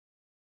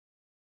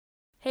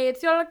Hey,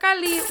 it's your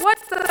Kali.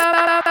 What's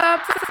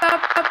up?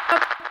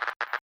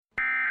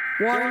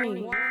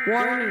 Warning,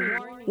 warning,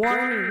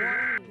 warning.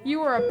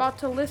 You are about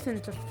to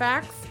listen to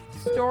facts,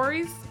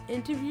 stories,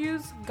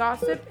 interviews,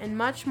 gossip, and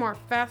much more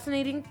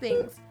fascinating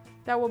things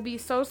that will be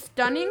so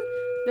stunning,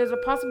 there's a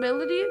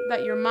possibility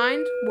that your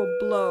mind will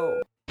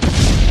blow.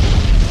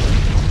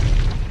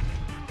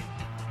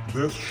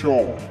 This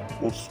show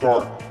will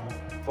start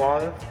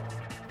 5,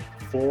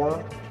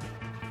 4,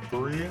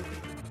 3,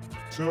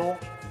 2,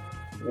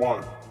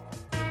 1.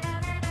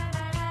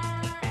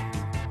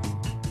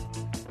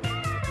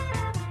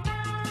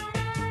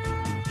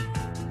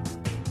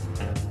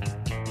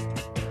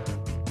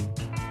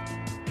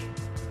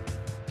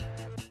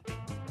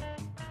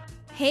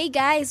 Hey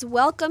guys,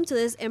 welcome to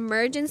this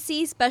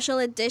emergency special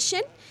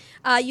edition.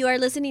 You are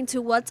listening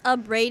to What's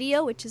Up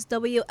Radio, which is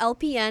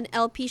WLPN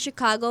LP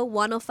Chicago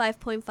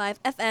 105.5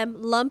 FM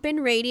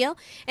Lumpen Radio.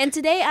 And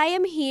today I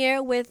am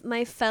here with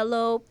my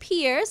fellow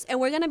peers,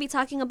 and we're going to be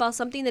talking about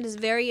something that is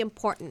very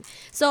important.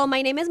 So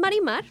my name is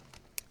Marimar.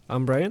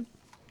 I'm Brian.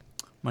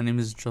 My name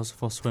is Joseph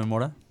Osue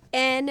Mora.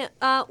 And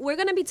we're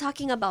going to be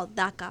talking about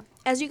DACA.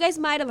 As you guys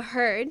might have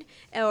heard,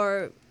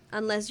 or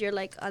unless you're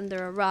like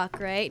under a rock,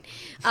 right?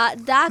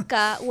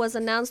 DACA was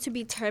announced to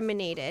be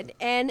terminated,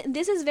 and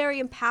this is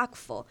very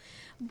impactful.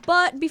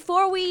 But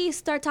before we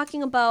start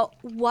talking about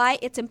why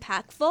it's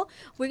impactful,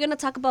 we're going to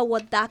talk about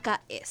what DACA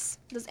is.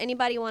 Does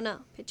anybody want to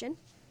pitch in?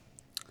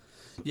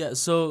 Yeah,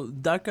 so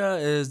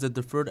DACA is the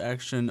Deferred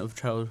Action of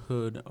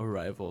Childhood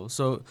Arrival.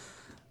 So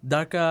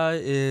DACA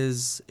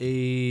is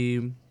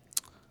I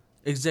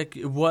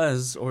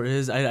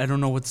don't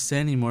know what to say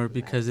anymore,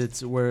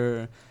 because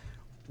we're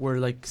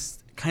like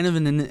kind of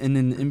in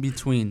an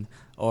in-between,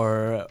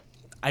 or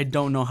I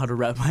don't know how to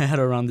wrap my head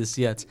around this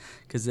yet,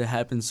 because it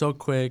happened so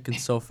quick and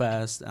so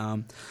fast.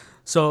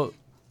 So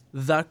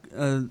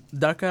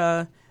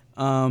DACA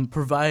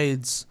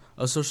provides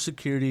a Social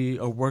Security,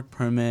 a work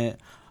permit,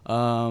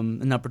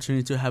 an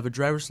opportunity to have a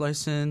driver's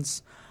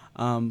license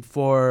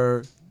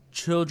for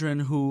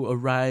children who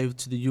arrived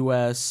to the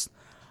U.S.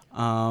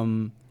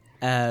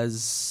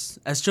 As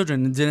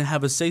children and didn't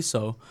have a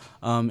say-so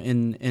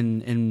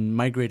in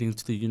migrating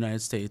to the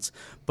United States.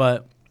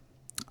 But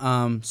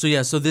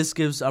so this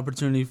gives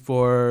opportunity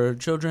for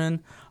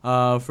children,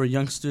 for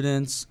young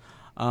students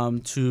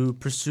to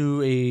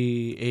pursue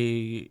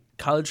a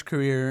college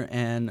career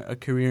and a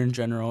career in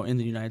general in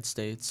the United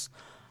States.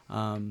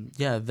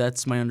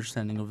 That's my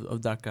understanding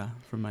of DACA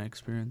from my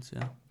experience,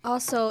 yeah.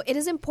 Also, it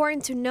is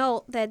important to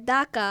note that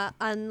DACA,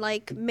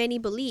 unlike many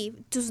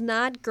believe, does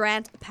not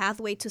grant a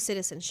pathway to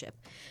citizenship.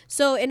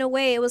 So in a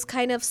way, it was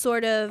kind of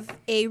sort of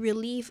a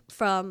relief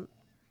from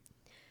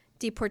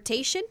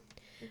deportation.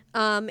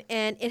 And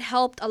it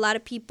helped a lot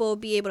of people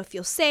be able to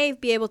feel safe,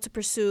 be able to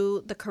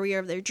pursue the career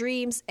of their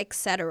dreams,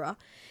 etc.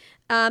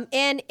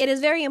 And it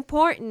is very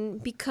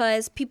important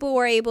because people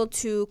were able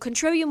to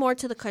contribute more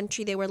to the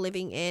country they were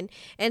living in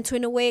and to,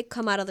 in a way,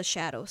 come out of the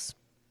shadows.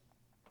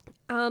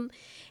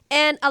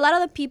 And a lot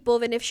of the people,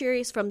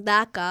 beneficiaries from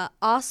DACA,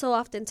 also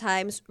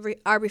oftentimes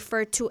are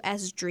referred to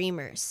as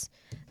dreamers.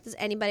 Does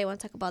anybody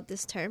want to talk about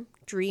this term,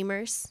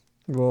 dreamers?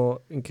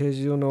 Well, in case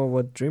you don't know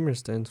what DREAMER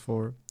stands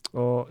for,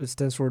 it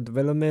stands for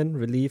Development,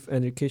 Relief,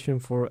 and Education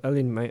for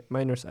Alien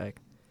Minors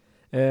Act.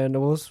 And it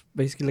was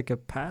basically like a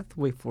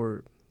pathway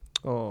for,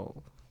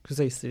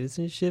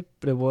 citizenship,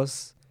 but it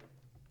was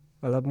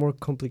a lot more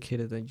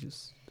complicated than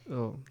just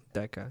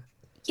DACA.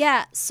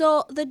 Yeah,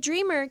 so the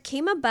Dreamer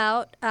came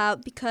about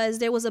because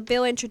there was a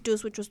bill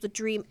introduced, which was the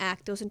DREAM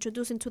Act. It was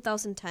introduced in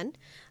 2010,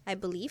 I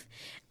believe.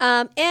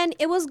 And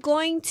it was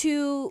going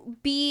to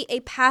be a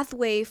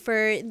pathway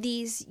for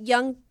these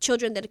young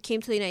children that came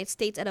to the United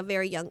States at a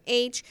very young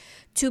age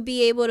to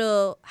be able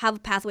to have a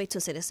pathway to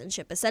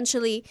citizenship.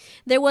 Essentially,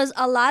 there was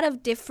a lot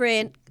of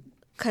different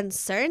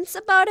concerns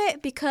about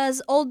it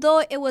because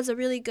although it was a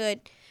really good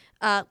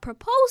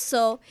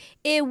proposal,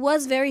 it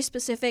was very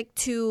specific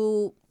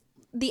to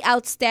the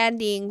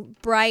outstanding,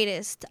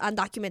 brightest,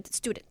 undocumented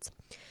students.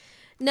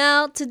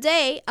 Now,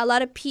 today, a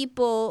lot of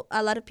people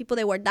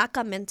that were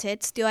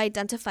DACA-mented still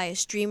identify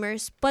as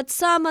dreamers, but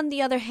some, on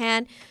the other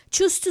hand,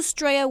 choose to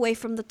stray away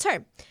from the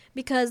term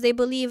because they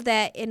believe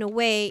that, in a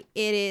way,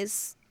 it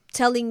is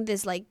telling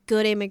this, like,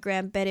 good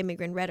immigrant, bad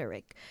immigrant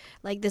rhetoric.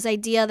 Like, this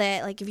idea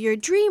that, like, if you're a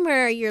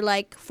dreamer, you're,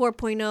 like,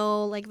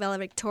 4.0, like,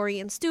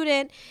 valedictorian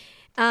student.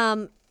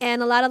 And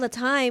a lot of the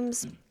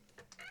times,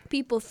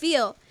 people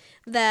feel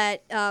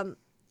that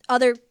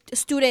other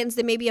students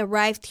that maybe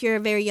arrived here at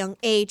a very young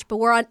age but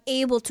were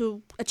unable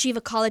to achieve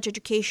a college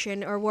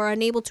education or were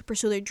unable to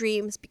pursue their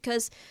dreams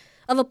because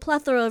of a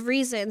plethora of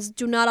reasons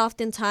do not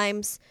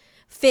oftentimes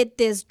fit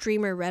this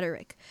dreamer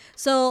rhetoric.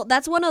 So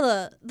that's one of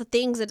the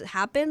things that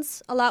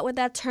happens a lot with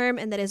that term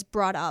and that is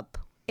brought up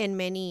in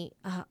many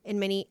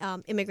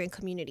immigrant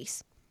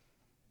communities.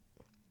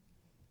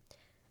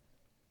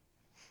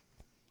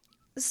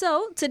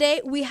 So today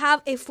we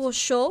have a full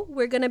show.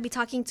 We're going to be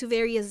talking to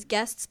various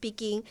guests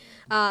speaking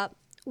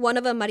one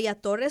of them, Maria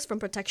Torres from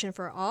Protection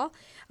for All.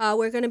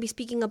 We're going to be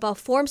speaking about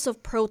forms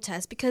of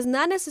protest, because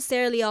not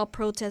necessarily all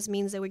protest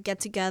means that we get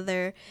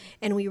together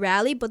and we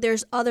rally, but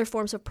there's other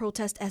forms of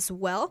protest as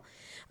well.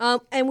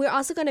 And we're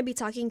also going to be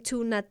talking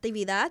to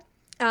Natividad.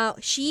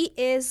 She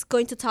is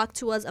going to talk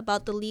to us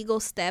about the legal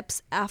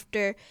steps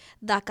after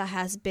DACA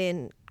has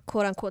been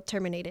quote unquote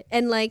terminated.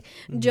 And like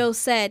Joe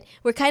said,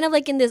 we're kind of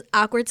like in this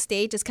awkward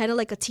stage. It's kind of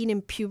like a teen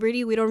in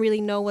puberty. We don't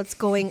really know what's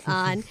going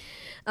on.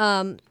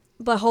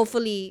 But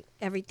hopefully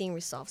everything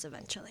resolves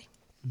eventually.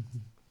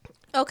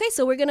 Okay,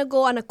 so we're going to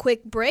go on a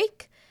quick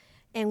break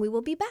and we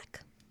will be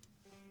back.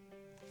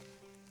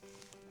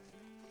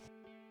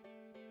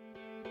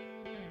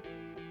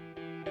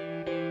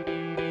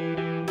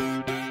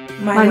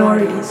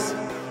 Minorities.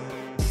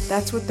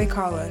 That's what they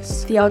call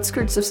us. The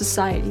outskirts of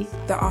society.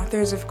 The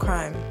authors of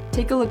crime.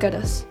 Take a look at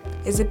us.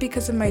 Is it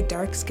because of my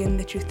dark skin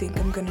that you think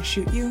I'm gonna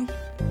shoot you?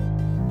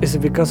 Is it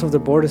because of the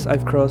borders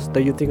I've crossed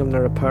that you think I'm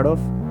not a part of,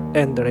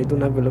 and that I do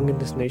not belong in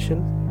this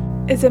nation?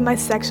 Is it my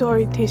sexual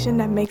orientation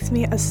that makes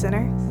me a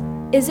sinner?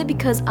 Is it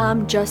because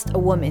I'm just a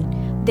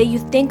woman that you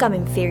think I'm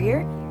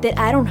inferior, that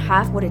I don't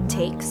have what it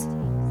takes?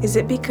 Is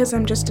it because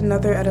I'm just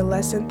another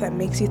adolescent that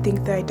makes you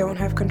think that I don't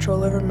have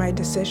control over my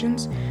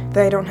decisions,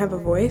 that I don't have a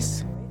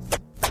voice?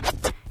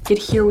 Yet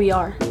here we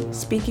are,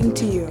 Speaking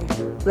to you.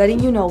 letting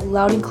you know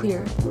loud and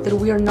clear that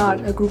we are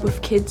not a group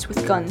of kids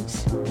with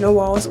guns. No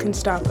walls can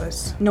stop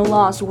us. No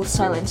laws will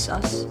silence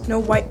us. No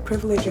white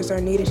privileges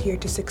are needed here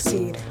to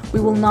succeed. We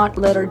will not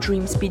let our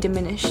dreams be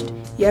diminished.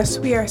 Yes,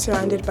 we are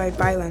surrounded by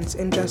violence,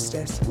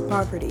 injustice,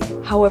 poverty.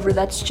 However,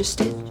 that's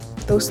just it.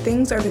 Those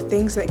things are the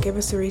things that give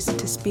us a reason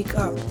to speak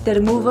up.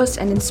 That move us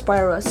and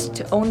inspire us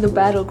to own the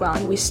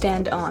battleground we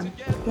stand on.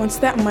 Once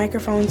that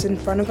microphone's in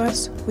front of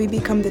us, we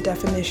become the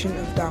definition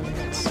of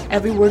dominance.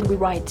 Every word we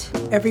write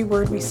Every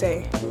word we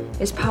say.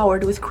 is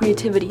powered with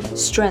creativity,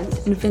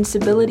 strength,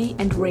 invincibility,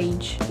 and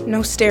rage.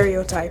 No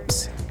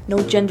stereotypes.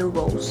 No gender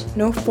roles.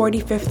 No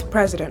 45th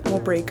president will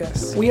break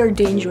us. We are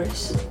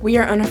dangerous. We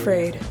are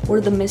unafraid.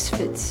 We're the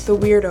misfits. The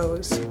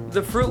weirdos.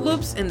 The Fruit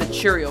Loops and the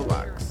Cheerio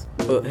box.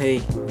 But hey,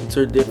 it's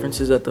our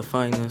differences that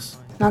define us.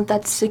 Not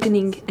that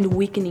sickening and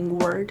weakening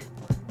word.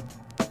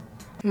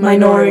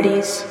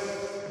 Minorities.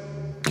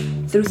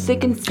 Through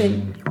thick and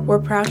thin, We're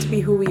proud to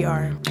be who we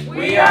are.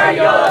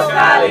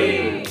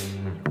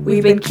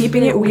 we've been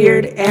keeping it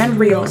weird and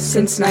real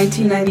since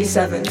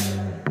 1997.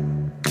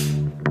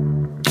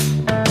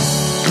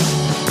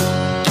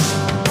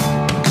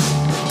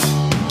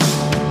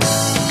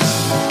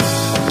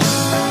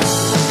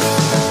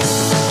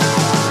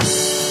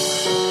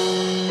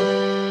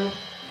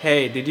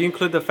 Hey, did you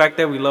include the fact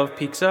that we love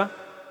pizza?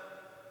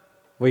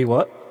 Wait,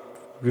 what?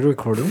 We're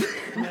recording?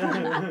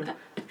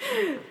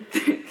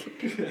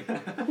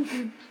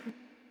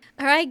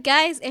 All right,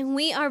 guys, and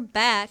we are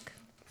back.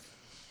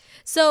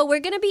 So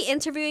we're going to be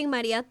interviewing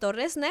Maria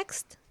Torres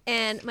next,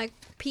 and my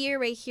peer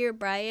right here,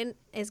 Brian,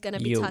 is going to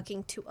be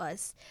talking to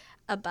us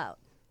about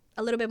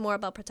a little bit more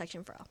about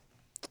Protection for All.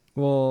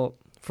 Well,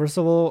 first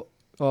of all,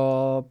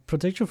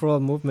 Protection for All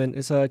movement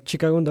is a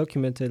Chicago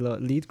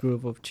undocumented lead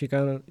group of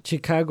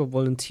Chicago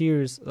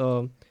volunteers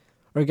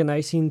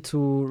organizing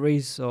to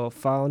raise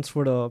funds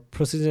for the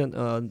processing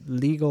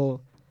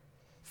legal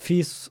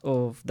fees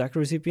of DACA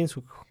recipients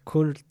who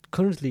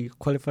currently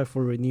qualify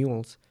for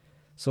renewals.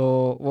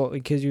 So, well,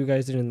 in case you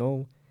guys didn't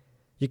know,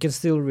 you can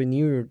still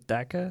renew your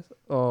DACA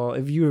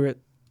if you're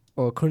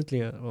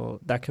currently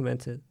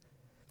documented.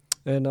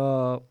 And,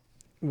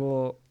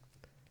 well,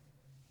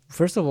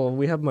 first of all,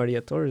 we have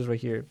Maria Torres right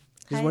here.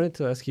 Just wanted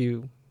to ask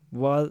you,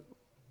 what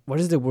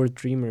does the word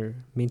dreamer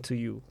mean to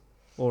you,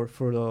 or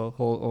for the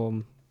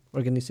whole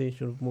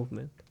organizational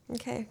movement?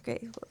 Okay,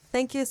 great. Well,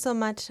 thank you so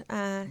much,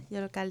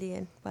 Yorokali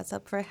and What's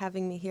Up for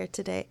having me here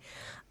today.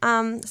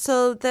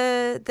 So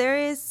there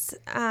is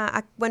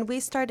when we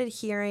started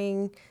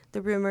hearing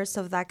the rumors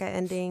of DACA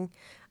ending,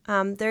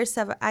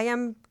 I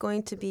am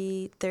going to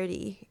be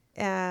 30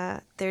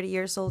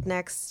 years old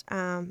next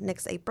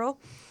April.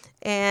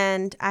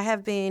 And I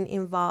have been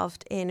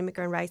involved in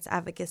immigrant rights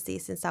advocacy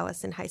since I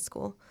was in high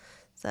school.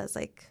 So that's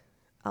like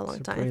a long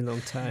time. Very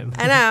long time.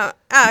 I know.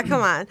 Oh,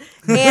 come on.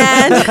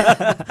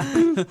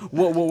 And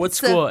what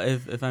school,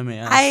 if I may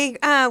ask?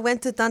 I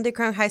went to Dundee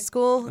Crown High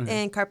School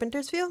in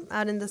Carpentersville,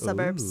 out in the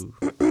suburbs.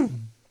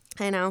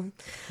 I know.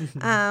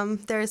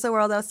 There is a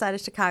world outside of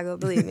Chicago,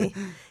 believe me.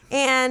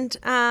 And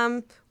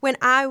when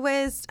I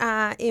was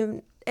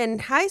in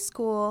high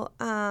school,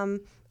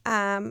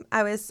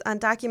 I was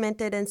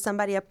undocumented, and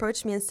somebody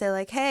approached me and said,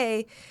 like,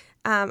 hey,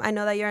 I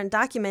know that you're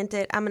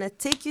undocumented. I'm going to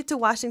take you to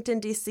Washington,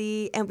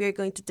 D.C., and we're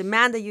going to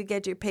demand that you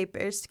get your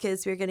papers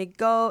because we're going to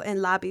go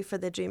and lobby for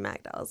the DREAM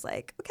Act. I was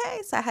like,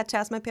 okay. So I had to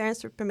ask my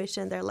parents for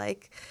permission. They're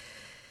like,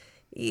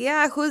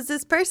 yeah, who's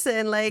this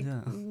person? Like,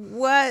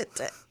 what?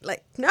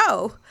 Like,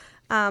 no.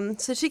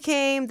 So she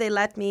came, they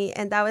let me,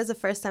 and that was the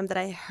first time that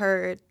I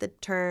heard the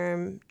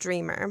term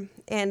dreamer.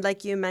 And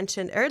like you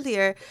mentioned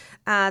earlier,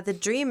 the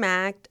DREAM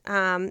Act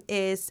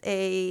is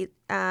a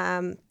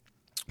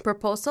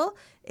proposal,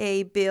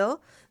 a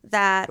bill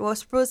that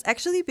was proposed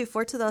actually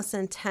before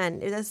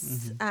 2010. It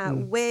was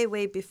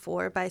way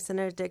before by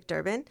Senator Dick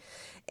Durbin.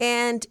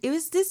 And it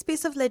was this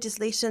piece of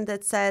legislation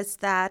that says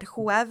that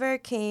whoever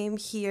came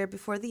here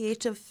before the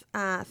age of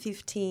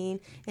 15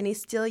 and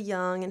is still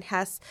young and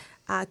has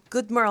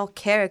good moral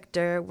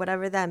character,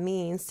 whatever that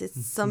means,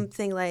 it's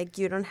something like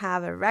you don't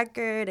have a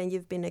record and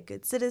you've been a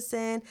good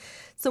citizen,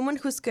 someone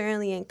who's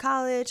currently in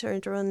college or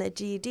enrolled in a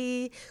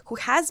GED, who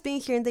has been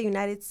here in the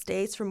United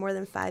States for more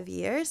than 5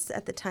 years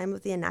at the time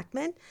of the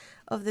enactment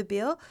of the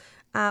bill,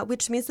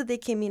 which means that they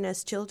came in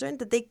as children,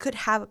 that they could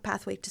have a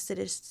pathway to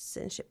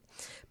citizenship.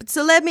 But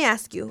so let me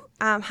ask you,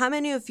 how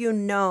many of you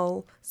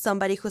know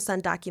somebody who's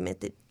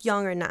undocumented,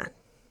 young or not?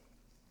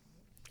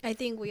 I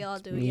think we all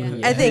do,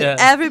 yeah. I think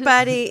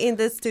everybody in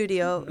the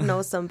studio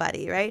knows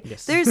somebody, right?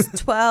 Yes. There's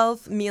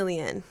 12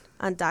 million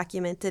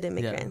undocumented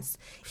immigrants.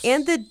 Yeah.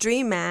 And the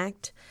DREAM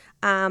Act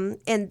and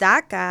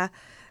DACA,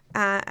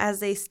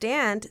 as they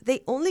stand,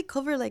 they only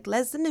cover like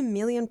less than 1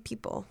 million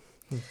people.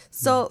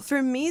 So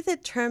for me, the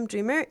term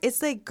dreamer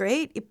is like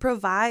great. It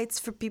provides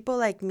for people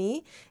like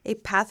me a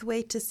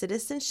pathway to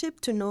citizenship,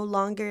 to no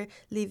longer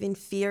live in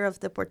fear of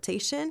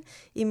deportation.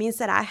 It means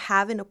that I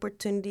have an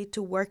opportunity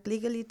to work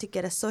legally, to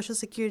get a social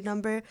security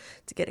number,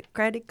 to get a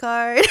credit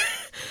card.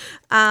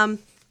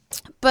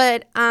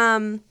 But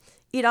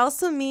it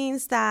also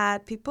means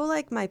that people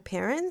like my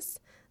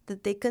parents,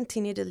 that they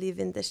continue to live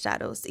in the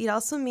shadows. It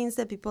also means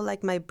that people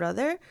like my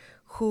brother,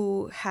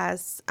 who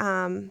has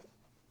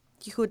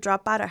who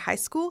dropped out of high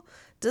school,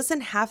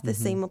 doesn't have the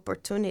same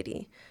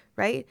opportunity,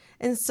 right?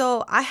 And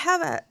so I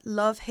have a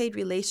love-hate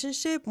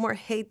relationship, more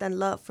hate than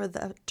love, for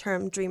the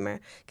term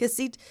dreamer.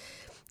 Because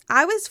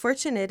I was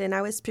fortunate and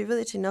I was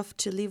privileged enough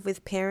to live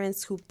with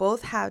parents who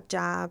both had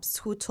jobs,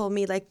 who told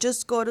me, like,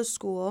 just go to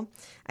school.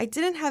 I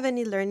didn't have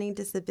any learning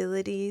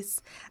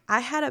disabilities. I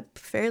had a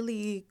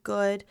fairly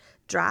good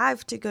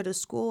drive to go to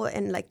school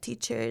and, like,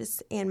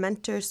 teachers and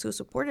mentors who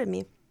supported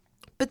me.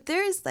 But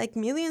there's like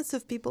millions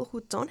of people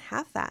who don't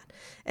have that.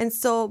 And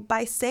so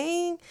by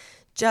saying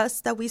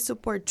just that we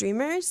support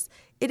dreamers,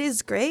 it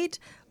is great.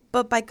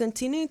 But by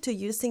continuing to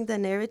using the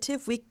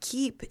narrative, we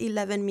keep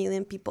 11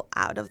 million people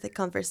out of the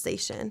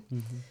conversation.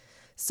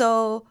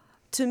 So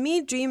to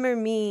me, dreamer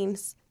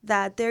means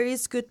that there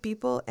is good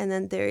people and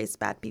then there is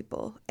bad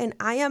people. And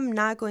I am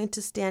not going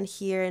to stand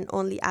here and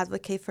only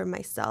advocate for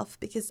myself,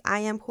 because I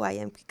am who I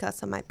am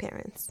because of my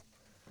parents.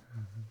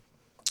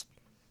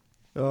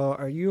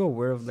 Are you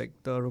aware of like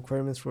the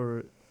requirements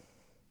to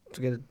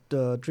get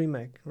the DREAM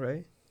Act,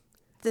 right?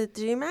 The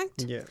DREAM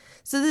Act? Yeah.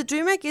 So the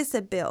DREAM Act is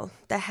a bill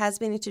that has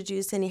been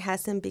introduced and it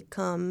hasn't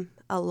become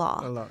a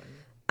law.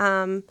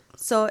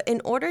 So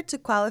in order to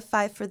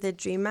qualify for the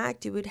DREAM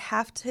Act, you would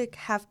have to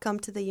have come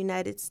to the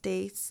United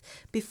States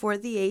before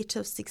the age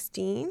of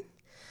 16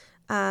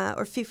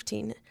 or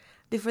 15.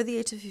 Before the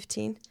age of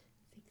 15?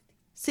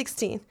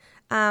 16.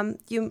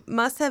 You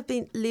must have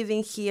been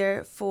living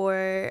here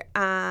for,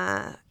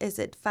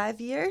 5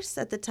 years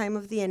at the time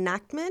of the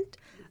enactment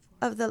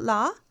of the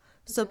law?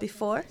 So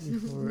before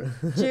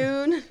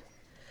June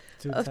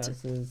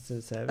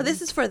 2007.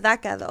 This is for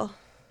DACA, though.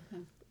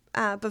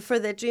 But for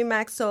the DREAM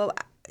Act, so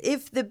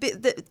if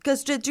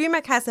because the DREAM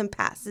Act hasn't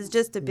passed, it's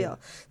just a bill.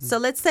 So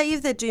let's say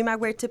if the DREAM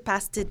Act were to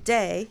pass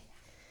today,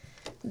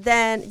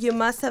 then you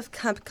must have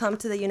come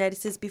to the United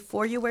States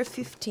before you were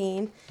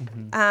 15.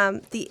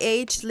 The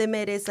age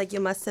limit is like you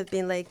must have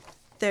been like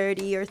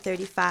 30 or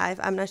 35.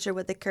 I'm not sure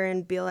what the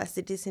current bill as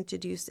it is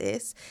introduced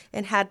is,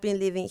 and had been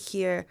living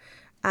here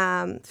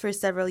for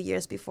several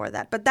years before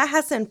that. But that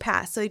hasn't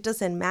passed, so it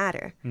doesn't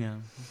matter.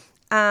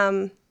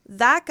 DACA,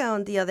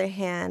 on the other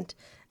hand,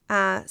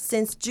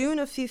 since June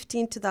of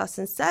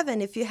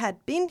 2007, if you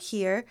had been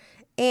here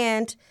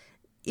and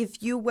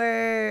if you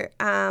were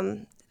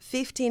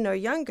 15 or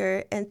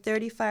younger and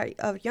 35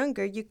 or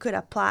younger, you could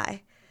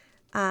apply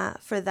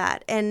for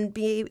that and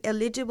be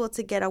eligible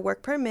to get a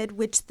work permit,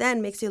 which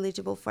then makes you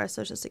eligible for a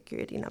social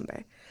security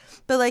number.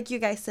 But like you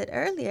guys said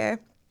earlier,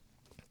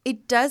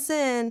 it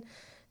doesn't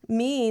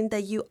mean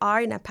that you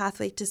are in a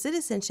pathway to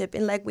citizenship.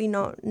 And like we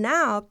know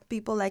now,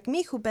 people like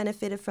me who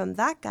benefited from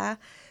DACA,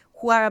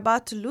 who are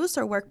about to lose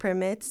our work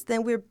permits,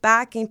 then we're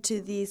back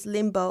into this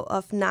limbo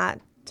of not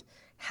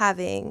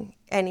having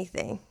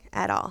anything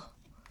at all.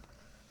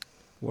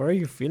 What are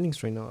your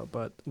feelings right now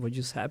about what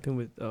just happened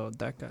with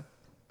DACA?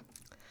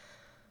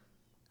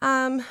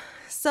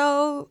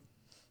 So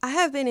I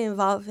have been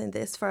involved in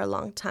this for a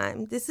long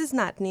time. This is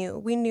not new.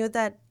 We knew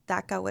that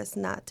DACA was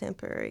not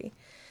temporary.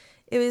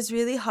 It was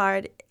really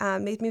hard,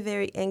 made me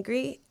very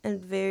angry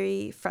and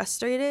very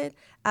frustrated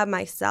at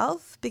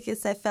myself,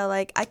 because I felt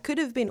like I could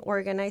have been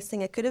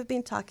organizing, I could have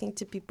been talking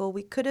to people,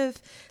 we could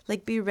have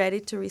be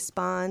ready to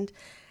respond.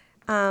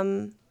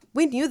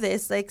 We knew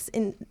this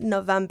in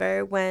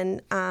November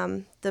when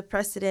the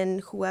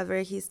president,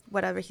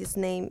 whatever his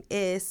name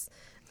is,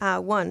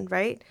 won,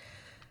 right?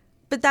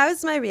 But that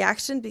was my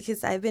reaction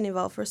because I've been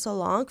involved for so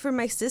long. For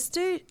my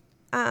sister,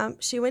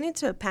 she went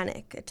into a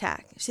panic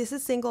attack. She's a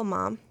single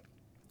mom.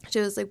 She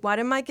was like, what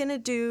am I going to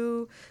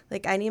do?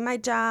 Like, I need my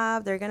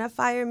job. They're going to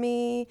fire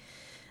me.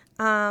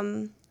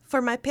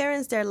 For my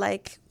parents, they're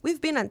like,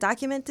 we've been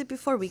undocumented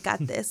before. We got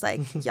this.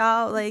 Like,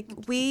 y'all, like,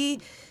 we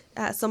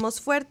somos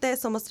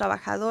fuertes, somos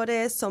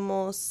trabajadores, le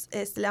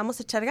vamos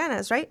a echar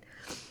ganas, right?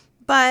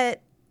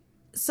 But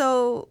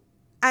so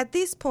at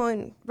this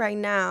point right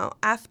now,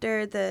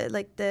 after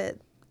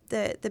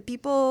the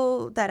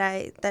people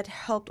that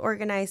helped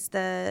organize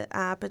the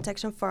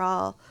Protection for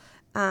All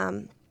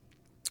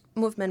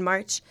movement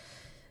march,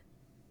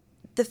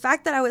 the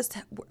fact that I was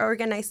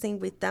organizing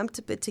with them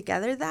to put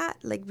together that,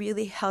 like,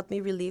 really helped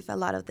me relieve a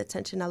lot of the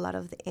tension, a lot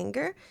of the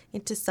anger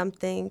into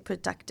something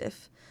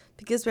productive.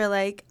 Because we're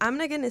like, I'm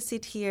not going to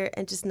sit here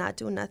and just not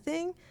do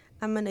nothing.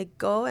 I'm going to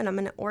go and I'm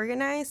going to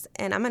organize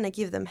and I'm going to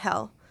give them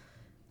hell.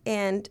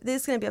 And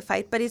this is going to be a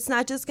fight, but it's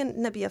not just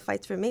going to be a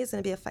fight for me. It's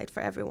going to be a fight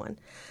for everyone.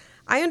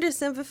 I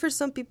understand, but for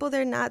some people,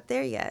 they're not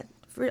there yet.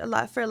 For a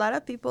lot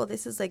of people,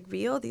 this is like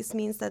real. This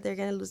means that they're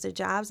going to lose their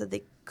jobs, that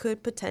they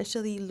could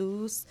potentially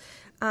lose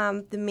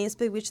the means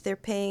by which they're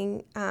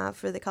paying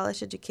for the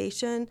college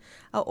education,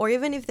 or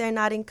even if they're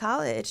not in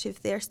college,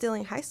 if they're still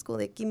in high school,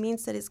 it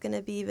means that it's going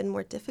to be even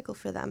more difficult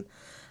for them.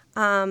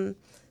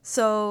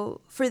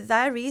 So for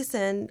that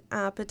reason,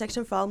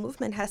 Protection for All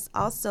movement has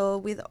also,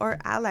 with our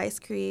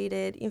allies,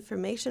 created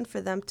information for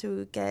them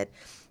to get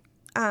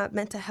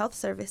mental health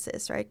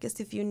services, right? Because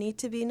if you need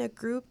to be in a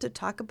group to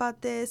talk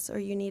about this, or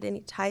you need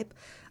any type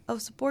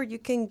of support, you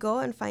can go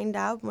and find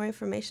out more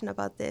information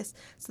about this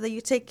so that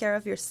you take care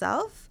of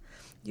yourself,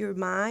 your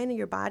mind, and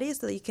your body,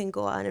 so that you can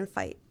go out and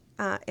fight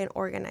and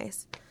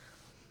organize.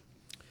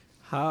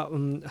 How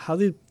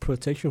did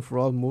Protection for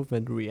All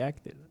movement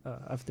reacted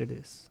after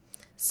this?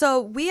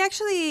 So we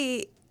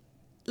actually,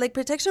 like,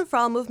 Protection for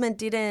All movement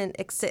didn't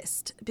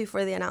exist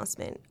before the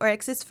announcement, or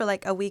exist for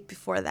like a week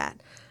before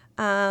that.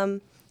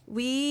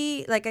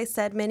 We, like I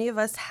said, many of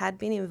us had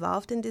been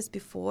involved in this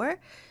before.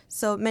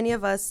 So many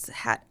of us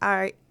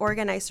are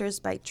organizers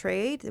by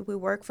trade. We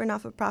work for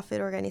not-for-profit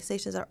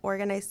organizations, are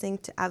organizing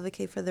to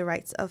advocate for the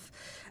rights of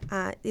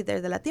either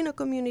the Latino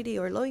community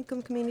or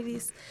low-income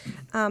communities.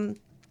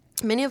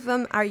 Many of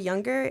them are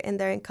younger and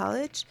they're in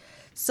college.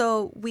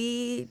 So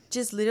we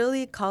just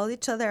literally called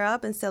each other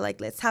up and said, like,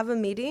 let's have a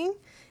meeting.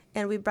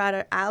 And we brought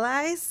our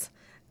allies.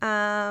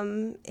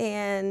 And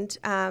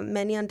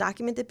many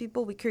undocumented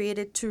people. We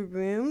created 2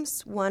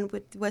 rooms. One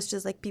was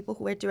just like people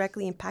who were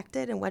directly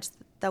impacted, and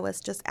that was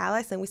just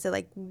allies. And we said,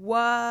 like,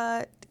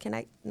 what can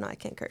I? No, I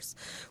can't curse.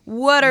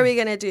 What are we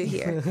gonna do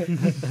here?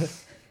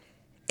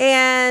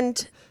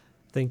 And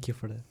thank you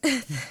for that.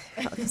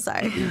 Oh,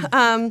 sorry.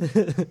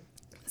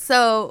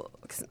 So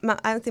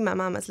I don't think my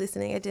mom was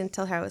listening. I didn't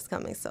tell her I was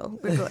coming, so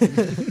we're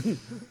good.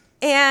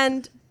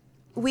 And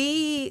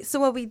so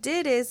what we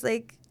did is,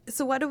 like,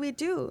 so what do we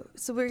do?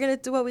 So we're going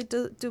to do what we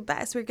do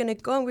best. We're going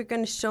to go and we're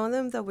going to show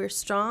them that we're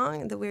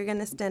strong, that we're going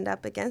to stand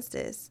up against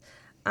this.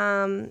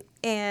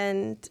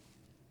 And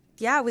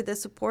yeah, with the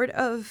support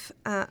of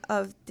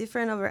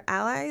different of our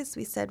allies,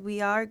 we said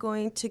we are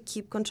going to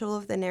keep control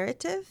of the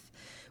narrative.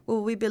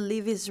 What we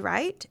believe is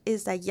right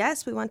is that,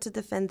 yes, we want to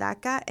defend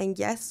DACA, and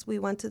yes, we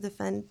want to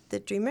defend the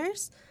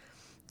Dreamers.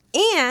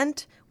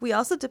 And we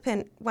also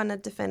want to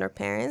defend our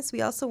parents.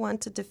 We also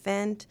want to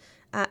defend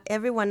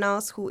everyone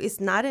else who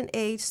is not an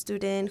age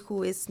student,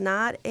 who is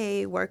not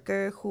a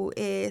worker, who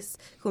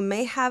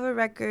may have a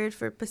record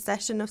for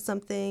possession of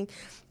something,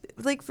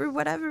 like, for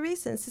whatever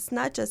reasons. It's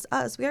not just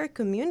us. We are a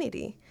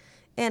community.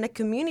 And a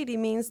community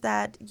means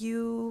that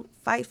you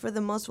fight for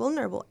the most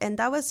vulnerable. And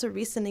that was the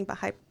reasoning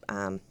behind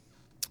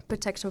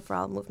Protection for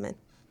All movement.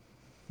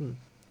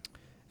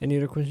 Any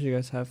other questions you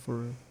guys have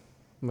for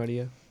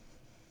Maria?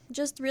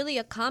 Just really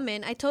a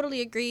comment. I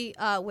totally agree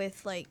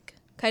with, like,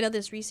 kind of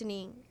this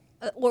reasoning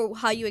or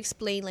how you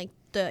explain, like,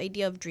 the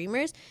idea of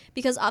dreamers,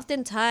 because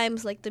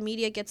oftentimes, like, the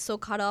media gets so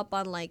caught up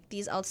on, like,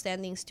 these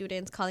outstanding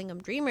students, calling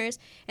them dreamers,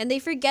 and they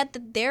forget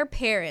that their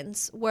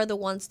parents were the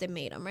ones that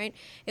made them, right?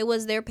 It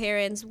was their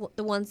parents,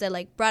 the ones that,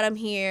 like, brought them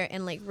here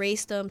and, like,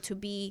 raised them to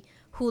be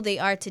who they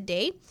are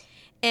today.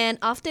 And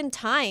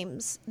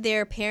oftentimes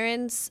their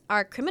parents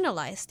are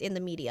criminalized in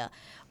the media,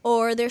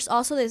 or there's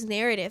also this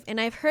narrative,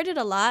 and I've heard it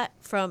a lot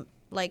from,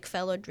 like,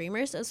 fellow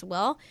dreamers as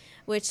well,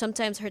 which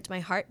sometimes hurts my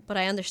heart, but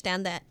I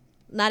understand that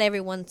not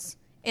everyone's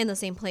in the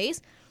same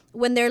place,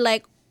 when they're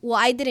like, well,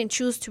 I didn't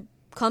choose to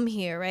come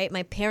here, right?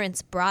 My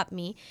parents brought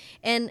me.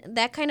 And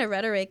that kind of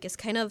rhetoric is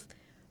kind of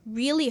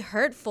really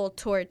hurtful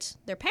towards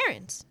their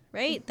parents,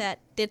 right? That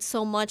did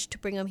so much to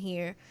bring them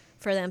here,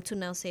 for them to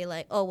now say,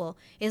 like, oh, well,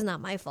 it's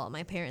not my fault.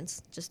 My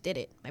parents just did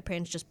it. My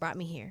parents just brought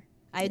me here.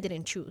 I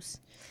didn't choose.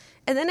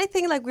 And then I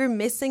think, like, we're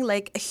missing,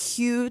 like, a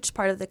huge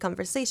part of the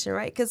conversation,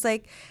 right? Because,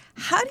 like,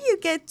 how do you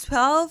get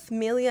 12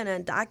 million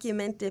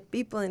undocumented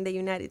people in the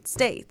United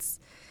States?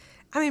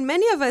 I mean,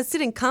 many of us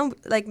didn't come,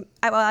 like,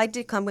 I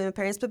did come with my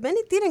parents, but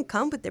many didn't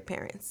come with their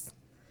parents.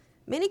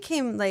 Many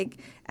came, like,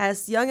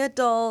 as young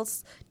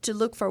adults to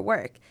look for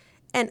work.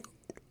 And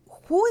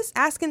who is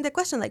asking the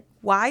question, like,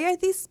 why are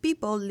these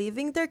people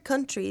leaving their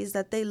countries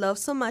that they love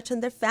so much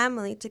and their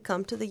family to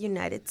come to the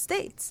United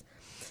States?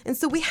 And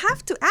so we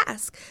have to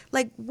ask,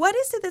 like, what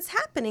is it that's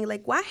happening?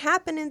 Like, what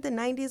happened in the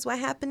 90s? What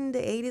happened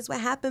in the 80s? What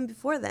happened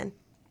before then?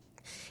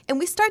 And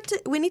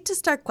we need to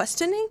start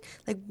questioning,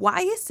 like,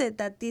 why is it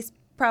that this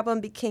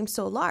problem became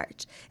so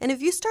large? And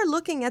if you start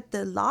looking at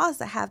the laws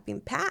that have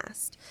been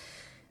passed,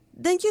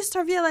 then you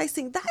start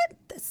realizing that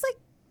that's like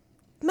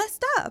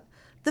messed up.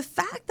 The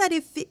fact that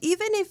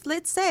even if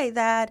let's say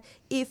that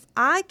if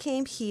I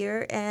came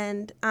here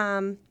and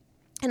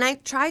I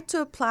tried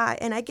to apply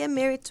and I get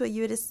married to a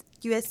U.S.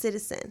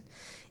 citizen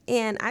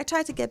and I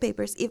tried to get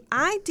papers, if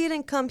I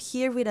didn't come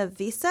here with a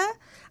visa,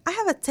 I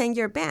have a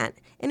 10-year ban.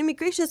 And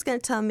immigration is going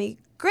to tell me,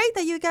 great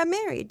that you got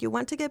married. You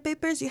want to get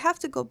papers? You have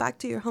to go back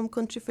to your home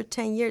country for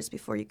 10 years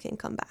before you can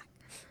come back.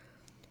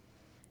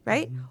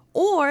 Right? Mm-hmm.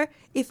 Or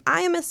if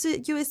I am a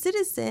U.S.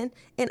 citizen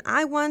and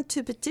I want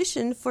to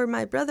petition for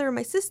my brother or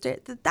my sister,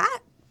 that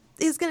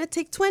is going to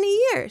take 20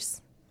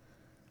 years.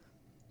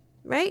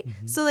 Right?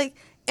 Mm-hmm. So like,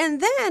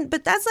 and then,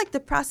 but that's like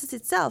the process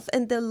itself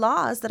and the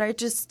laws that are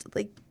just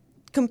like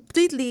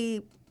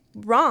completely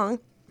wrong.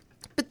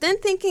 But then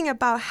thinking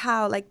about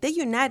how like the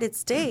United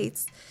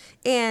States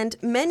and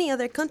many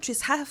other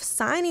countries have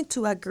signed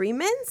into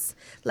agreements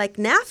like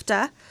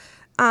NAFTA,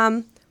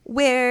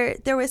 where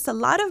there was a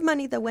lot of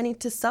money that went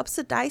into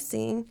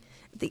subsidizing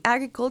the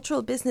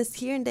agricultural business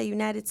here in the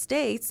United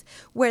States,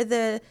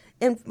 where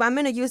and I'm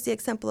going to use the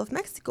example of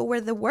Mexico, where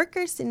the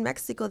workers in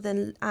Mexico,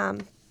 then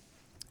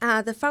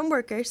the farm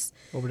workers,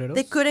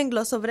 obreros?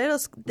 Los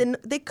obreros,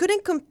 they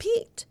couldn't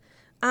compete.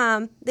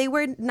 They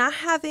were not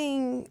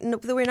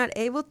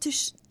able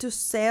to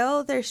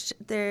sell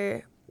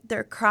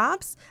their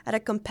crops at a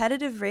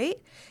competitive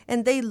rate,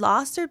 and they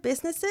lost their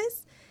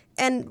businesses.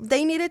 And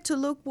they needed to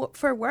look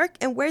for work.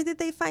 And where did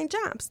they find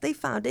jobs? They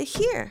found it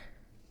here.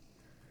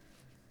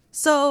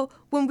 So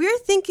when we're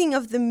thinking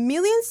of the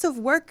millions of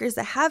workers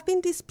that have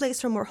been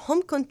displaced from our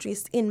home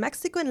countries in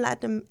Mexico and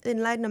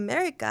Latin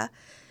America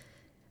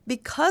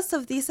because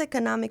of these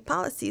economic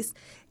policies,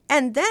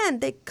 and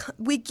then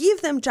we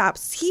give them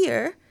jobs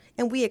here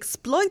and we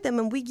exploit them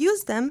and we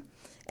use them.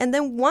 And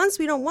then once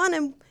we don't want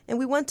them and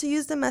we want to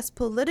use them as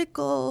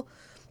political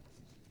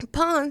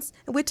pawns,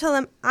 and we tell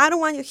them, I don't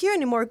want you here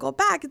anymore, go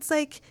back. It's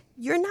like,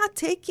 you're not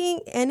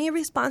taking any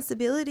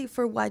responsibility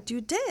for what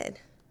you did.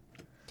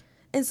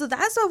 And so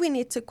that's what we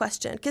need to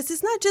question, because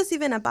it's not just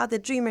even about the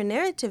dreamer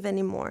narrative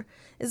anymore.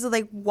 It's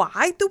like,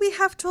 why do we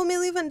have 12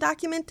 million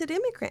undocumented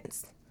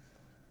immigrants?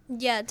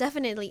 Yeah,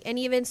 definitely. And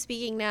even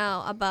speaking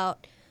now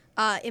about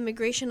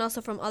immigration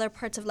also from other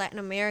parts of Latin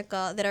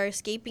America that are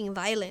escaping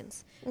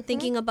violence,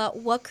 thinking about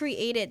what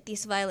created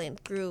these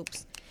violent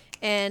groups.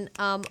 And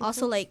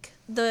also like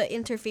the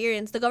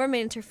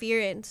government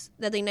interference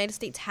that the United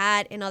States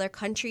had in other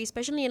countries,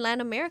 especially in Latin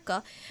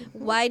America.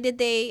 Why did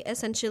they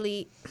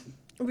essentially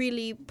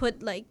really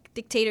put like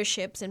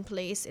dictatorships in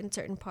place in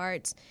certain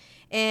parts?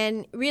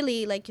 And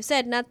really, like you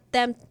said, not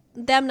them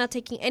not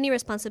taking any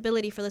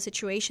responsibility for the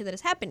situation that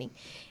is happening.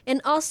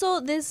 And also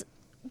this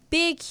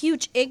big,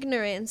 huge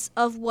ignorance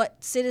of what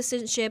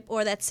citizenship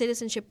or that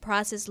citizenship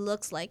process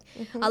looks like.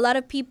 A lot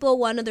of people,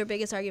 one of their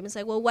biggest arguments,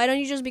 like, well, why don't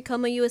you just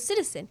become a U.S.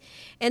 citizen?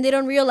 And they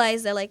don't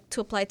realize that, like,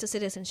 to apply to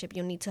citizenship,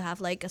 you need to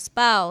have, like, a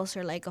spouse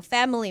or, like, a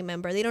family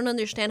member. They don't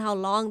understand how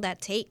long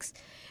that takes.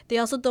 They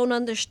also don't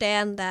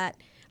understand that,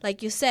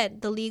 like you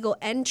said, the legal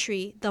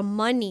entry, the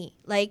money,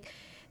 like,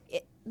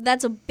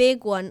 that's a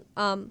big one.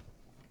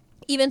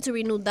 Even to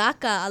renew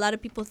DACA, a lot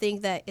of people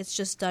think that it's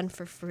just done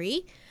for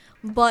free.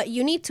 But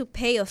you need to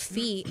pay a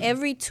fee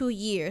every 2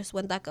 years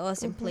when DACA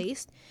was in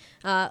place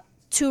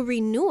to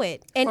renew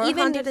it. And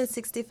even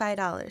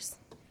 $165.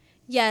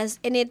 Yes,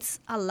 and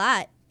it's a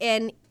lot.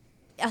 And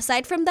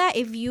aside from that,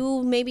 if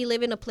you maybe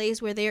live in a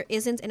place where there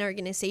isn't an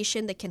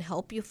organization that can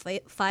help you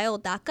file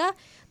DACA,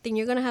 then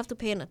you're going to have to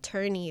pay an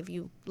attorney if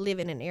you live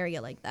in an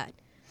area like that.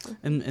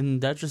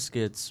 And that just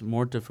gets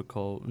more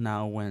difficult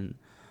now when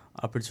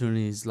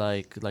opportunities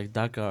like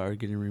DACA are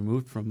getting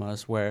removed from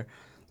us, where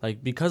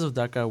like because of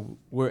DACA,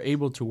 we're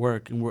able to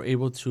work and we're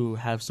able to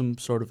have some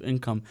sort of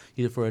income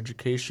either for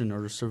education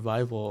or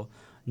survival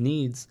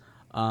needs.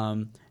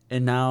 And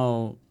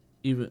now,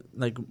 even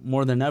like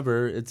more than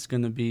ever, it's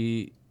going to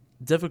be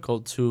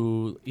difficult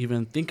to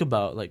even think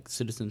about like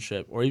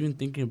citizenship or even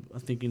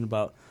thinking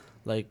about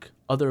like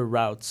other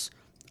routes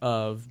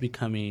of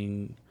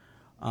becoming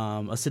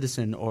a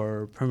citizen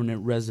or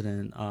permanent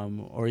resident,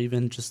 or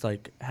even just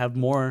like have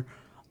more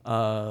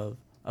of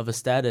a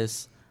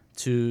status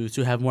to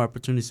have more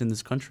opportunities in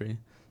this country.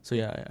 So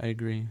yeah, I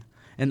agree.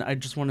 And I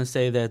just want to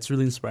say that it's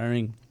really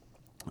inspiring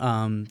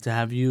to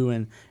have you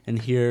and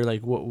hear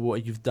like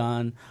what you've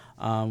done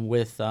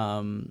with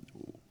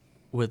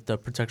the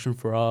Protection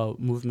for All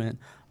movement.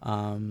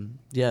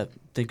 Yeah,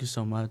 thank you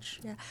so much.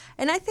 Yeah,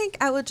 and I think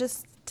I would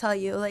just tell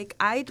you, like,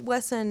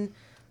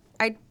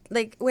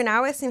 when I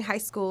was in high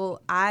school,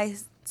 I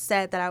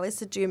said that I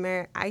was a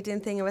dreamer. I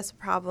didn't think it was a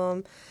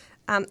problem.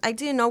 I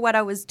didn't know what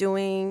I was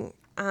doing.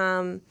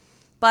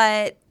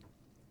 But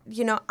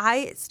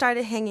I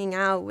started hanging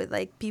out with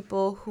like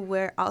people who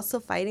were also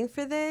fighting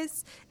for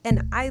this,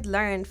 and I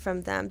learned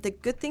from them the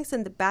good things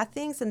and the bad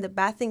things, and the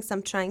bad things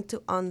I'm trying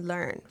to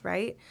unlearn,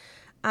 right?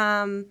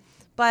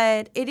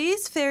 But it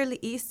is fairly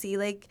easy.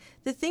 Like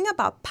the thing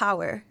about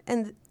power,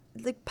 and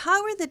like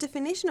power, the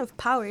definition of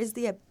power is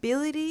the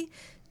ability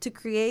to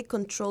create,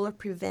 control, or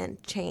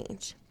prevent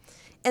change.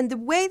 And the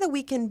way that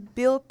we can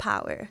build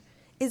power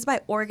is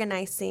by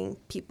organizing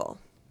people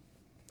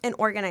and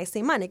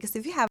organizing money. Because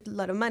if you have a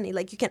lot of money,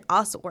 like you can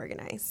also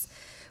organize.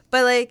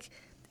 But like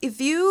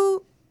if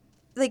you,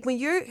 like when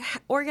you're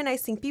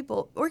organizing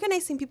people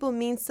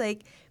means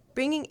like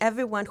bringing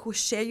everyone who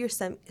share your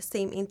same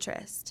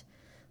interest.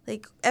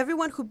 Like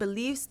everyone who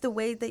believes the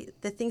way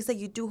that the things that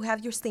you do, who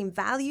have your same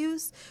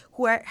values,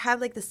 who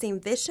have like the same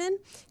vision,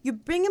 you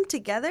bring them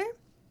together.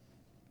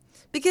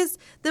 Because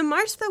the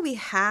march that we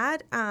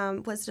had,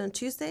 was it on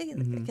Tuesday?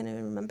 Mm-hmm. I can't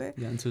even remember.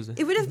 Yeah, on Tuesday.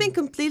 It would have been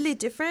completely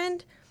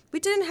different. We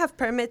didn't have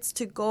permits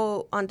to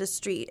go on the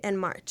street and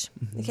march,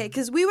 okay?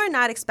 Because we were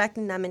not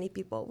expecting that many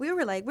people. We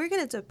were like, we're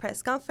going to do a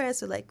press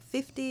conference with like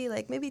 50,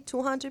 like maybe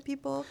 200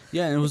 people.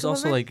 Yeah, and it was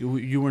also like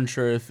you weren't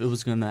sure if it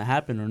was going to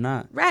happen or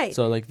not. Right.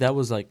 So like that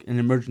was like an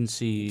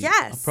emergency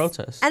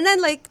protest. And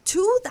then like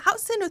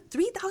 2,000 or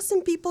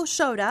 3,000 people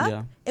showed up,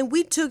 Yeah. and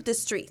we took the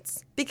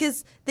streets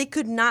because they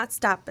could not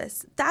stop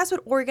us. That's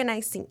what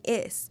organizing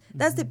is.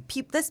 That's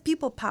that's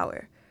people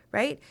power,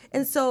 right?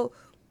 And so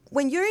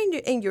when you're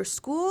in your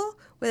school,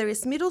 whether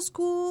it's middle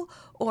school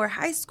or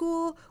high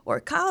school or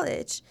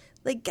college,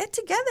 like get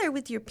together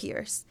with your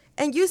peers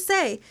and you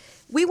say,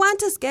 we want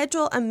to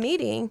schedule a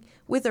meeting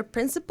with our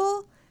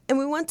principal, and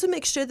we want to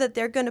make sure that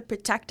they're going to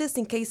protect us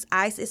in case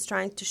ICE is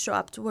trying to show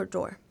up to our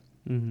door.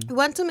 We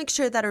want to make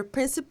sure that our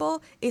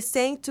principal is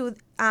saying to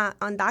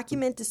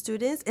undocumented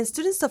students and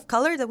students of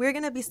color that we're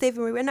going to be safe,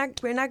 and we're not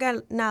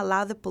going to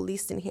allow the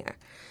police in here.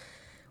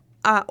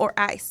 Or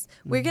ICE.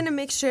 We're going to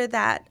make sure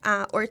that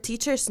our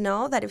teachers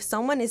know that if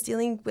someone is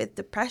dealing with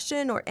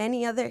depression or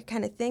any other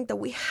kind of thing, that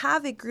we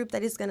have a group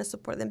that is going to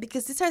support them,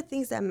 because these are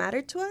things that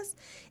matter to us,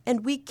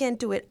 and we can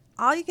do it.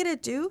 All you got to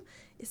do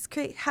is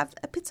have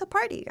a pizza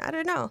party, I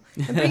don't know,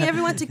 and bring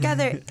everyone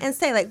together and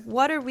say, like,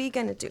 what are we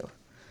going to do?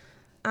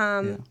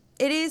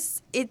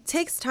 It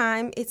takes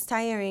time, it's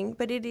tiring,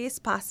 but it is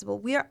possible.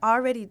 We are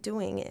already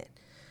doing it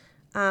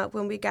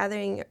when we're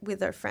gathering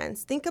with our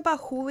friends. Think about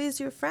who is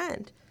your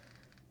friend.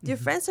 Your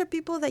friends are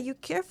people that you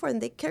care for,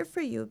 and they care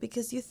for you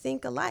because you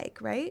think alike,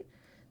 right?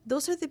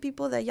 Those are the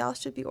people that y'all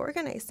should be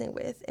organizing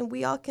with, and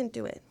we all can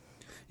do it.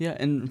 Yeah,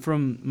 and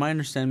from my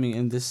understanding,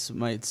 and this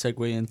might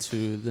segue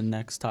into the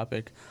next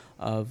topic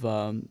of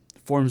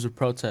forms of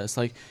protest,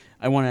 like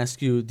I want to ask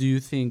you, do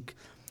you think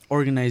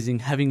organizing,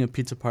 having a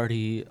pizza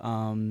party,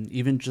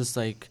 even just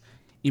like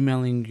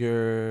emailing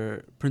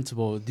your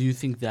principal, do you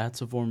think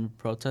that's a form of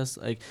protest?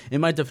 Like,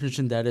 in my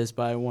definition, that is,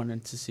 but I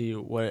wanted to see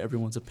what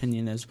everyone's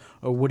opinion is.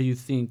 Or what do you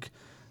think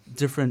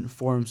different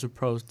forms of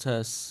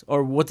protests,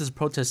 or what does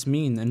protest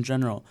mean in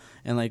general?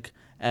 And like,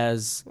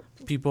 as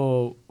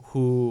people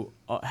who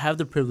have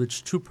the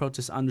privilege to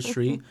protest on the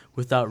street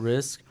without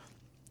risk,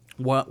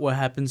 what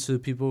happens to the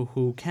people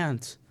who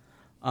can't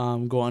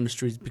go on the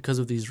streets because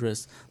of these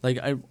risks? Like,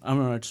 I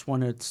don't know, I just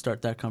wanted to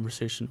start that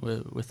conversation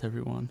with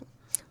everyone.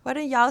 Why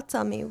don't y'all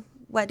tell me,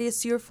 what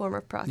is your form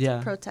of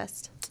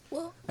protest?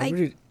 Well,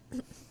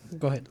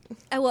 Go ahead.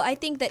 I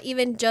think that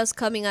even just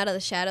coming out of the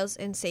shadows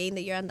and saying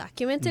that you're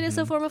undocumented is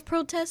a form of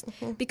protest,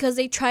 because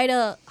they try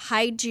to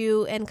hide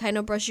you and kind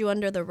of brush you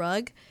under the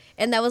rug.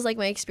 And that was like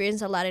my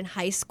experience a lot in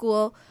high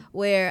school,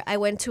 where I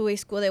went to a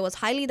school that was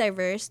highly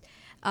diverse,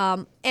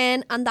 and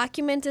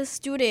undocumented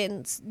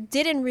students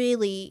didn't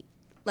really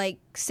like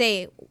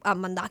say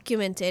I'm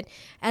undocumented.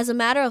 As a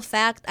matter of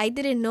fact, I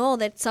didn't know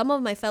that some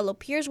of my fellow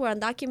peers were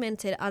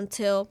undocumented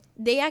until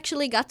they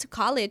actually got to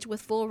college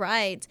with full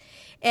rides.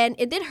 And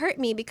it did hurt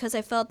me, because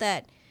I felt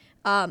that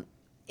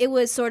it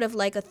was sort of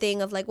like a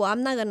thing of like, well,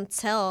 I'm not going to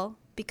tell,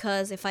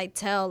 because if I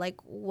tell, like,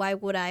 why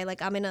would I?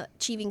 Like, I'm an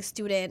achieving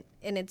student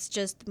and it's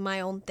just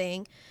my own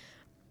thing.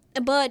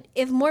 But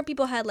if more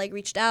people had like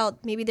reached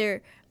out, maybe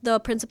the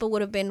principal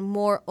would have been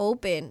more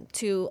open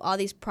to all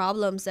these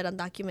problems that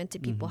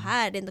undocumented people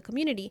had in the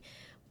community.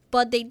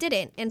 But they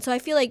didn't. And so I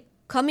feel like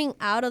coming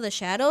out of the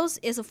shadows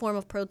is a form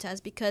of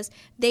protest, because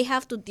they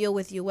have to deal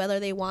with you whether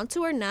they want to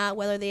or not,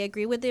 whether they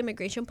agree with the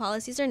immigration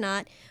policies or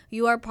not.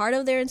 You are part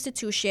of their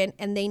institution,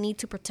 and they need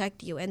to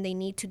protect you, and they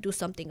need to do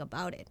something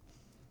about it.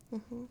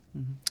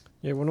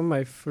 Yeah, one of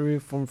my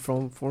favorite forms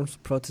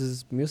of protest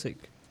is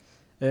music.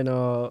 And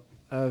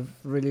I've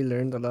really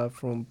learned a lot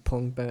from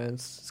punk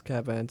bands,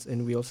 ska bands,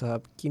 and we also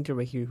have Quinter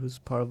right here, who's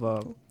part of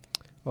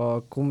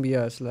a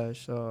cumbia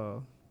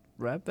 /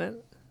 rap band.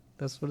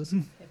 That's what it's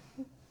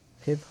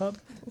hip hop.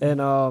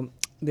 And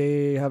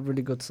they have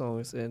really good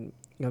songs. And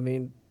I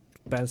mean,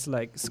 bands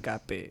like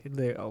Escape,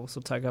 they also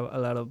talk a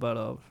lot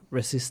about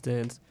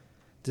resistance.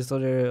 This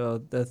other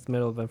death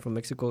metal band from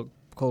Mexico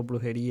called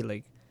Brujeria,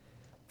 like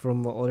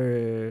from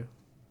other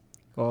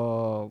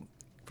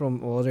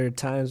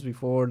times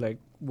before, like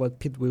what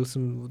Pete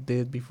Wilson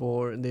did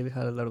before, and they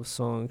had a lot of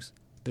songs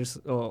there's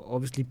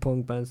obviously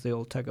punk bands. They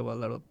all talk about a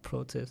lot of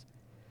protest,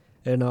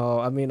 and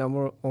I mean, I'm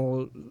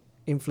all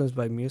influenced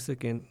by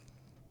music, and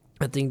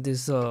I think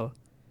this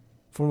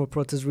form of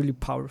protest is really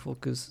powerful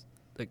because,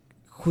 like,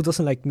 who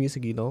doesn't like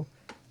music, you know?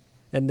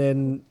 And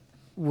then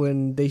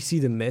when they see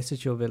the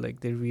message of it,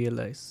 like, they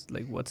realize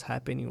like what's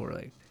happening, or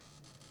like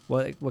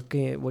what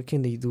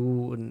can they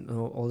do, and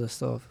all this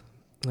stuff.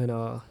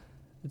 And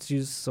it's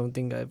just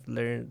something I've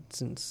learned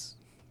since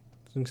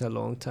a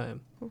long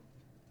time.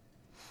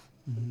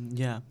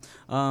 Yeah.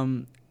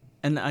 And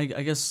I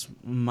guess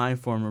my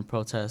form of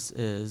protest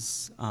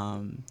is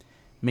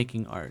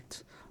making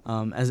art.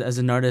 As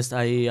an artist,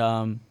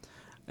 and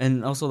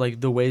also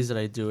like the ways that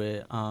I do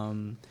it,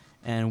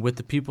 and with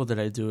the people that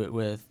I do it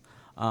with.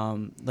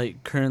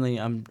 Like currently,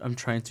 I'm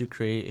trying to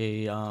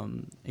create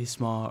a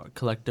small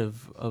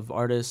collective of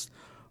artists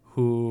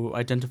who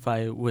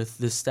identify with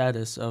this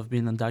status of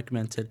being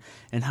undocumented,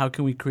 and how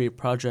can we create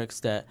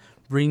projects that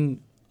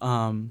bring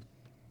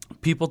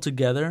people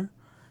together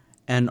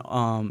and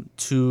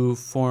to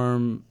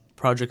form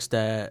projects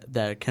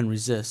that can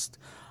resist,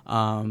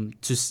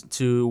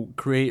 to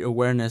create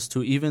awareness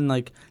to even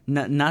like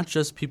not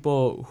just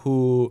people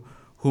who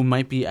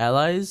might be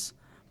allies,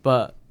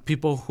 but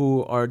people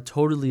who are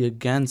totally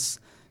against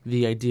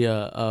the idea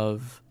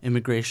of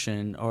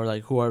immigration, or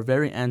like who are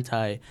very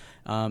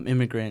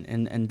anti-immigrant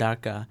in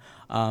DACA.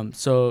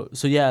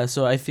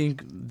 So I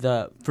think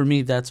that for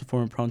me that's a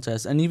form of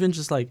protest, and even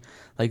just like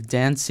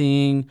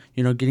dancing,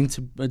 getting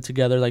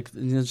together, like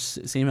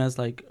same as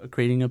like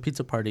creating a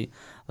pizza party,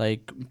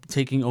 like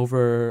taking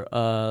over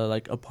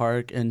like a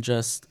park and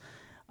just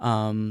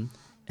and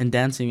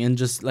dancing, and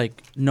just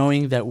like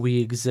knowing that we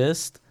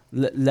exist,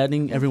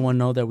 letting everyone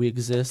know that we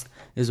exist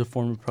is a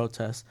form of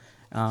protest.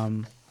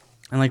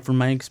 And like from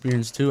my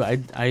experience too, I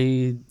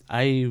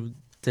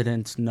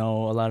didn't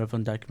know a lot of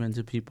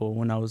undocumented people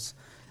when I was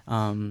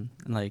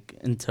like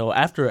until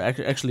after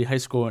actually high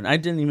school, and I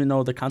didn't even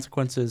know the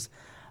consequences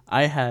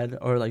I had,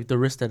 or like the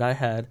risk that I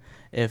had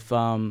if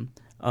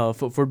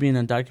for being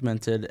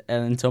undocumented.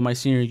 And until my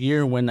senior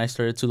year, when I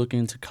started to look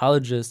into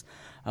colleges,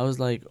 I was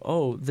like,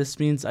 oh, this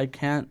means I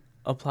can't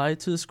apply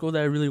to the school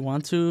that I really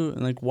want to,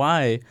 and like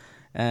why?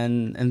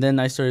 And then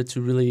I started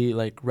to really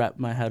like wrap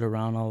my head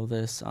around all of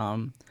this.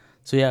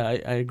 So yeah,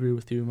 I agree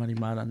with you,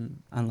 Marimar,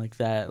 on like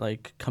that,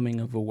 like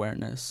coming of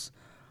awareness.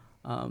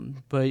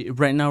 But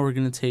right now we're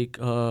gonna take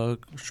a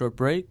short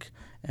break,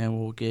 and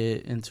we'll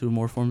get into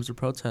more forms of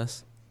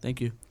protest.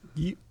 Thank you.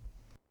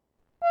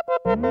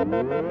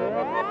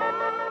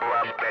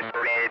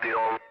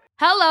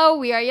 Hello,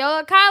 we are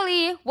Yola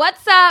Kali.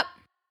 What's up?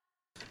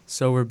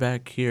 So we're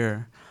back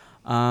here.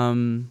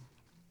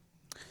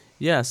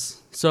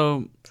 Yes.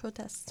 So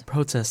protest.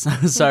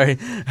 Sorry,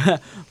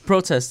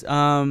 protest.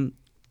 So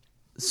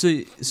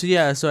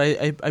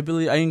I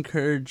believe I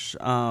encourage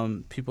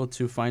people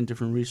to find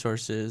different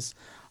resources,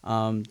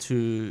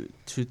 to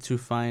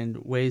find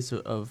ways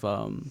of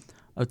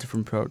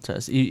different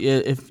protests.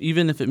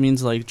 Even if it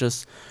means like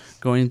just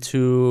going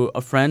to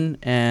a friend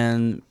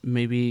and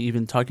maybe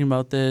even talking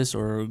about this,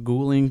 or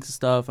Googling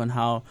stuff on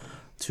how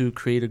to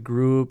create a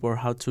group, or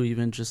how to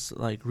even just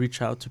like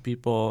reach out to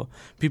people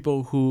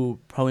who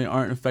probably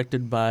aren't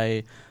affected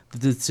by the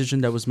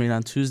decision that was made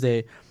on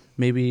Tuesday,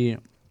 maybe,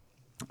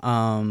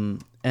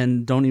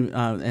 and don't even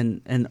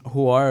and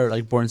who are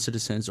like born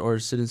citizens or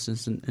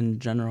citizens in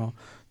general,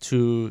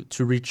 to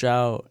reach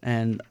out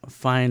and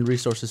find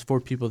resources for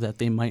people that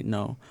they might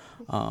know,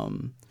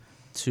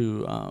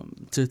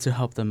 to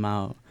help them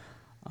out.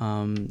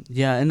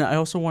 And I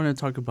also want to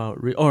talk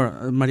about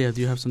Maria, do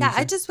you have something to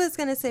say? I just was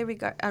going to say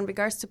on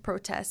regards to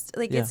protest,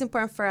 like it's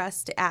important for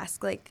us to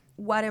ask, like,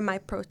 what am I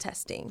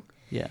protesting?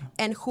 Yeah.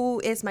 And who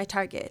is my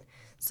target?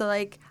 So,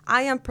 like,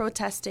 I am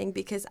protesting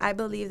because I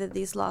believe that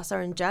these laws are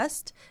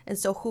unjust, and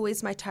so who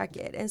is my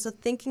target? And so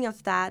thinking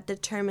of that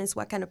determines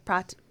what kind of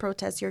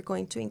protest you're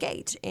going to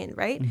engage in,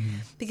 right? Mm-hmm.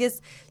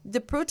 Because the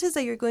protest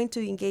that you're going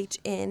to engage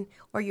in,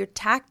 or your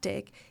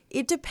tactic,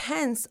 it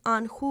depends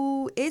on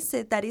who is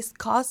it that is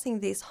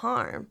causing this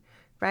harm,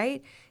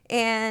 right?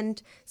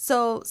 And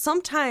so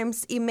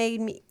sometimes it may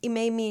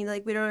mean,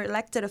 like with our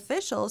elected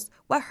officials,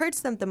 what hurts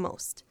them the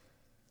most?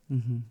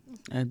 Mm-hmm.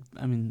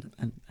 I mean,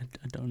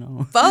 I don't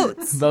know.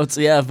 Votes. Votes,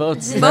 yeah,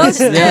 votes. Votes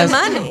and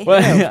money.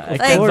 Well, I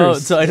can't vote,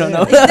 so I don't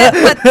know.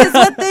 Because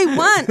what they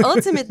want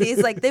ultimately is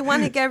like they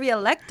want to get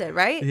reelected,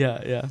 right?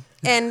 Yeah.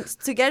 And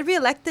to get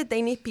reelected,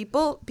 they need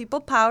people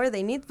power,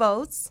 they need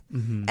votes,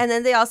 and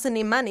then they also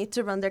need money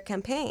to run their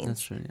campaigns.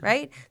 That's true, yeah.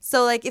 Right?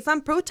 So, like, if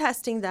I'm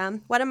protesting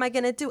them, what am I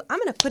going to do? I'm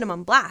going to put them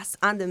on blast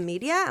on the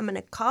media. I'm going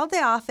to call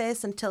the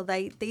office until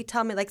they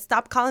tell me, like,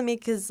 stop calling me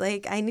because,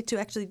 like, I need to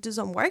actually do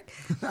some work.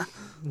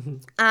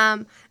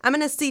 I'm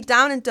going to sit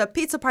down and do a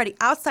pizza party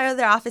outside of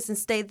their office and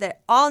stay there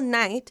all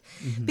night.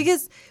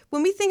 Because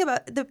when we think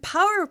about the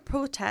power of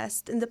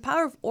protest and the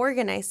power of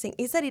organizing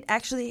is that it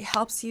actually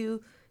helps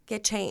you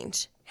get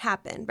change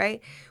happen,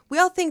 right? We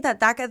all think that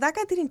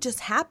DACA didn't just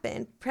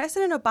happen.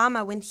 President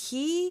Obama, when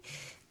he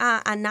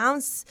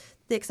announced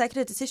the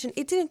executive decision,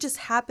 it didn't just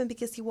happen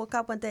because he woke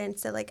up one day and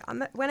said, like,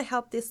 I'm going to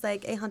help this,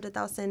 like,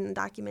 800,000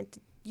 undocumented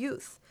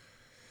youth.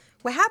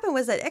 What happened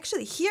was that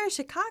actually here in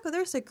Chicago,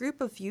 there's a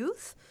group of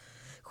youth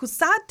who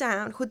sat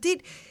down, who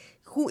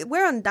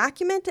were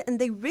undocumented, and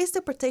they risked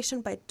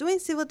deportation by doing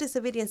civil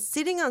disobedience,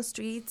 sitting on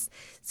streets,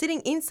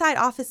 sitting inside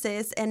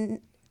offices,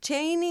 and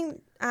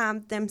chaining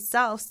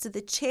themselves to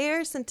the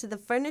chairs and to the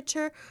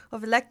furniture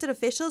of elected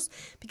officials,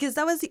 because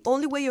that was the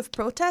only way of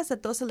protest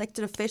that those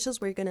elected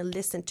officials were going to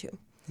listen to.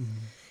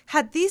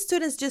 Had these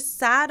students just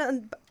sat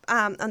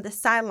on the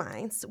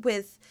sidelines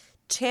with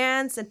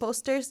chants and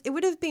posters, it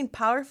would have been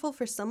powerful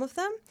for some of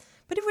them,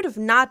 but it would have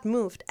not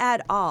moved at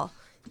all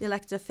the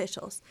elected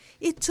officials.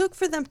 It took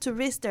for them to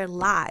risk their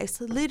lives,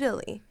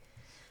 literally,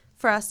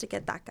 for us to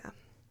get DACA.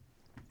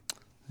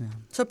 Yeah.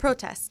 So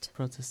protest.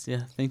 Protest,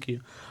 yeah. Thank you.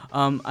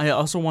 I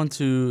also want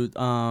to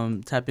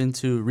tap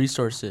into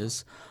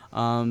resources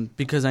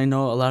because I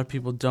know a lot of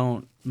people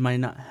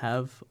might not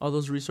have all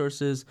those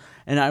resources,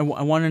 and I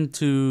wanted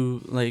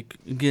to like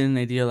get an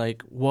idea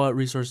like what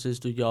resources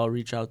do y'all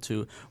reach out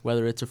to,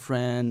 whether it's a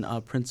friend,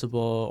 a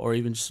principal, or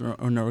even just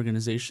an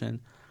organization.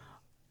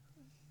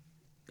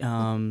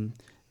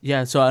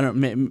 Yeah, so I don't.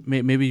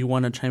 Maybe you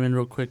want to chime in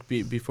real quick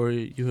before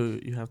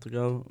you have to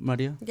go,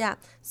 Maria. Yeah.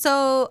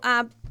 So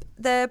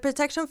the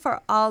Protection for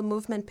All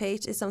movement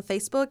page is on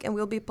Facebook, and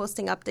we'll be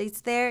posting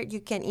updates there. You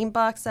can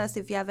inbox us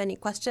if you have any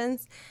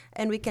questions,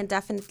 and we can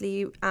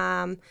definitely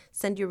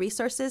send you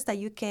resources that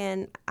you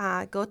can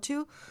go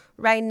to.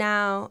 Right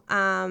now,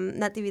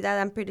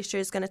 Natividad, I'm pretty sure,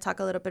 is going to talk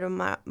a little bit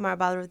more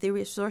about the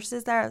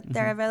resources that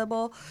are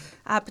available.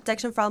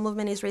 Protection for All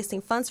movement is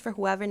raising funds for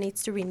whoever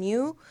needs to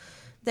renew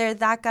their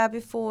DACA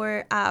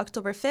before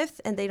October 5th,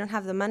 and they don't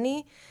have the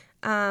money.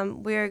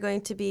 We're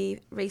going to be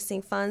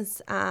raising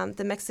funds.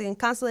 The Mexican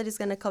consulate is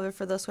going to cover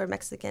for those who are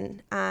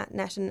Mexican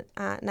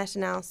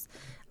nationals.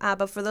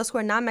 But for those who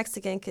are not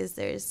Mexican, because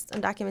there's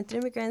undocumented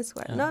immigrants who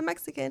are not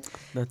Mexican,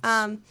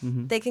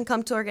 they can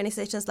come to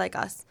organizations like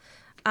us.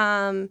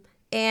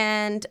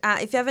 And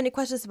if you have any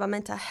questions about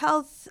mental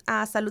health,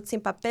 Salud Sin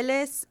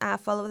Papeles,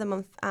 follow them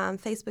on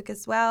Facebook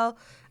as well.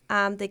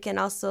 They can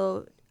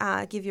also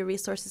give you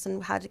resources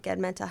on how to get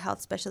mental health,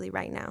 especially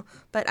right now.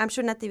 But I'm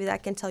sure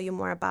Natividad can tell you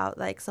more about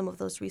like some of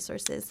those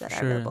resources that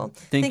are available.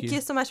 Thank you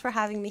so much for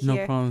having me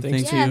here. No problem.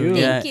 Thank you.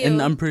 Thank you. And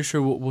I'm pretty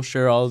sure we'll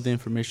share all of the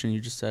information you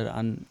just said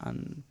on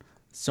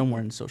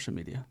somewhere in social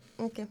media.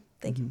 Okay.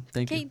 Thank you.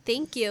 Thank you. Okay,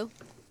 thank you.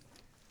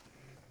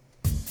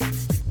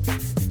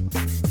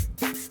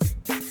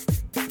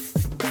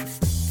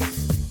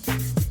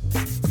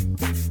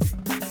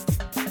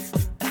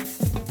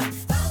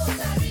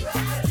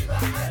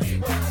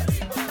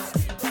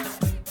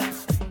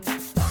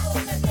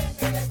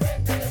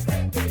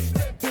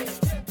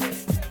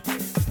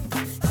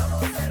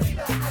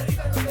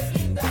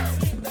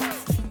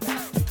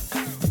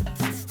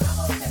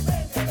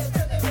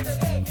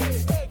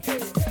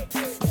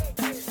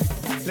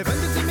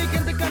 Levántense mi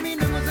gente,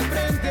 caminemos de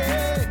frente.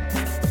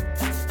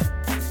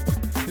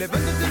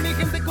 Levántense mi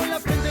gente con la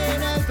frente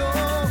en alto.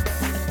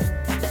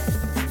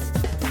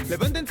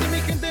 Levántense mi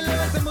gente,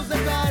 levantemos la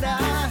cara.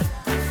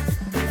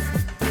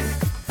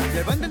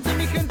 Levántense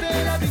mi gente,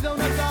 la vida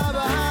aún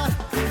acaba.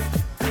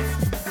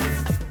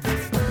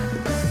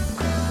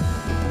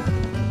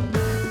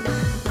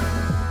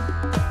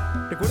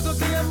 Recuerdo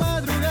aquella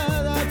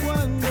madrugada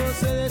cuando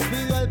se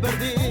despidió al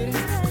partir.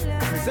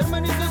 Mis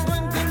hermanitos no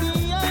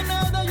entendían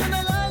nada y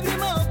una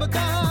lágrima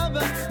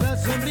opacaba la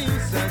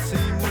sonrisa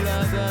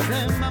simulada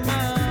de mamá.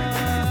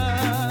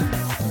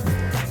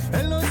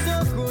 En los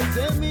ojos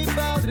de mi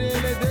padre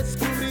le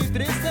descubrí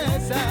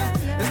tristeza,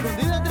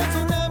 escondida tras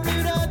una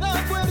mirada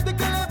fuerte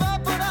que le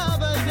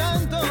evaporaba el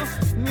llanto,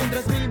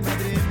 mientras mi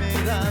madre me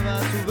daba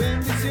su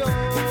bendición.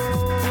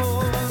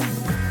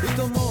 Y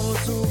tomó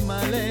su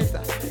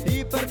maleta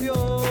y partió.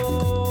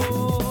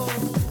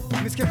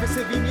 Mis jefes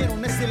se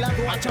vinieron a este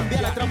lado a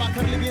chambear, a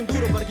trabajarle bien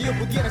duro para que yo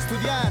pudiera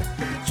estudiar.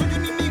 Soy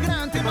un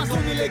inmigrante, más no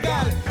un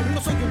ilegal.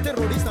 No soy un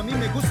terrorista, a mí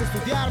me gusta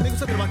estudiar, me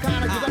gusta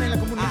trabajar, ayudar en la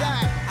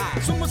comunidad.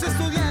 Somos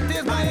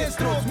estudiantes,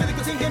 maestros,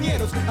 médicos,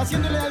 ingenieros,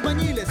 haciéndole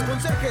albañiles,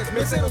 conserjes,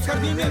 meseros,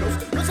 jardineros.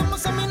 No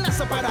somos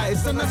amenaza para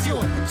esta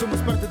nación. Somos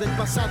parte del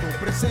pasado,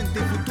 presente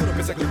y futuro,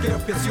 pese a cualquier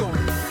objeción.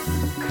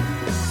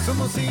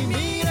 Somos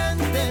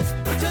inmigrantes,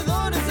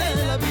 luchadores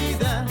de la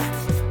vida,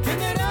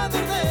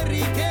 generador de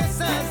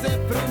riquezas de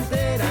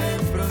frontera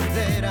en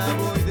frontera.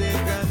 Voy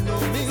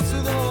dejando mi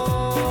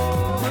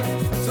sudor.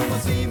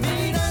 Somos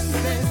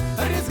inmigrantes,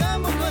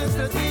 arriesgamos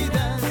nuestras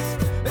vidas,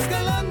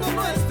 escalando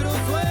nuestros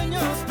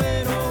sueños,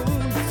 pero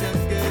aún se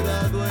han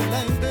quedado en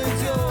la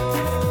intención.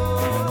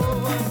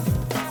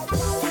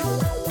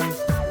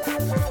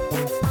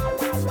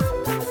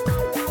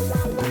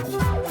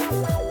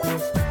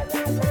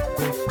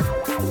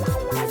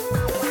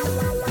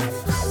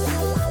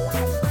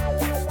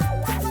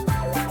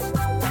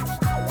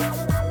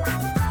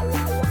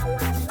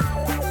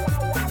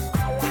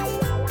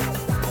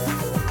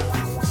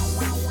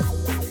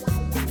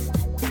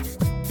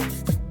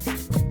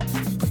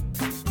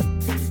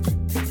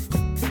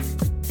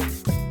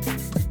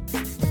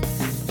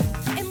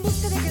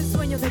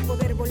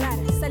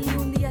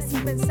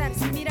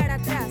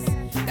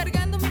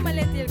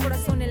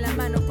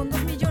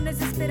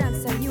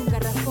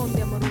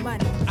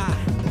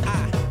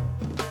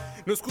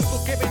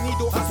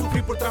 ido a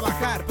sufrir por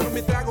trabajar, pero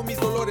me trago mis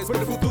dolores por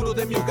el futuro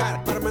de mi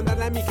hogar. Para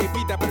mandarle a mi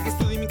jefita para que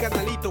estudie mi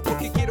carnalito,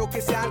 porque quiero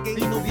que sea alguien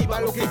y no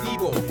viva lo que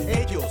vivo.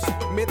 Ellos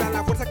me dan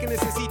la fuerza que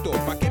necesito,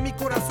 pa' que mi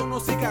corazón no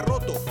siga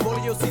roto.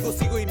 Por yo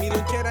sigo y mi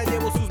lonchera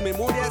llevo sus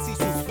memorias y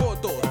sus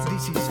fotos.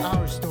 This is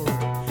our story.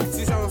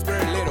 Since I was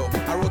very little,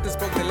 I wrote and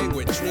spoke the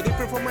language. No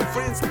different from my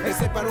friends,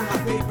 except I don't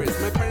have papers.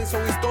 My parents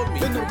always told me,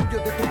 ten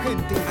orgullo de tu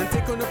gente and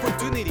take on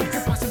opportunities que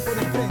pasen por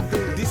el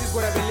frente. This is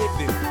what I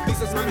believed in, this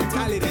was my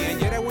mentality.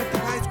 And yet I went to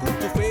high school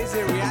to face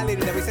the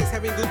reality that besides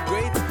having good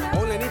grades,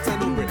 all I need is a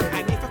number.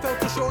 And if I fail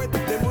to show it,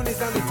 the money's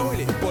down the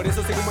toilet. Por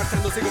eso sigo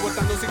marchando, sigo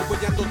votando, sigo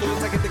apoyando toda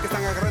esa gente que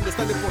están agarrando,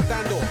 están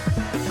deportando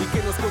y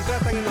que nos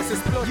contratan y nos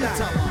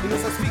explotan y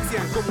nos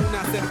asfixian como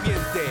una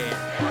serpiente.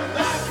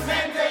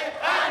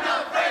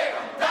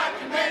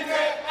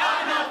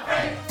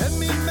 En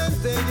mi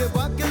mente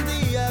llevo aquel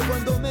día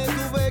cuando me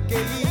tuve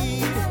que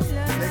ir.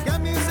 Dejé a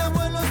mis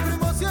abuelos,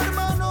 primos y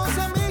hermanos,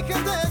 a mi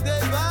gente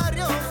del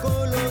barrio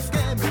con los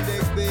que mil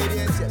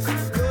experiencias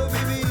yo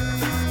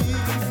viví.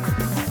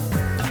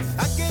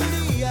 Aquel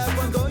día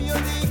cuando yo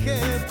dije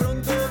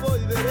pronto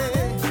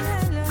volveré,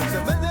 se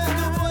me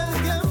detuvo el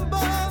tiempo,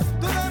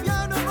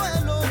 todavía no lo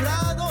he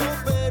logrado,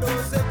 pero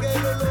sé que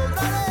lo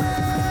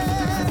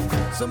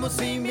lograré.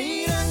 Somos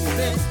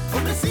inmigrantes,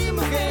 hombres y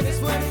mujeres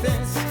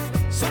fuertes.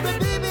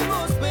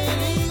 Sobrevivimos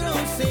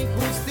peligros e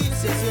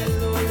injusticias y el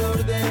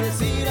dolor de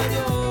decir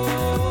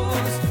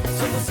adiós.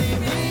 Somos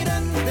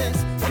inmigrantes,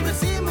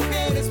 hombres y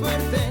mujeres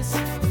fuertes,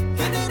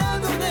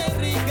 generador de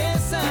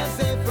riquezas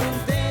de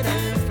frontera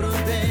en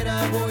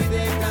frontera, voy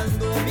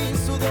dejando mi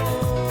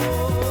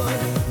sudor.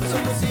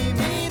 Somos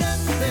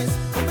inmigrantes,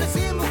 hombres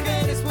y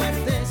mujeres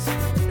fuertes,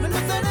 no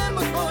nos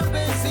daremos por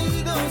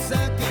vencidos,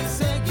 aquí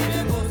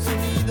seguiremos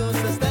unidos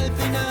hasta el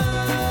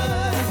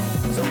final.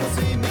 Somos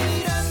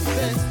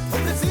inmigrantes,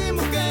 hombres y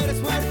mujeres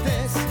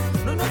fuertes,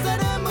 no nos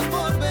daremos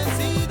por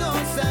vencidos,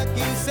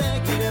 aquí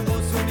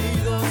seguiremos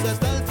unidos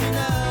hasta el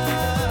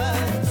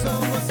final.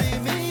 Somos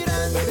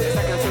inmigrantes.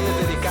 Esta canción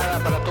es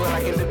dedicada para toda la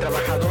gente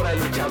trabajadora y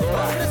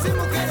luchadora, hombres y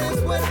mujeres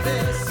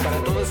fuertes,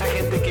 para toda esa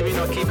gente que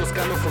vino aquí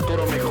buscando un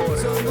futuro mejor.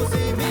 somos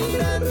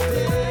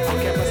inmigrantes.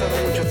 Aunque ha pasado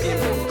mucho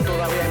tiempo,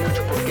 todavía hay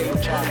mucho por qué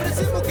luchar. Hombres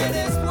y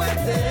mujeres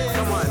fuertes,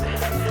 Come on,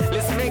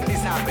 let's make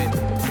this happen.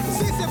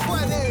 sí se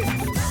puede.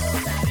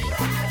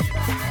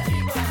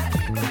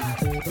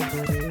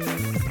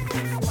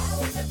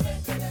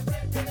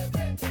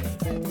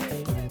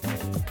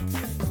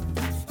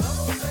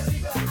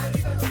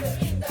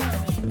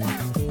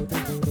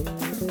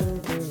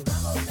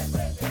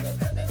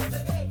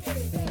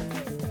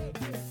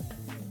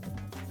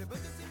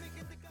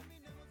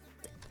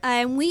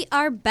 And we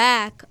are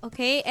back,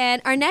 okay?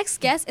 And our next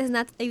guest is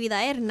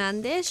Natividad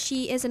Hernandez.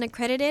 She is an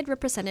accredited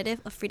representative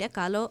of Frida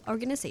Kahlo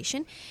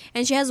organization,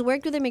 and she has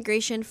worked with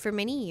immigration for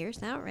many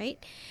years now, right?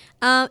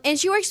 And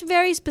she works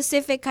very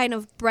specific kind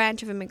of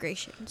branch of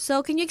immigration.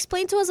 So can you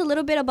explain to us a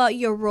little bit about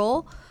your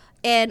role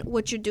and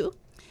what you do?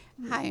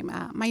 Hi,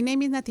 my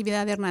name is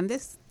Natividad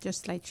Hernandez.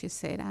 Just like she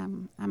said,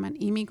 I'm an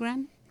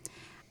immigrant.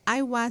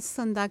 I was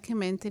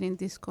undocumented in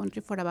this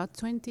country for about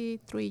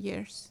 23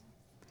 years.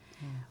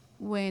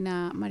 When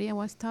Maria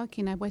was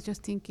talking, I was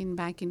just thinking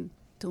back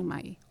into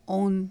my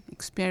own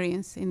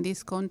experience in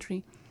this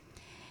country.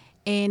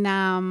 And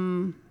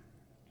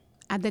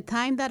at the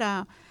time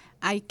that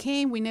I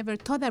came, we never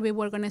thought that we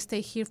were going to stay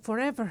here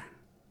forever.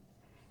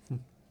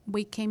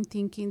 We came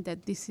thinking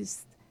that this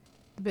is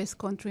the best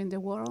country in the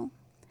world.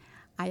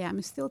 I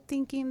am still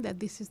thinking that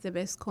this is the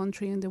best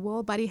country in the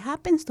world, but it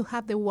happens to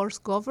have the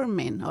worst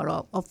government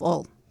of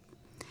all.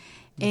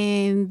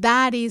 And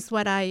that is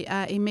what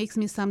it makes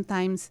me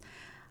sometimes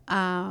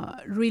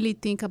really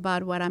think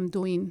about what I'm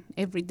doing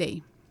every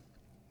day.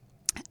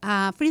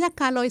 Frida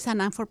Kahlo is a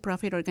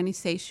non-for-profit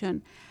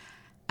organization.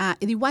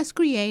 It was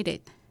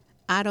created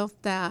out of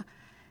the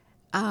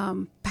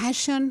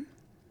passion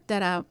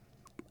that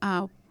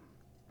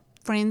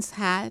friends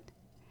had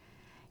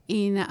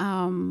in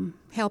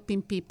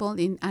helping people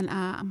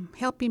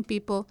helping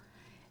people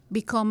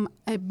become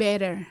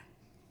better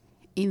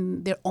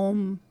in their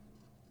own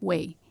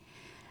way.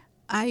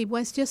 I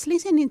was just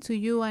listening to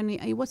you, and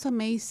it was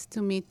amazed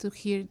to me to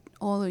hear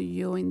all of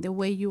you in the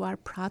way you are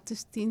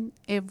protesting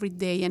every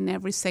day and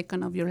every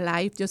second of your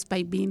life just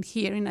by being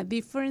here in a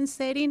different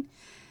setting,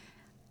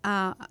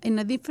 in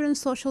a different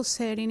social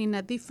setting, in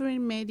a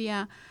different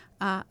media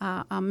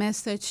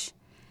message.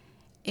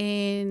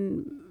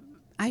 And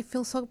I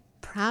feel so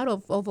proud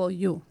of all of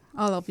you.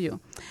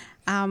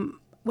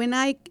 When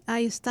I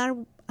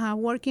started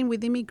working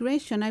with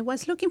immigration, I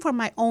was looking for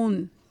my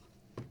own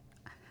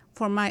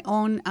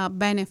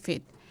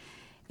benefit.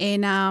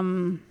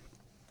 And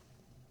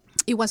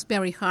it was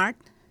very hard.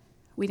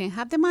 We didn't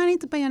have the money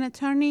to pay an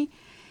attorney.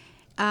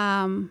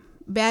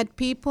 Bad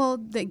people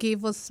that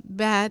gave us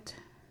bad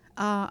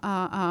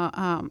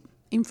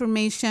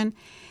information.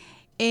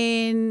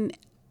 And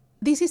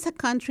this is a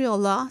country of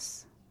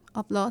laws,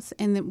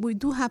 and we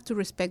do have to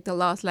respect the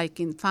laws. Like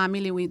in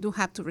family, we do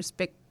have to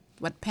respect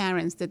what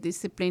parents, the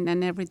discipline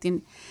and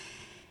everything.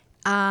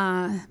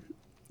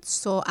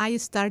 So I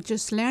start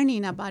just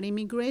learning about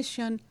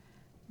immigration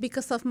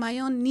because of my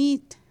own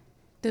need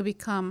to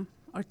become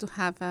or to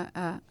have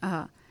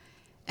a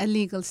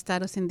legal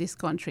status in this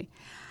country.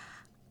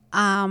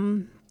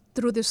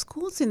 Through the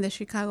schools in the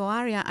Chicago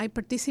area, I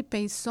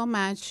participate so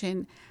much,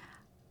 and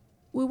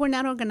we were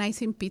not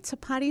organizing pizza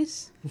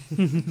parties.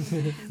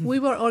 We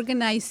were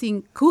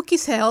organizing cookie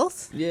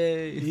sales.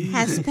 Yay.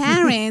 As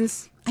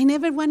parents, I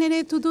never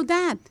wanted to do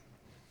that.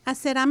 I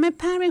said, I'm a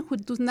parent who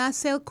does not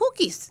sell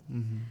cookies.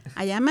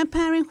 I am a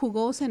parent who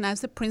goes and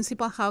asks the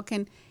principal how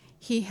can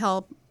he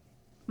help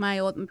my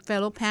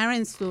fellow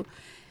parents to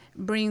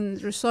bring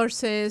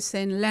resources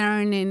and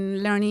learn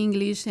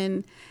English.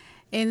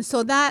 And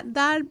so that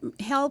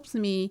helps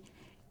me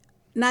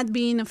not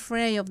being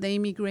afraid of the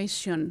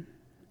immigration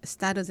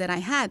status that I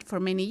had for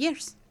many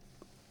years.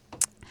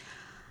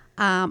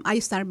 I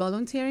started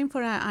volunteering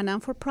for a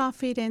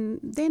non-for-profit, and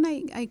then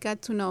I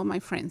got to know my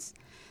friends.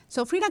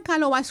 So Frida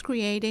Kahlo was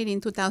created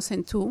in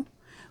 2002.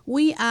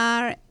 We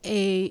are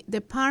a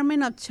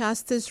Department of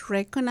Justice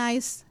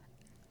recognized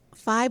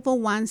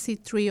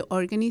 501c3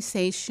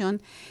 organization.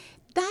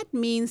 That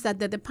means that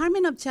the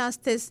Department of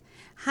Justice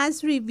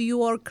has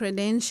reviewed our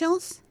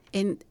credentials,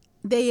 and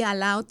they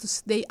allow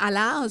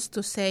us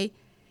to say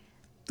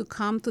to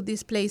come to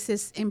these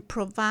places and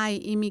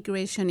provide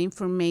immigration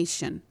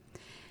information.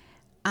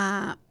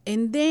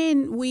 And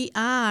then we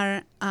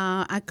are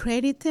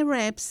accredited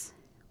reps,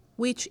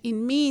 which it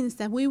means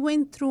that we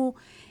went through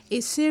a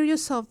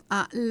series of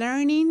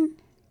learning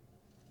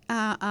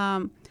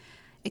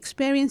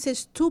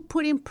experiences to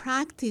put in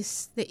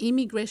practice the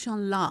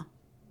immigration law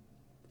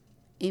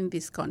in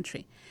this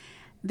country.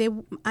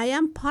 I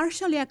am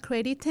partially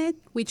accredited,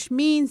 which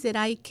means that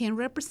I can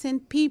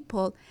represent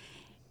people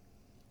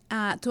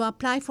to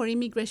apply for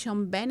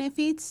immigration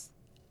benefits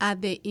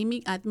at the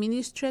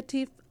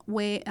administrative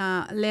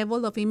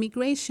level of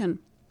immigration.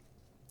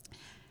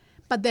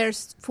 But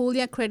there's fully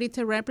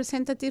accredited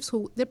representatives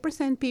who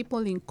represent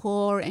people in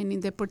court and in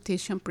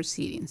deportation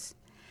proceedings.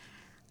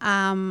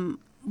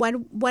 What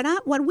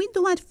we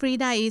do at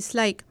Frida is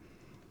like,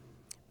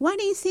 what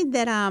is it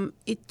that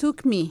it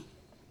took me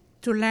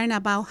to learn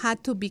about how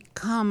to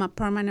become a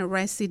permanent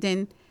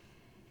resident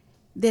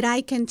that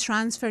I can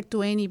transfer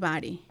to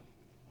anybody?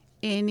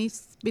 And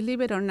it's,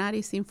 believe it or not,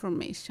 it's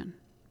information.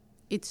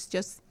 It's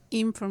just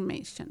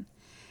information.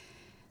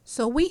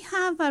 So we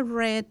have a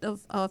rate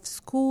of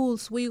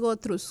schools. We go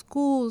through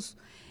schools.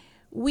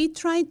 We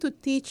try to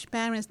teach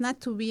parents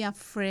not to be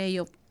afraid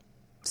of,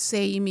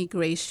 say,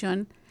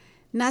 immigration,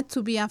 not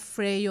to be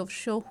afraid of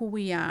show who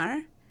we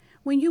are.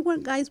 When you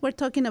guys were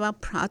talking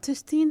about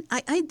protesting,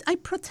 I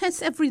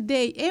protest every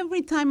day.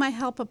 Every time I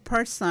help a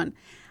person,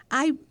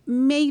 I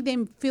make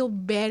them feel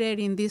better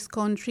in this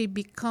country,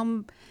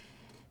 become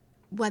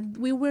what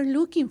we were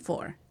looking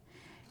for.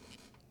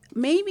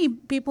 Maybe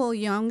people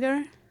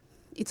younger,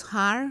 it's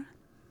hard.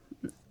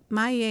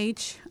 My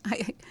age,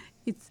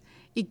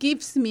 it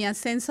gives me a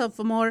sense of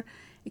more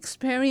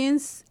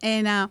experience.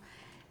 And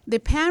the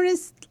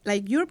parents,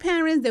 like your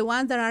parents, the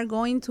ones that are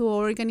going to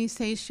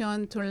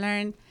organization to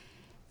learn,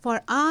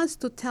 for us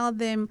to tell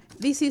them,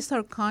 this is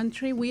our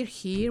country, we're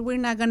here, we're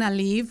not going to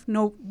leave,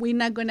 no, we're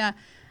not going to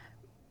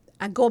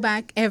go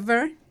back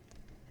ever.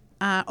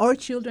 Our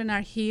children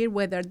are here,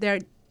 whether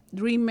they're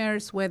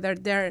dreamers, whether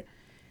they're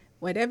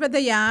whatever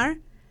they are,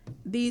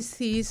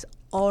 this is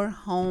our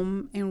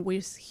home, and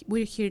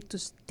we're here to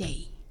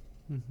stay.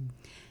 Mm-hmm.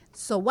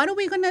 So what are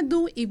we going to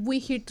do if we're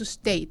here to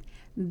stay?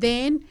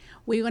 Then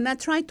we're going to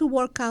try to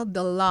work out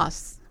the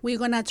loss. We're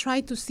going to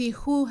try to see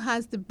who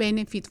has the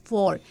benefit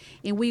for,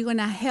 and we're going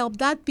to help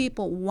that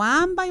people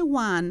one by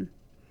one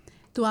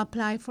to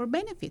apply for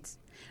benefits.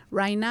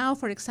 Right now,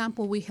 for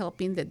example, we're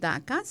helping the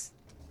DACAs,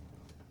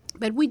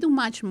 but we do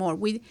much more.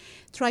 We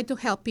try to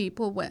help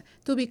people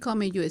to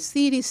become a U.S.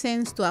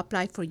 citizens, to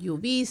apply for U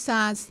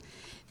visas,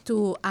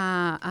 to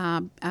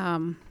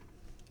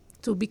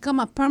become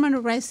a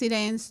permanent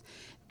resident,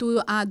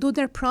 to do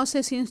their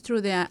processing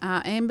through the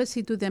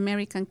embassy, to the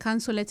American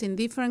consulates in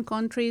different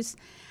countries.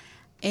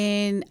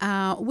 And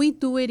we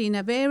do it in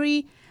a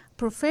very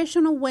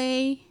professional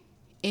way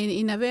and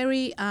in a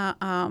very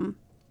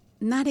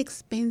not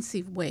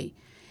expensive way.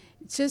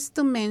 Just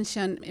to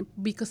mention,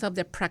 because of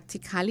the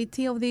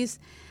practicality of this,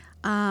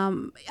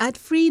 at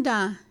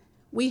Frida,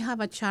 we have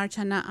a charge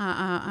and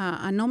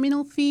a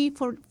nominal fee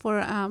for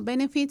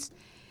benefits.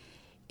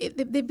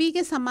 The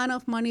biggest amount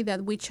of money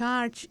that we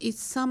charge is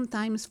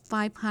sometimes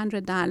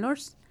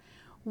 $500,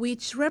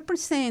 which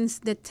represents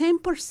the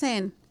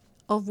 10%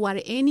 of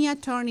what any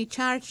attorney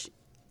charge,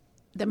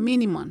 the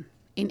minimum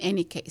in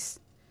any case.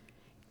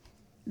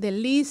 The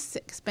least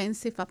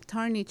expensive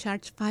attorney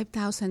charge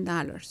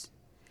 $5,000.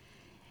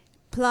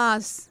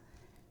 Plus,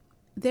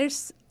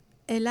 there's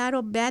a lot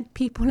of bad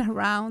people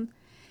around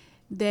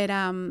that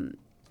I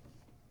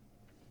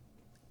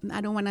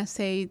don't want to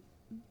say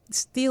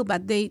steal,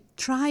 but they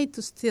try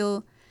to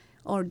steal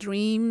our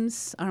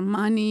dreams, our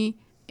money,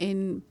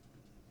 and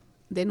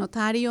the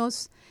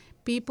notarios,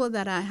 people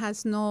that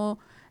has no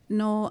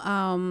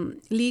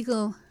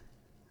legal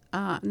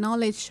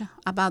knowledge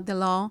about the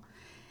law,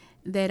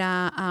 that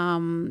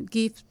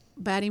give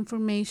bad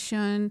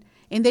information,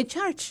 and they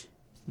charge.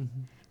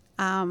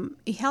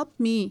 It helped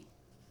me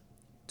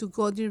to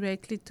go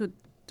directly to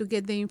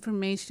get the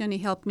information.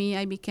 It helped me.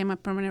 I became a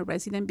permanent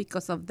resident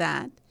because of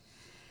that.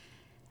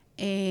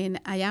 And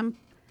I am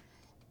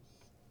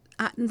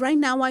right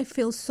now. I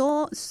feel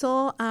so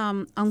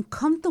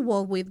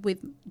uncomfortable with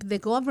the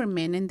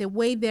government and the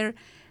way they're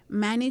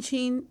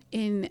managing.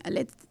 And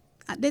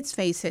let's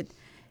face it,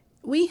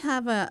 we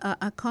have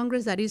a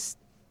Congress that is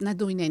not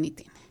doing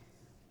anything.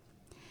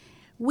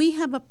 We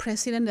have a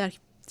president that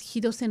he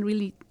doesn't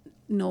really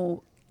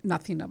know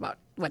nothing about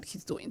what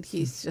he's doing.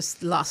 He's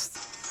just lost.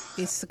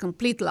 He's a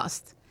complete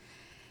lost.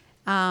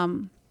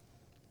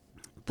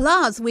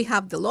 Plus, we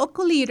have the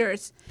local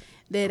leaders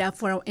that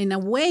in a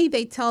way,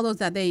 they tell us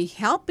that they're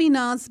helping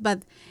us,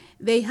 but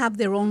they have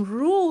their own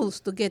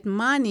rules to get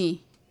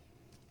money.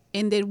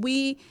 And that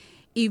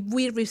if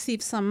we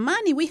receive some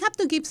money, we have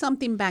to give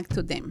something back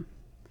to them.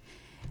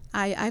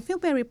 I feel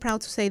very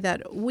proud to say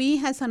that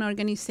we as an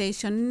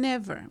organization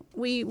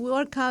we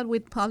work out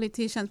with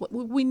politicians.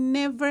 We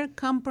never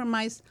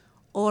compromise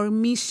our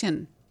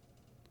mission.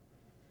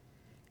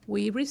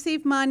 We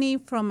receive money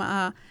from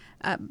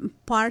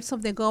parts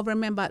of the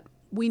government, but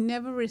we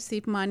never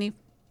receive money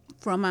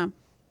from a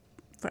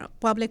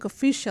public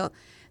official.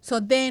 So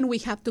then we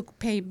have to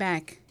pay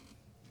back.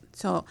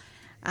 So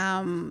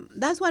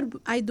that's what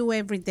I do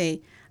every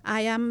day.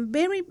 I am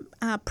very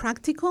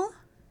practical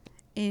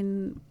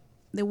in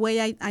the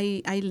way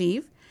I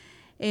live,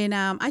 and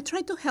I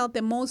try to help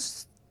the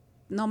most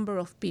number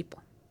of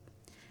people.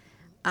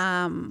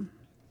 I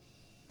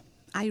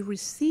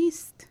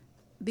resist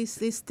this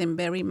system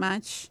very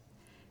much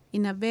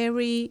in a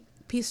very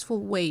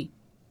peaceful way.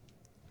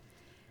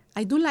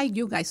 I do like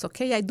you guys,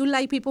 okay? I do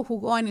like people who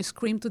go and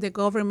scream to the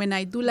government.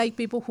 I do like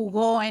people who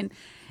go and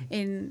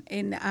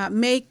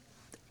make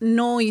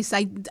noise.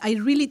 I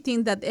really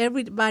think that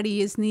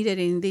everybody is needed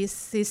in this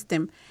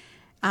system.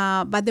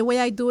 But the way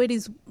I do it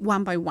is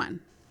one by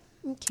one.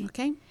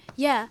 Okay?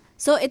 Yeah.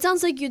 So it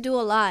sounds like you do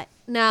a lot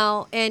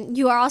now, and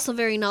you are also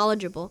very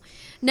knowledgeable.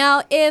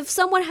 Now, if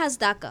someone has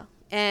DACA,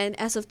 and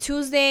as of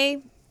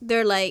Tuesday,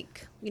 they're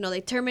like,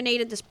 they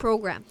terminated this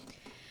program.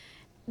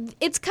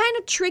 It's kind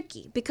of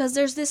tricky because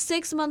there's this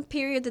 6-month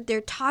period that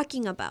they're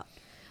talking about.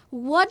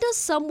 What does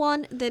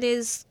someone that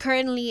is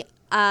currently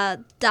a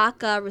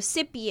DACA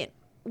recipient,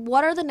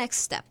 what are the next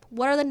steps?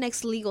 What are the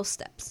next legal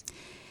steps?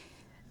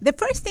 The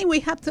first thing we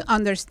have to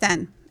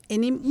understand,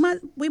 and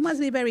we must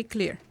be very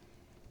clear.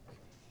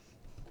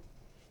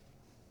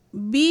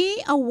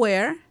 Be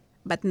aware,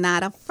 but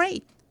not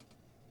afraid.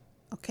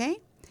 Okay?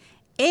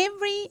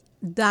 Every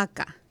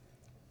DACA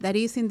that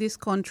is in this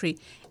country,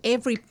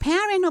 every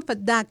parent of a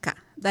DACA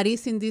that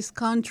is in this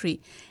country,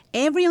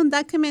 every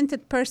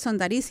undocumented person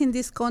that is in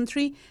this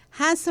country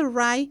has a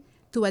right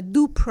to a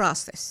due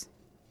process.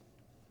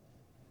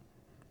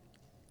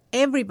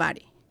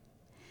 Everybody.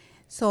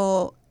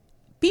 So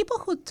people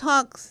who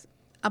talk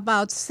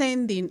about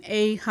sending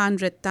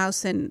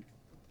 800,000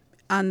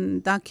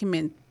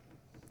 undocumented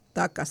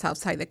DACAs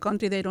outside the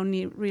country, they don't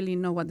really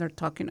know what they're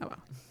talking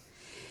about.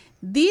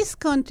 This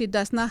country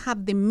does not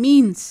have the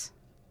means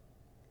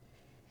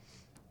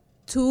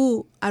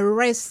to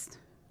arrest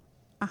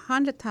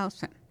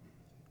 100,000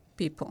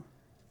 people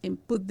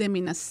and put them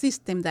in a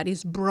system that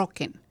is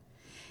broken.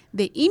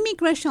 The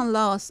immigration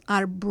laws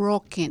are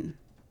broken.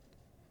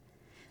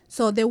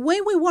 So the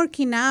way we're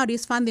working out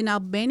is finding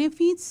out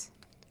benefits,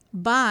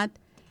 but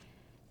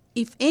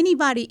if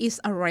anybody is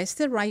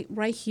arrested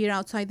right here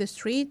outside the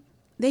street,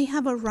 they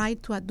have a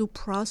right to a due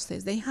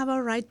process. They have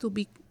a right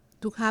to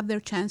have their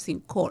chance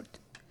in court.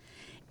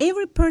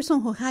 Every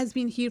person who has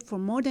been here for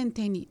more than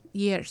 10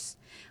 years,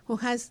 who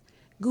has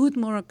good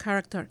moral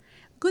character,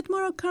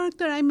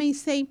 I may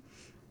say,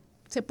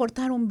 se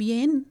portaron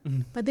bien,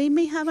 but they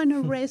may have an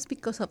arrest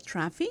because of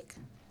traffic.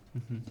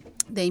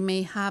 They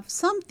may have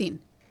something,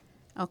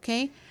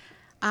 okay?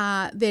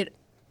 That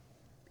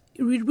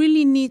we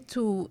really need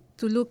to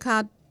look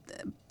at.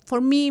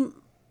 For me,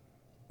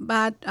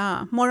 but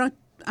moral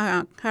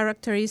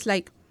character is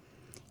like,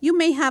 you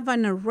may have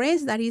an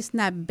arrest that is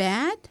not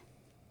bad,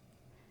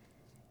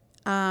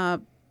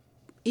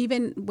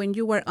 even when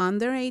you were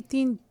under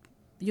 18,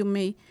 you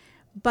may,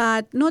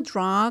 but no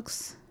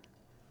drugs.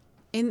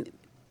 And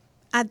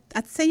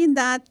at saying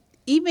that,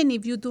 even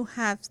if you do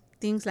have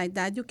things like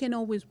that, you can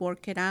always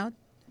work it out.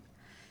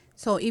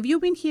 So if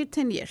you've been here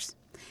 10 years,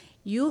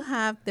 you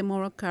have the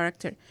moral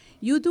character.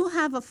 You do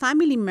have a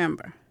family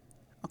member,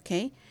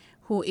 okay,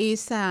 who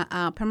is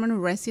a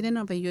permanent resident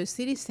of a U.S.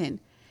 citizen.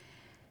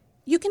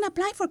 You can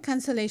apply for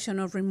cancellation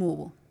of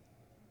removal,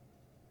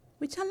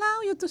 which allow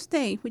you to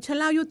stay, which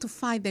allow you to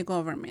fight the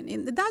government.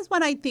 And that's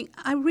what I think.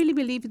 I really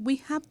believe we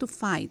have to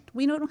fight.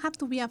 We don't have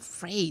to be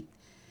afraid.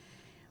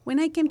 When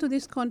I came to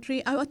this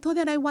country, I thought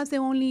that I was the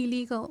only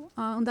illegal,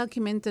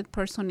 undocumented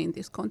person in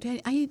this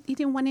country. I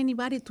didn't want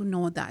anybody to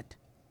know that.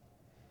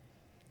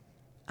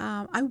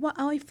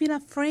 I feel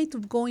afraid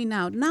of going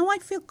out. Now I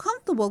feel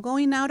comfortable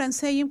going out and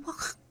saying,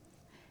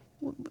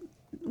 well,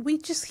 we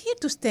just here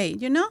to stay,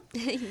 you know?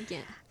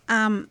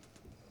 Yeah.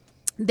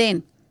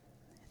 Then,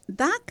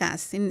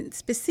 DACAs in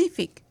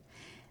specific,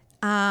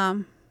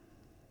 the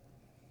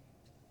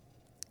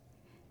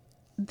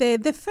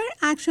deferred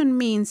action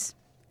means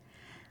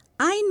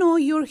I know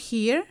you're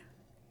here.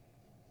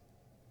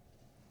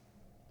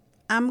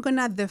 I'm going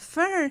to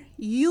defer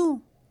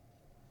you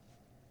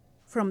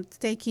from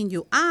taking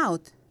you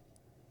out.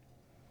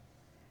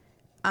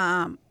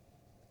 And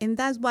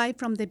that's why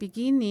from the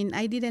beginning,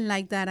 I didn't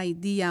like that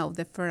idea of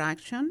deferred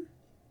action.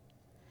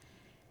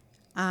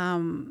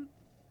 And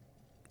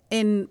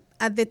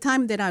at the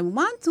time that I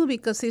want to,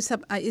 because it's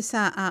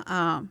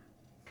a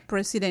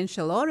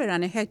presidential order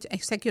and an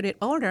executive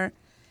order,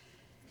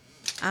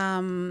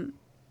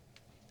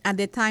 at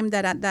the time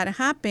that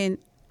happened,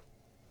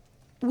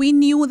 we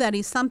knew that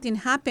if something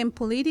happened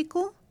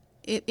political,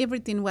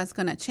 everything was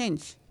going to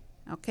change,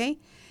 okay?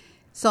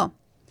 So,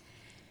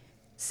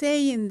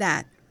 saying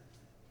that,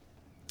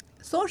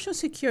 Social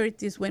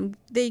Security, when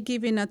they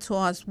giving it to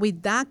us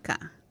with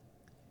DACA,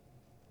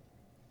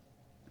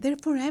 they're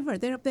forever.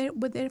 They're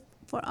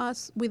for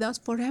us, with us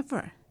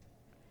forever.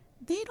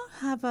 They don't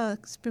have an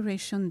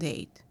expiration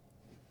date,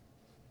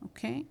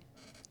 okay?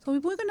 So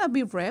if we're going to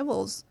be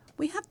rebels,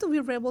 we have to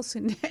be rebels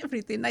in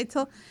everything. I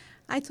told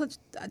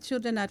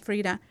children at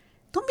Frida,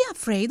 don't be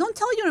afraid. Don't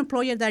tell your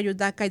employer that your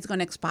DACA is going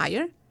to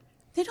expire.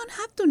 They don't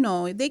have to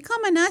know. If they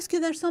come and ask you,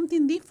 there's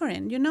something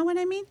different. You know what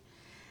I mean?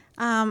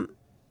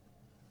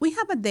 We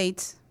have a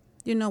date.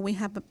 You know, we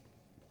have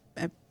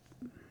a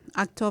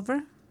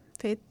October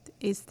 5th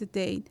is the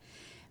date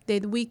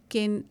that we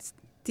can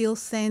still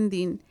send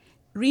in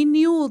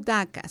renewal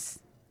DACAs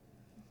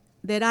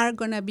that are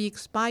going to be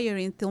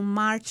expiring until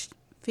March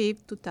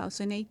 5th,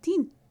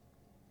 2018.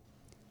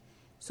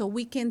 So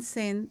we can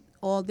send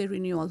all the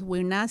renewals.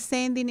 We're not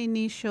sending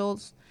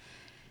initials.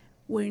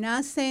 We're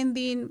not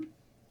sending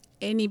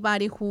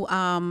anybody who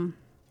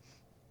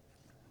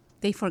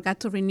they forgot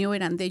to renew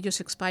it and they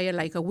just expired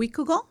like a week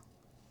ago.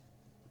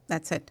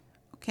 That's it,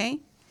 okay?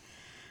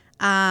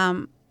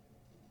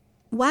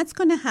 What's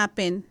going to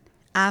happen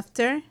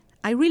after?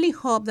 I really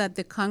hope that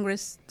the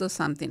Congress does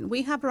something.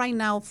 We have right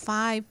now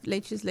 5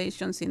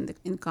 legislations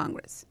in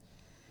Congress.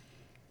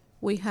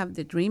 We have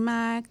the DREAM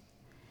Act.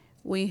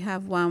 We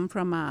have one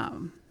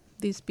from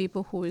these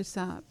people who is,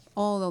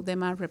 all of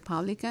them are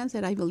Republicans,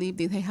 that I believe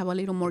that they have a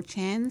little more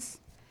chance.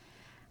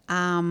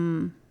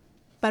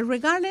 But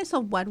regardless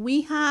of what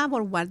we have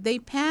or what they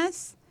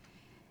pass,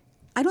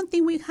 I don't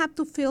think we have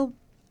to feel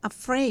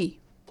afraid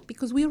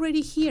because we're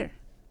already here,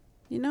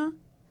 you know?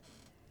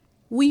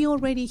 We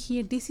already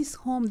here. This is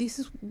home. This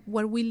is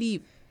where we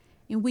live.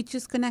 And we're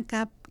just going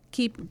to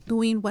keep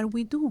doing what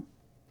we do.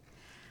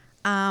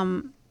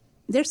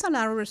 There's a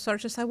lot of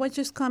researchers. I was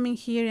just coming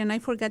here and I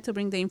forgot to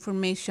bring the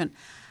information.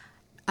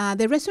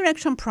 The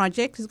Resurrection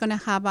Project is going to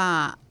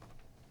have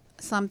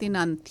something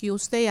on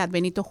Tuesday at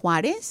Benito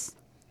Juarez.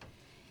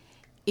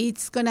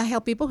 It's going to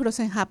help people who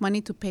doesn't have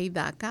money to pay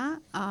DACA.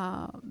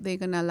 They're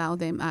going to allow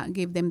them,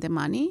 give them the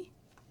money.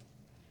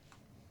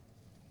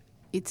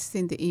 It's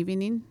in the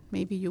evening.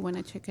 Maybe you want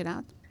to check it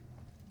out.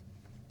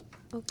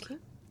 Okay.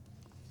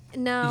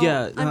 Now,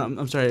 yeah,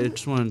 I'm sorry. I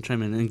just want to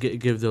chime in and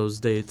give those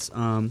dates.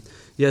 So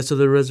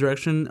the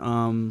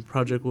Resurrection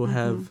Project will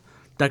have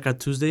DACA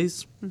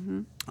Tuesdays.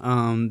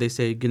 They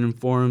say get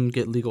informed,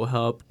 get legal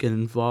help, get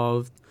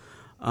involved.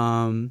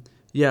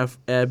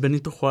 At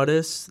Benito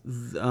Juarez,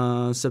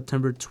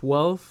 September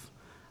 12th.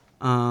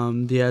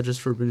 The address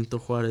for Benito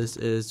Juarez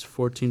is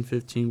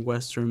 1415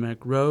 West Cermak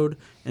Road,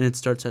 and it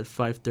starts at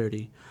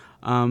 5:30.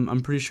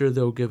 I'm pretty sure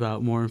they'll give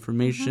out more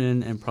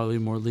information and probably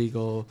more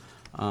legal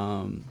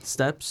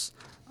steps.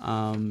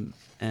 I'm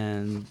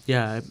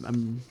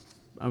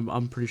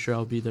pretty sure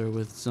I'll be there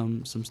with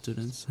some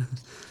students.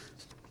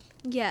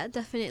 Yeah,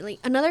 definitely.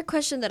 Another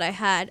question that I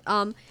had,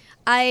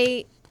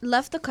 I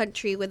left the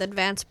country with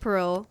advance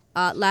parole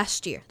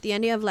last year, the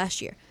ending of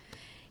last year.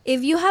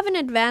 If you have an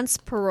advance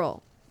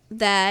parole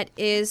that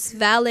is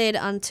valid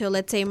until,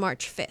 let's say,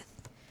 March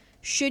 5th,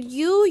 should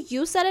you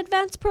use that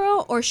advance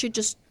parole or should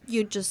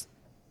you just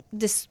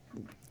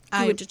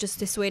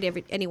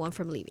dissuade anyone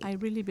from leaving? I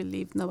really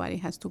believe nobody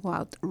has to go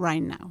out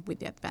right now with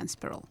the advance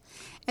parole.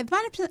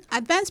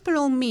 Advance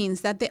parole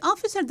means that the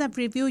officer that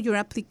reviewed your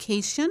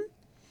application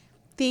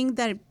think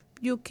that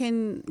you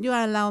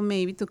are allowed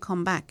maybe to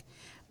come back.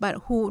 But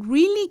who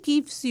really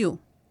gives you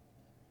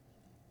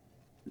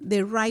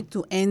the right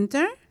to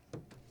enter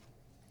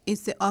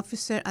is the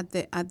officer at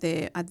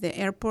the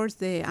airports,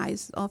 the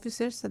ICE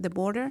officers at the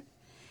border.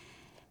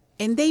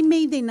 And they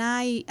may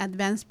deny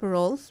advance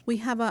paroles. We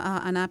have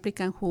an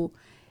applicant who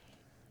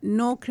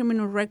no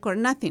criminal record,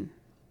 nothing.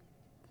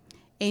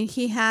 And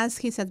he has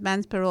his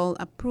advance parole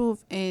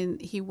approved, and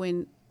he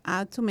went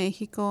out to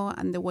Mexico.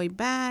 On the way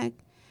back,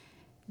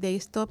 they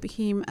stopped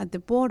him at the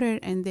border,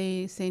 and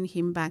they sent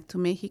him back to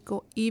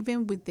Mexico,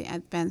 even with the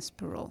advance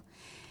parole.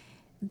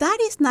 That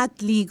is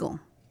not legal,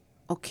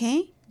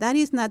 okay? That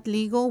is not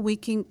legal. We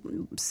can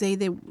say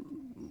that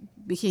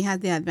he has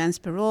the advance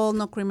parole,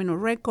 no criminal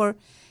record.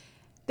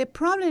 The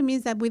problem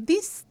is that with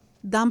this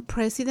dumb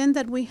president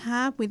that we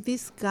have with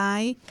this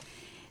guy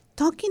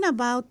talking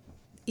about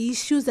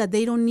issues that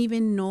they don't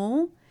even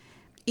know.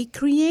 It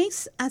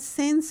creates a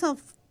sense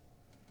of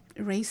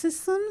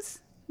racism,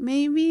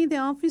 maybe the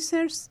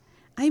officers.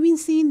 I've been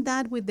seeing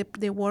that with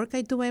the work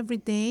I do every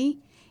day.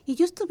 It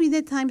used to be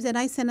the times that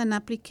I sent an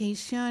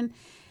application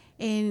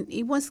and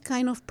it was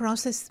kind of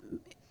processed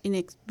in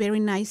a very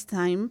nice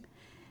time.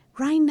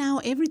 Right now,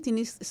 everything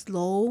is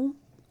slow.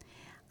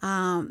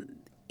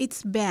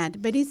 It's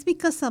bad, but it's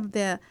because of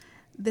the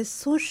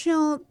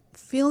social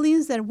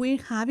feelings that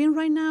we're having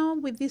right now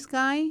with this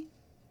guy,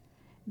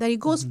 that it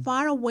goes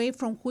far away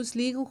from who's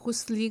legal.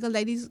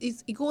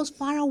 That it goes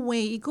far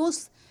away. It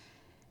goes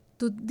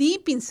to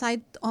deep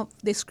inside of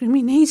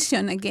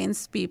discrimination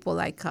against people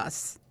like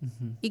us.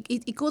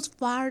 It goes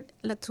far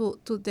to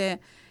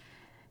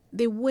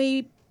the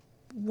way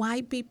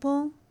white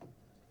people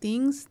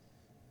thinks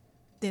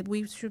that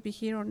we should be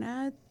here or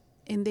not.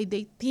 And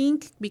they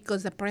think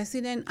because the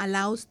president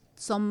allows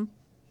some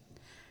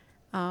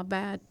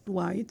bad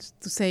whites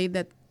to say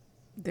that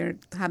they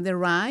have the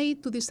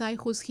right to decide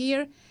who's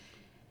here,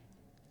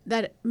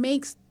 that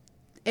makes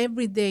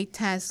everyday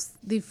tasks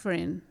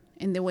different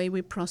in the way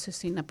we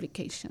processing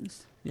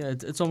applications. Yeah,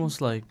 it's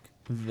almost like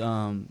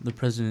the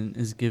president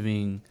is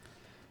giving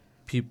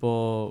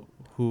people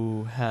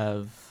who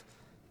have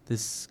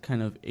this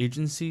kind of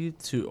agency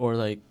to, or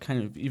like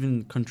kind of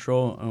even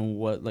control on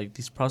what like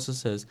these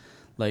processes,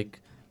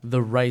 like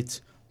the right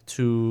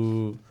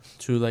to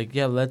like,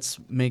 yeah, let's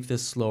make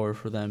this slower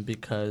for them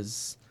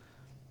because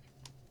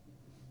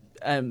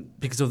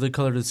of the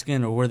color of the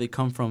skin or where they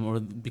come from or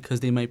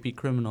because they might be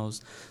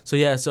criminals. So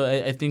yeah, so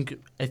I think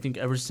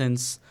ever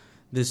since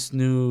this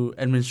new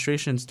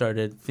administration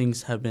started,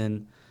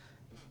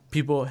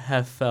 people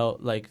have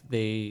felt like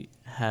they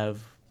have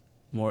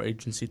more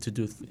agency to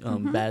do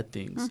bad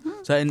things.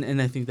 So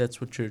and I think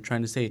that's what you're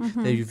trying to say,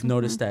 that you've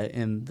noticed that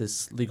in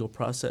this legal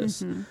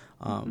process.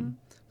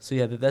 So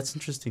yeah, that's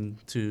interesting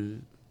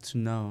to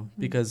know,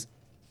 because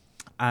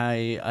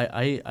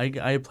I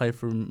applied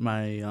for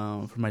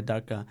my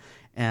DACA,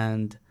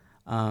 and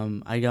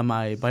I got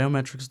my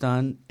biometrics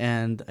done,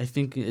 and I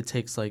think it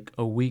takes like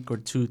a week or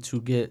two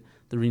to get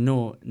the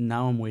renewal.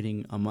 Now I'm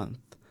waiting a month.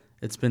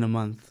 It's been a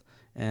month,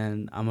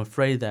 and I'm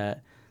afraid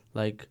that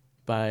like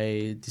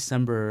by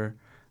December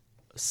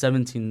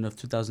 17 of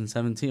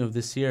 2017 of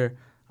this year,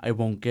 I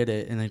won't get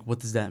it. And like, what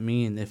does that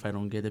mean if I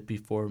don't get it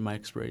before my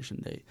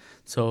expiration date?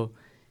 So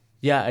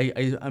yeah,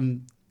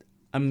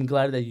 I'm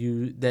glad that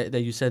you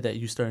said that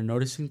you started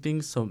noticing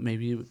things. So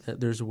maybe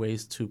that there's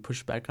ways to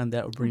push back on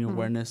that or bring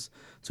awareness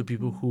to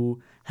people who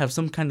have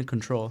some kind of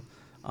control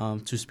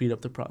to speed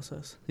up the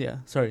process. Yeah.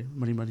 Sorry,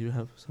 Marima, do you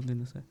have something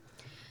to say?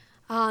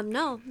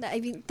 No, I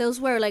think those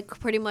were like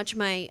pretty much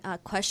my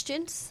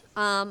questions.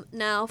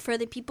 Now, for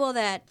the people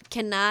that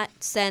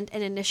cannot send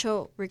an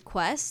initial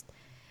request,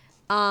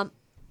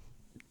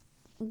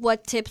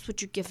 what tips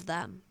would you give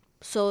them?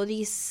 So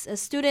these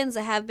students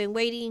that have been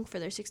waiting for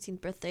their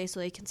 16th birthday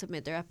so they can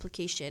submit their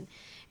application,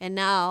 and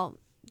now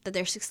that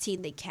they're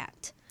 16, they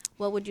can't.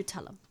 What would you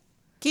tell them?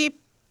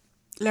 Keep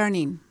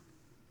learning.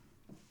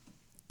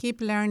 Keep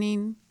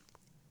learning.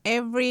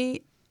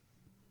 Every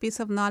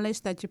piece of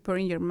knowledge that you put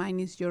in your mind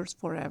is yours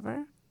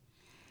forever.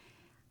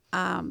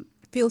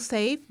 Feel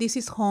safe. This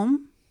is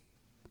home.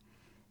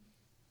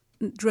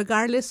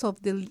 Regardless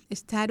of the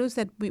status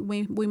that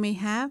we may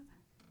have,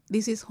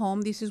 this is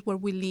home. This is where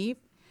we live.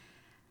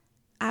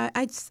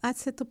 I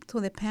said to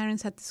the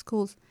parents at the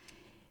schools,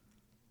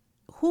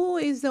 who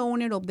is the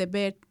owner of the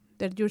bed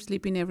that you're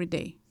sleeping every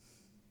day?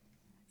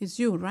 It's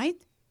you,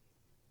 right?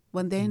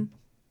 Well, then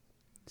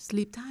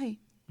sleep tight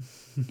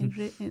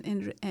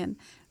and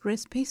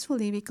rest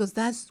peacefully, because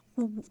that's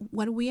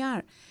what we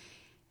are.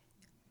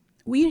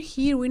 We're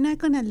here. We're not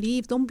going to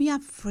leave. Don't be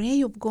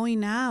afraid of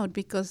going out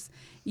because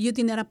you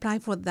did not apply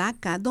for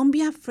DACA. Don't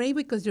be afraid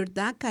because your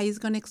DACA is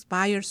going to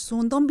expire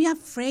soon. Don't be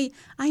afraid.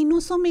 I know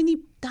so many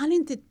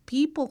talented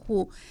people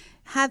who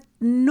have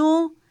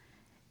no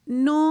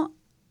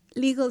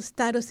legal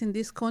status in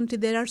this country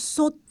that are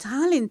so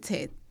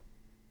talented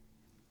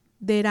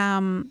that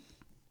I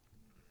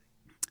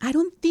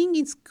don't think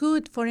it's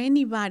good for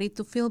anybody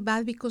to feel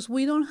bad because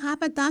we don't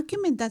have a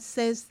document that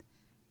says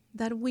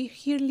that we're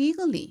here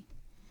legally.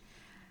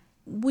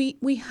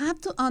 We have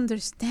to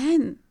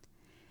understand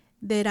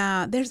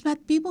that there's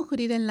bad people who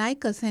didn't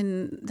like us,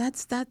 and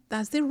that's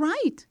their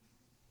right.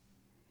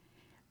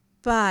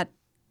 But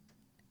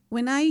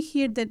when I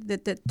hear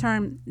the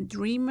term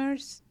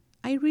dreamers,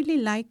 I really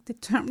like the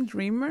term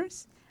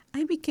dreamers.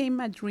 I became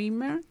a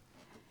dreamer,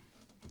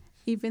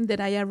 even that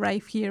I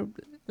arrived here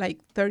like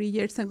 30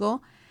 years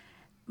ago.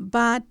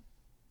 But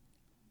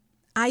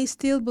I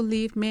still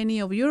believe many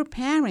of your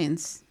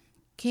parents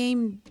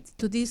came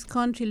to this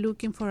country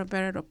looking for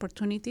better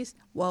opportunities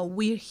while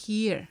we're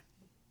here.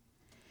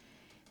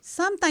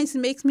 Sometimes it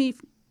makes me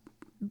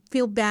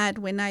feel bad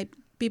when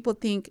people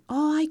think,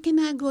 oh, I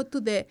cannot go to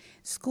the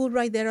school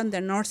right there on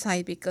the north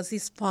side because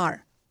it's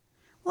far.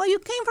 Well, you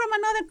came from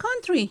another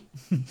country.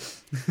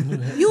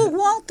 You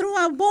walked through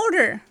a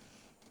border.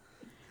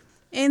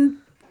 And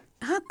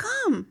how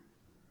come?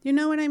 You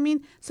know what I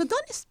mean? So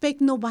don't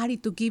expect nobody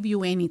to give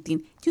you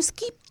anything. Just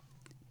keep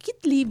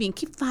living,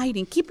 keep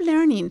fighting, keep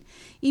learning.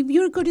 If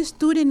you're a good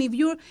student, if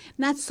you're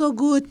not so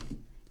good,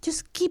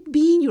 just keep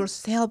being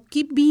yourself.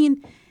 Keep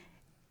being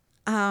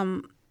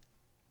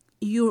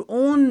your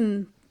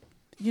own,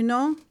 you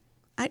know.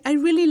 I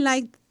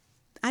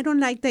don't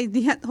like the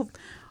idea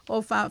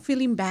of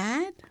feeling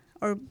bad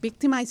or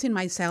victimizing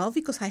myself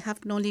because I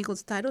have no legal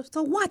status.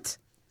 So what?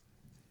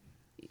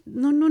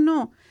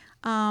 No.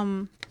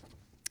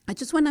 I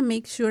just want to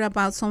make sure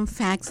about some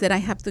facts that I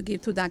have to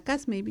give to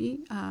DACAs, maybe.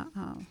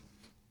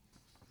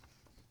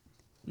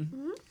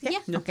 Yeah.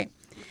 Okay.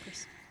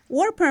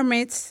 Work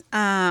permits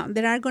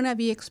that are going to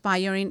be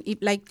expiring,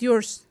 like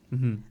yours,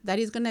 that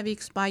is going to be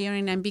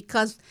expiring, and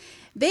because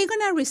they're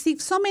going to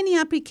receive so many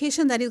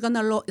applications that is going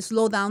to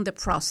slow down the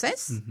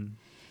process,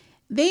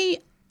 they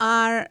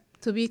are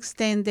to be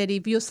extended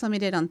if you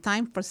submit it on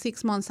time for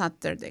 6 months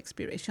after the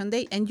expiration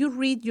date, and you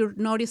read your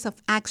notice of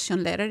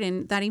action letter,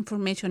 and that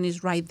information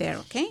is right there,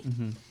 okay?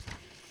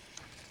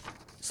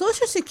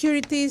 Social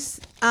Securities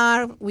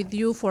are with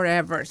you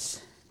forever.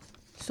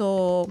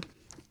 So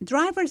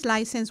driver's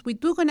license, we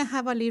do going to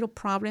have a little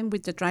problem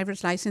with the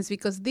driver's license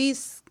because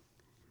this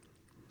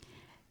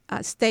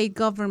state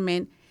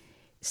government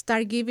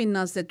start giving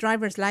us the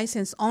driver's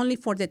license only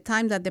for the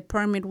time that the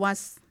permit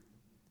was.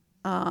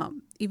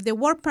 If the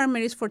work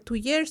permit is for 2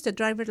 years, the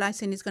driver's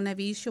license is going to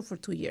be issued for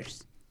 2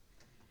 years.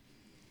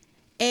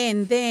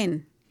 And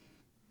then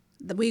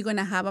we're going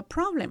to have a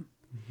problem.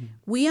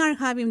 We are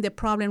having the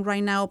problem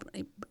right now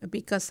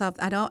because of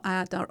at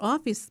our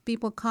office,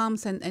 people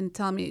comes and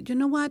tell me, you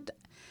know what,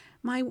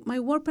 my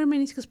work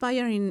permit is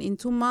expiring in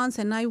 2 months,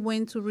 and I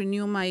went to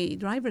renew my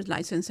driver's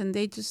license, and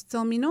they just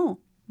tell me, no,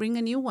 bring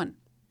a new one.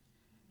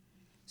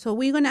 So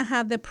we're going to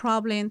have that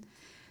problem.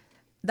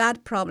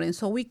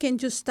 So we can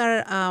just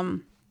start,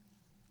 and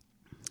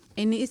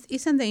it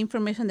isn't the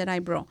information that I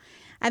brought.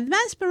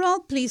 Advance parole,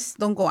 please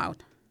don't go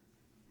out.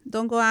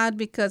 Don't go out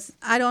because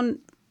I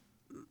don't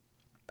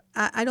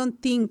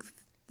think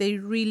they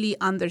really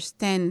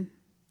understand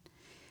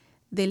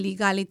the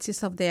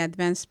legalities of the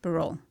advance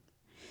parole.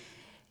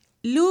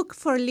 Look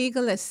for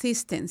legal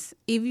assistance.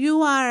 If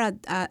you are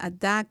at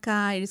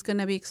DACA, it is going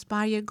to be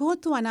expired, go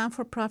to a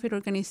non-for-profit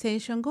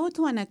organization, go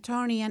to an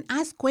attorney and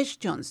ask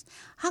questions.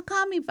 How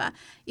come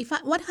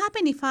what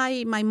happened if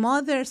my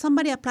mother,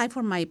 somebody applied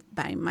for my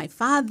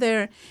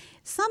father?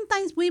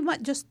 Sometimes we were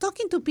just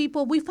talking to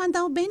people, we find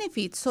out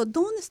benefits. So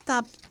don't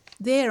stop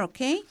there,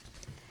 okay?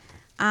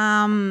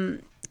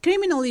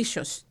 Criminal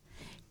issues.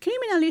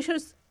 Criminal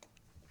issues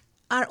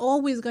are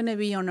always going to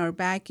be on our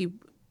back.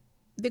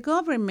 The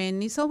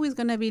government is always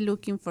going to be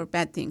looking for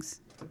bad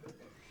things.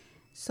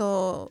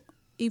 So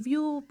if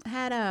you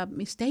had a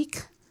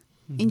mistake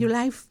in your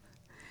life,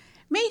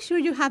 make sure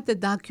you have the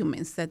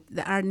documents that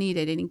are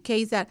needed. And in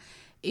case that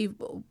if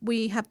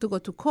we have to go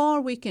to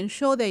court, we can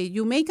show that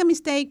you make a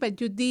mistake,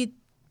 but you did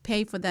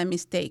pay for that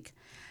mistake.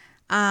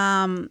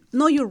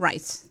 Know your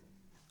rights.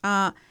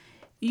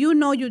 You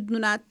know you do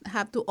not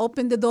have to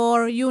open the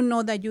door. You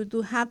know that you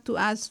do have to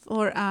ask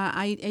for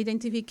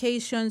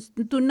identifications.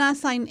 Do not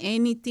sign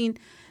anything.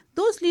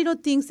 Those little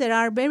things that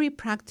are very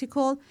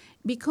practical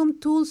become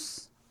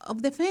tools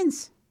of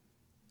defense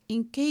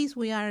in case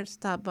we are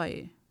stopped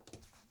by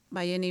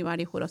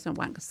anybody who doesn't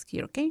want us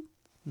here, okay?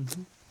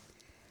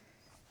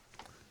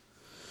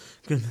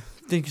 Good.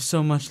 Thank you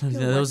so much, Nadia.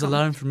 That was a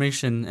lot of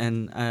information,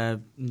 and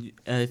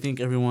I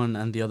think everyone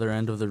on the other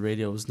end of the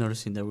radio was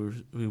noticing that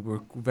we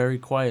were very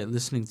quiet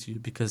listening to you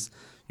because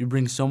you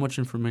bring so much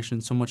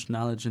information, so much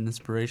knowledge and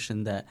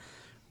inspiration that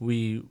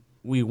we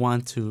really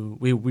wanted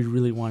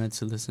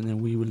to listen,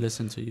 and we would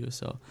listen to you.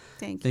 So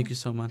thank you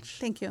so much.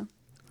 Thank you.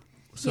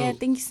 Yeah,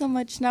 thank you so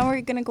much. Now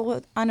we're going to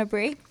go on a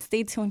break.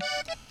 Stay tuned.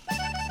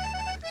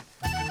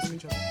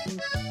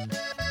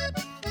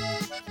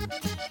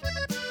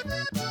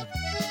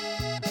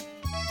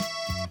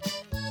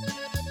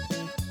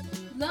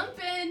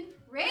 Lumpin'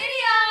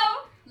 Radio!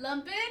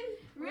 Lumpin'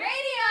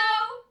 Radio!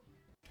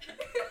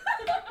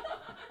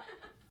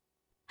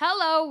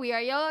 Hello, we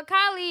are Yola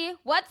Kali.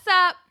 What's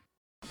up?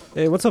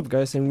 Hey, what's up,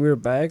 guys? And we're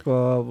back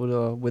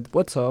with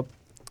What's Up.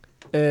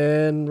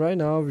 And right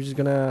now, we're just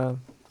gonna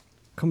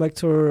come back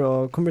to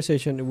our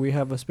conversation. We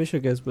have a special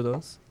guest with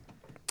us,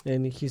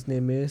 and his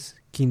name is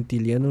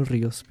Quintiliano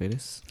Rios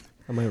Perez.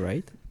 Am I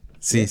right?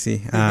 Sí.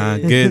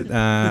 Good.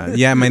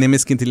 Yeah, my name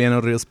is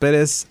Quintiliano Rios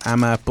Perez.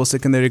 I'm a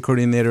post-secondary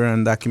coordinator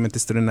and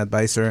documented student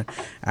advisor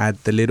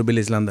at the Little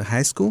Village London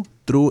High School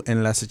through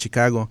Enlace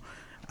Chicago.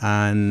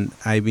 And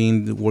I've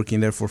been working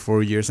there for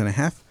 4 years and a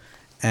half.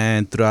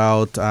 And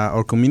throughout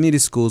our community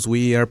schools,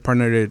 we are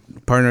partnered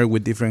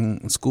with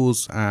different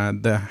schools,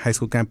 the high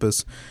school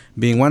campus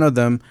being one of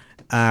them,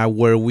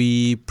 where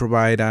we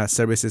provide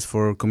services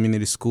for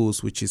community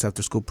schools, which is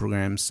after-school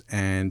programs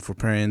and for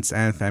parents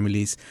and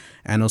families.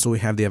 And also we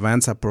have the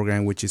Avanza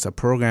program, which is a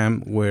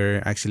program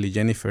where actually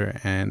Jennifer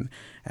and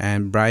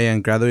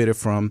Brian graduated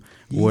from,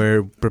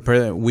 where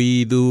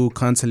we do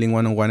counseling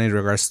one-on-one in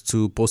regards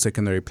to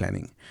post-secondary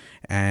planning.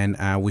 and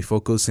we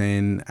focus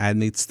in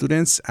ethnic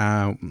students.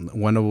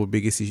 One of our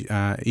biggest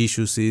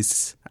issues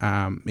is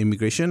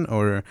immigration,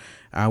 or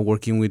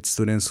working with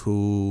students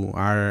who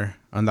are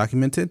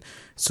undocumented.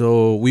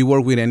 So we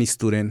work with any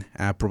student,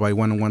 provide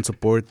one-on-one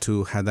support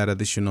to have that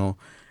additional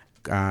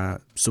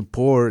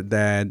support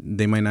that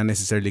they might not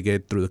necessarily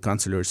get through the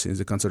counselors, since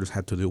the counselors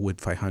have to deal with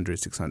 500,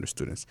 600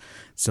 students.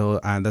 So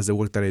that's the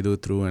work that I do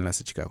through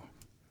Enlace Chicago.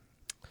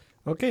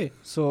 Okay,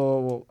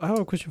 so I have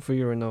a question for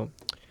you right now.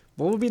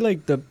 What would be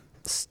like the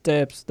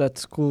steps that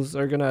schools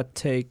are gonna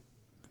take,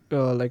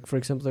 like for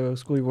example, a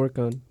school you work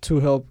on, to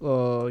help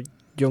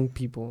young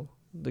people,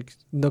 like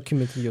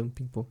documented young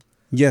people?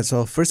 Yeah,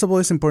 so first of all,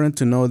 it's important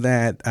to know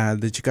that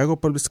the Chicago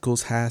Public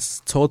Schools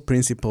has told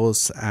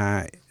principals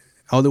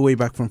all the way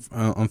back from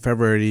on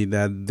February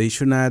that they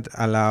should not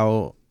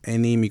allow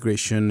any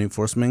immigration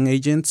enforcement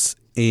agents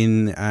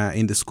in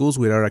the schools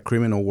without a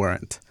criminal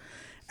warrant.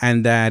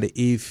 And that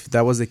if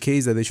that was the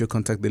case, that they should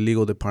contact the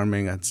legal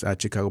department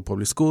at Chicago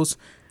Public Schools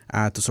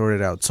to sort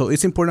it out. So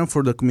it's important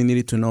for the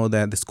community to know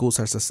that the schools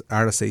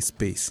are a safe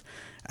space.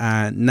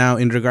 Now,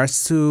 in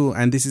regards to,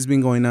 and this has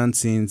been going on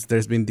since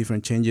there's been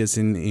different changes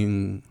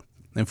in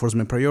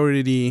enforcement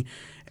priority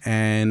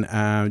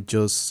and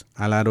just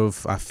a lot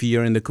of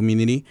fear in the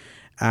community.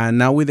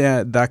 Now with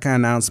the DACA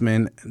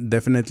announcement,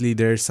 definitely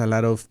there's a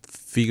lot of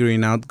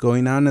figuring out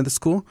going on at the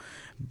school.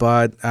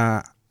 But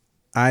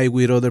I,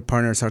 with other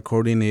partners, are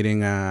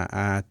coordinating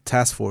a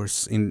task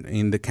force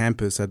in the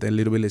campus at the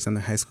Little Village and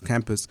the high school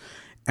campus.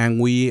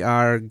 And we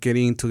are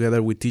getting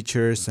together with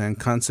teachers and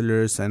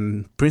counselors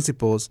and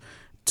principals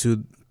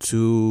to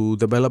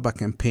develop a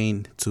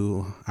campaign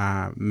to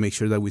make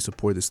sure that we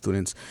support the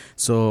students.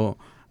 So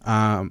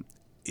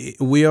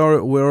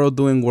we're all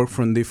doing work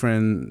from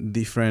different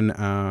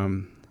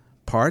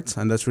parts,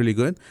 and that's really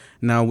good.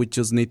 Now we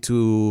just need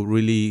to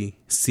really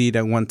sit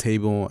at one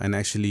table and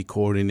actually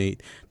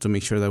coordinate to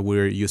make sure that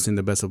we're using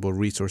the best of our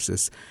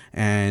resources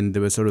and the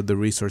best of the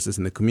resources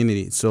in the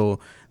community. So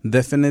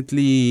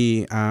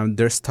definitely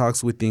there's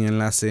talks within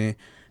Enlace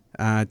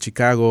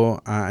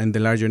Chicago in the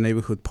larger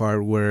neighborhood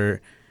part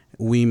where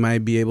we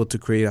might be able to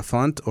create a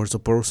fund or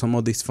support some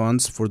of these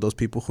funds for those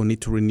people who need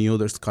to renew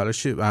their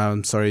scholarship,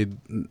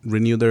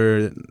 renew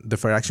their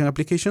deferred action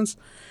applications.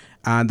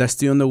 That's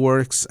still in the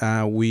works.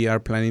 We are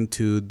planning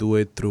to do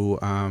it through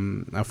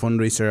a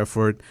fundraiser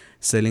effort,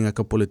 selling a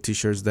couple of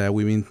T-shirts that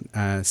we've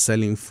been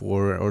selling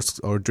for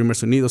our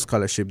Dreamers Unidos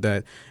scholarship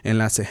that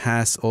Enlace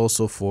has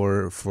also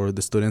for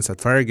the students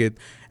at Farragut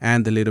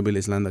and the Little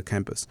Village Landa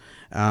campus.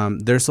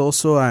 There's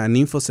also an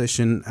info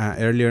session.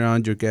 Earlier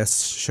on, your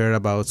guests shared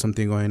about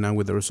something going on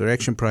with the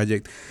Resurrection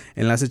Project.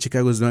 Enlace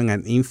Chicago is doing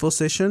an info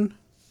session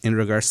in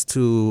regards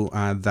to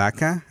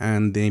DACA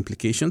and the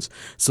implications.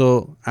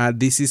 So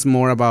this is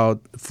more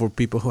about for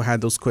people who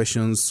had those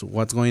questions,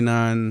 what's going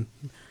on,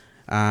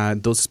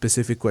 those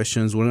specific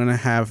questions. We're going to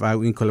have,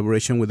 in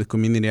collaboration with the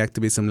Community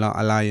Activism Law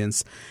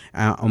Alliance,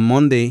 on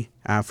Monday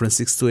from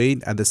 6 to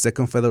 8 at the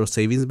Second Federal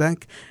Savings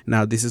Bank.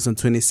 Now, this is on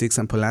 26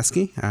 and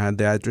Pulaski.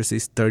 The address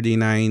is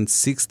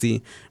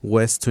 3960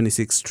 West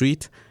 26th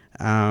Street.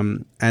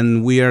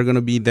 And we are going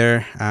to be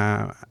there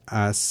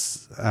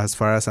as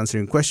far as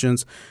answering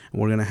questions.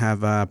 We're going to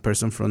have a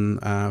person from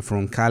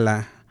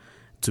CALA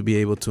to be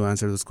able to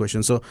answer those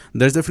questions. So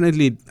there's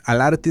definitely a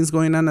lot of things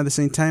going on at the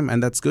same time,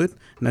 and that's good.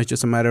 Now it's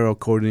just a matter of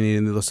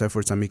coordinating those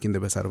efforts and making the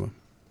best out of them.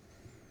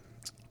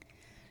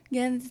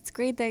 Yeah, it's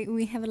great that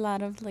we have a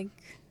lot of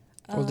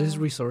all these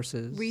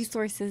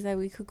resources that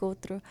we could go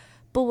through.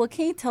 But what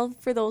can you tell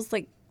for those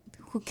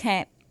who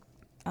can't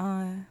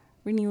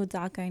renew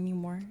DACA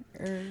anymore,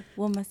 or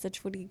what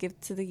message would you give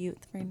to the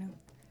youth right now?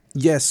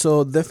 Yes,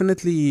 so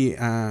definitely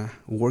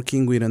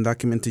working with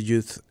undocumented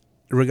youth.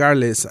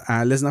 Regardless,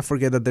 let's not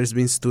forget that there's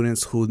been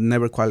students who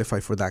never qualify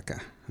for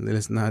DACA.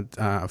 Let's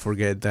not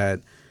forget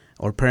that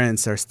our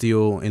parents are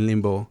still in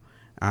limbo,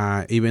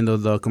 even though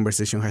the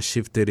conversation has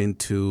shifted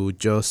into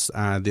just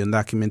the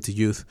undocumented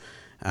youth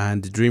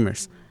and the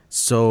dreamers.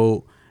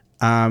 So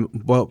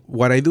but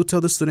what I do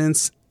tell the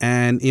students,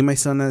 and it might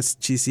sound as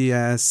cheesy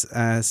as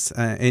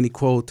any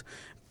quote,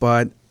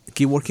 but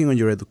keep working on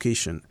your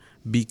education,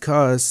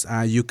 because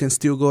you can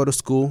still go to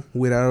school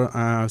without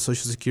a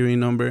social security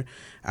number.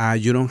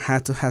 You don't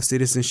have to have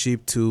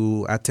citizenship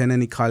to attend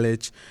any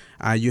college.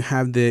 You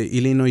have the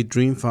Illinois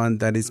Dream Fund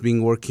that is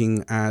being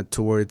working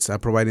towards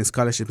providing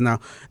scholarships. Now,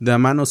 the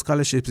amount of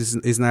scholarships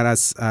is not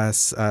as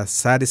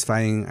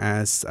satisfying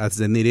as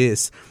the need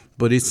is,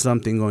 but it's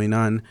something going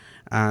on.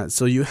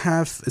 So you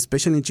have,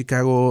 especially in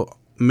Chicago,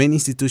 many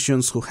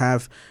institutions who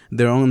have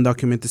their own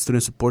documented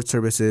student support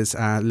services.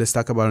 Let's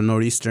talk about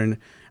Northeastern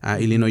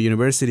Illinois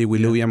University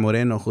with Luia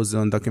Moreno, who's the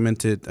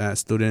undocumented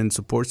student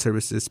support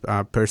services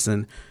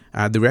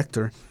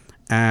director.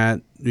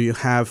 You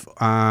have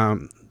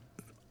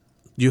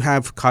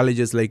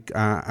colleges like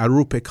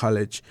Arupe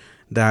College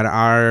that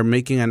are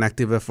making an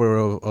active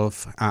effort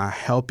of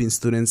helping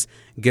students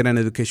get an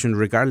education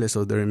regardless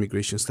of their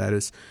immigration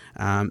status.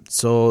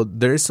 So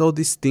there's all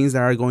these things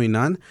that are going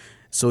on.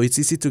 So it's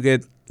easy to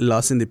get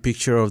lost in the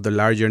picture of the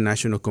larger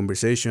national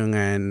conversation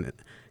and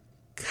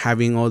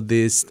having all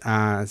this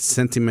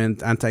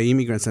sentiment,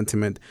 anti-immigrant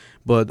sentiment,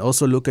 but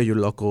also look at your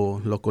local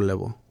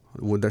level.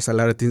 Well, there's a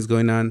lot of things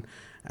going on.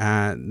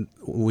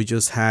 We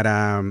just had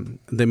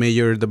the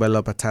mayor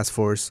develop a task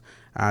force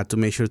to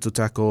make sure to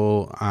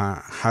tackle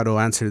how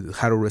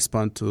to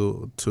respond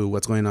to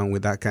what's going on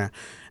with DACA.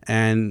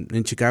 And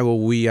in Chicago,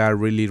 we are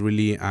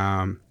really,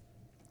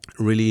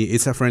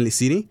 it's a friendly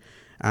city.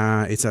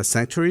 It's a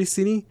sanctuary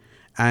city.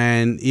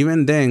 And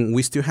even then,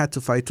 we still had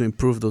to fight to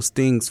improve those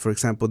things. For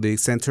example, the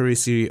Sanctuary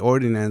City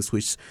Ordinance,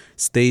 which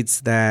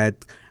states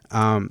that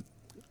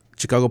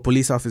Chicago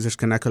police officers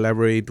cannot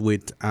collaborate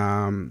with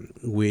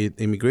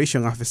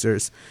immigration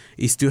officers.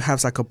 It still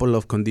has a couple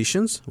of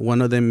conditions. One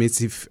of them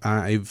is if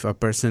a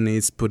person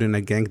is put in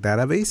a gang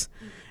database,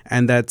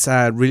 and that's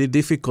really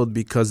difficult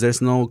because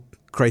there's no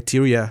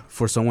criteria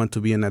for someone to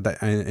be in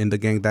the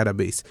gang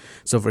database.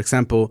 So, for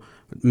example,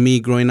 me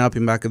growing up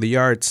in Back of the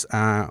Yards,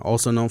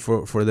 also known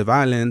for the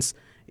violence,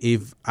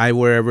 if I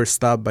were ever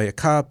stopped by a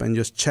cop and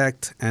just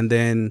checked and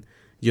then,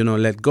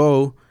 let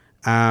go,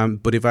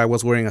 but if I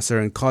was wearing a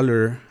certain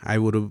color,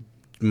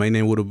 my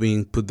name would have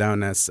been put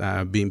down as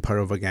being part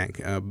of a gang,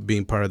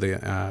 being part of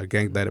the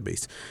gang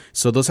database.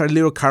 So those are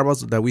little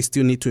carve-outs that we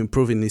still need to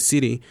improve in this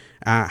city.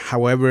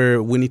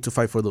 However, we need to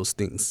fight for those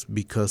things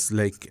because,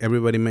 like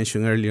everybody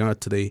mentioned earlier on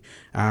today,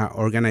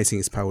 organizing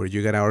is power.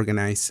 You got to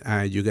organize.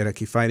 You got to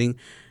keep fighting.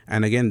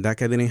 And again,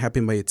 DACA didn't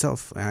happen by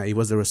itself. It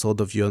was the result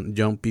of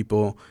young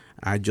people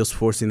just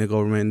forcing the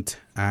government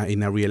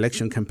in a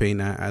re-election campaign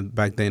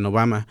back then,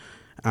 Obama,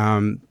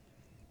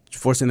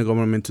 forcing the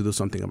government to do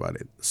something about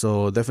it.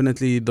 So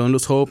definitely don't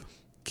lose hope.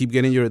 Keep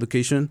getting your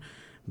education,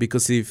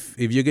 because if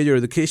you get your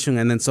education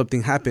and then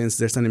something happens,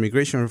 there's an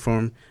immigration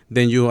reform,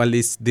 then you at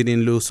least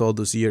didn't lose all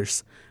those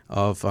years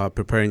of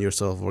preparing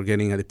yourself or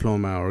getting a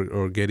diploma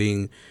or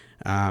getting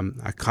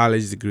a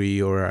college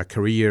degree or a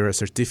career, a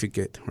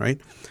certificate,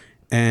 right?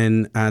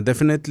 And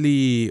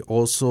definitely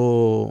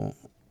also,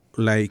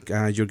 like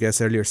your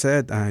guest earlier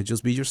said,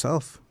 just be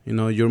yourself.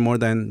 You're more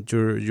than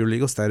your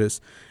legal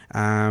status.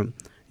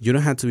 You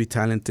don't have to be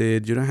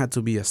talented. You don't have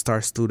to be a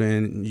star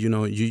student.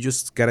 You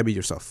just got to be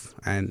yourself.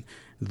 And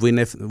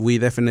we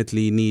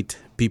definitely need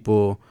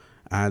people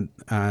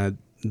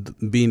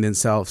being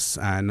themselves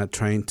and not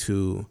trying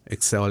to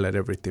excel at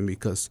everything,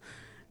 because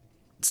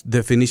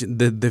the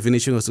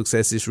definition of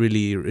success is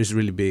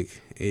really big.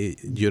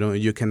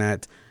 You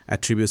cannot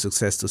attribute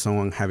success to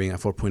someone having a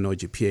 4.0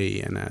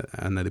 GPA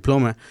and a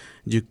diploma.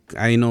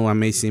 I know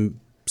amazing,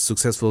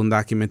 successful,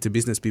 undocumented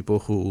business people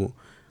who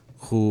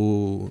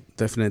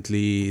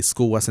definitely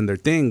school wasn't their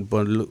thing,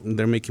 but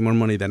they're making more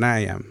money than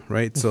I am,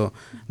 right? So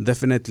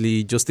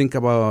definitely just think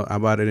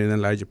about it in a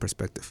larger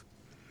perspective.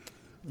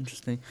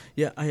 Interesting.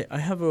 Yeah, I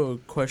have a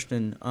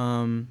question.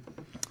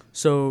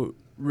 So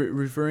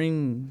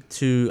referring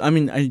to,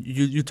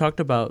 you talked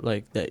about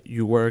like that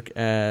you work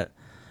at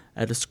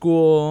a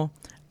school.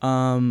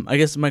 I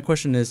guess my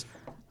question is,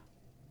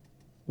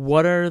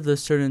 what are the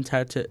certain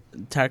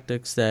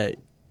tactics that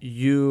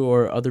you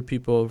or other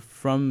people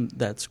from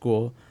that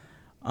school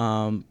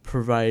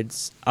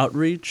provides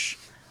outreach?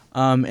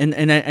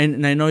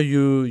 And I know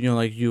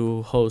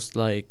you host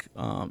like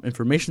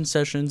information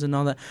sessions and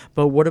all that,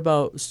 but what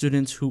about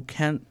students who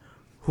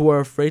are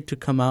afraid to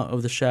come out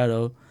of the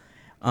shadow?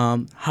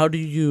 How do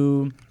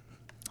you,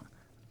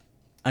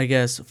 I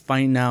guess,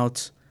 find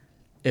out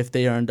if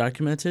they are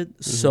undocumented,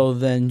 so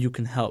then you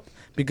can help?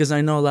 Because I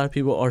know a lot of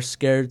people are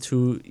scared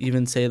to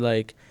even say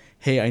like,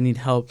 hey, I need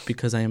help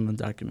because I am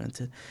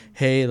undocumented.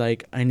 Hey,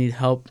 like, I need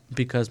help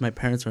because my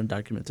parents are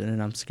undocumented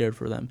and I'm scared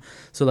for them.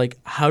 So like,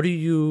 how do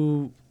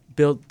you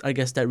build, I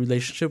guess, that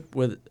relationship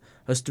with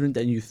a student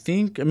that you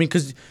think?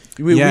 Because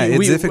we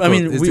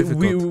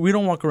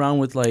don't walk around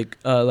with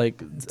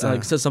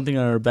says something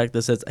on our back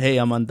that says, "Hey,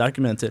 I'm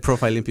undocumented."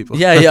 Profiling people.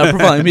 Yeah,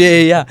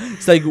 profiling. Yeah.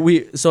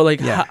 It's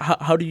like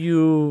how do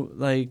you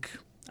like?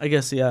 I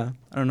guess I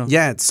don't know.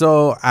 Yeah,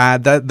 so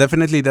that's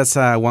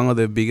one of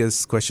the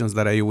biggest questions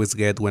that I always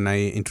get when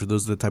I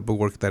introduce the type of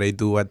work that I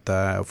do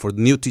for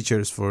new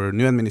teachers, for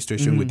new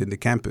administration within the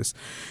campus.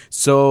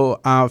 So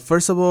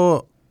first of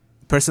all,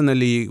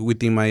 personally,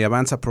 within my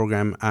Avanza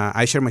program,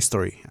 I share my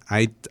story.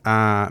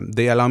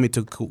 They allow me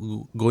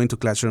to go into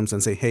classrooms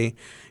and say, hey,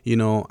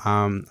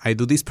 I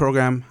do this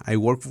program. I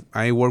work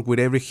with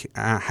every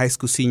high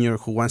school senior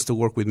who wants to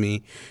work with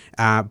me,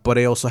 but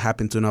I also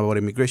happen to know about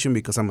immigration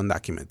because I'm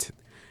undocumented.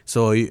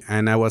 So,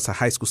 and I was a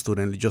high school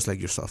student just like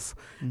yourself.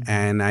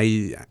 And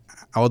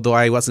although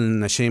I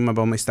wasn't ashamed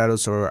about my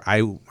status, or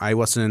I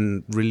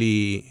wasn't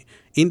really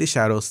in the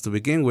shadows to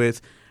begin with,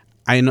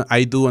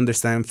 I do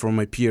understand from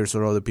my peers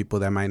or other people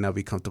that might not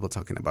be comfortable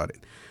talking about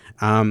it.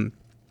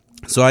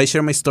 So I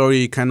share my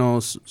story, kind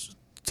of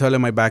tell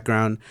them my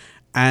background.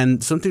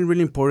 And something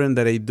really important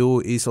that I do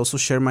is also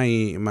share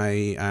my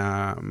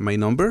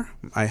number.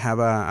 I have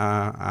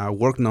a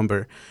work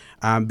number.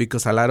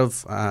 Because a lot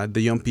of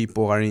the young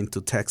people are into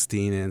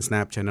texting and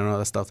Snapchat and all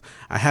that stuff.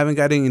 I haven't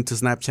gotten into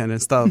Snapchat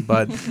and stuff,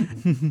 but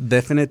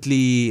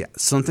definitely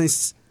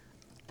sometimes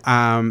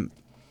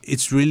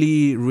it's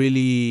really,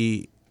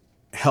 really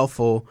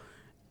helpful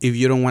if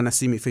you don't want to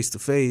see me face to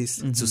face,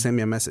 Mhm. to send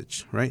me a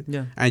message, right?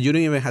 Yeah. And you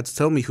don't even have to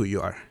tell me who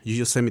you are. You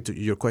just send me to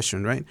your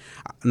question, right?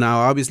 Now,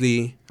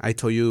 obviously, I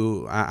told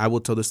you, I will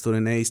tell the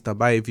student, hey, stop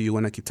by if you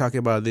want to keep talking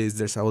about this.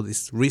 There's all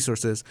these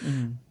resources.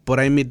 Mhm. But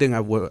I meet them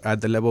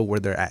at the level where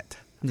they're at.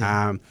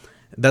 Yeah.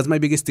 That's my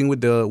biggest thing with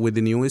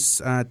the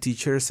newest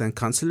teachers and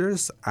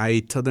counselors.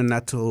 I tell them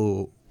not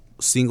to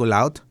single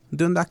out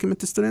the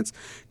undocumented students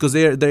because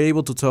they're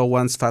able to tell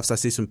once FAFSA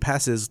season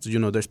passes,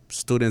 there's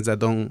students that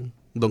don't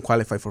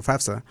qualify for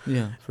FAFSA.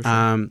 Yeah, for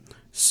sure.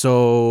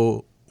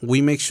 So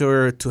we make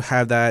sure to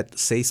have that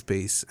safe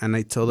space, and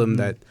I tell them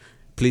that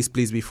please,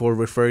 before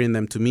referring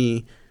them to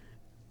me,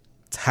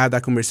 have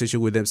that conversation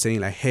with them,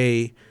 saying like,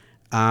 hey,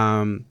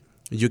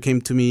 you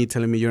came to me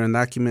telling me you're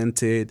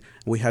undocumented.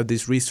 We have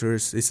this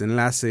resource, it's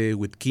Enlace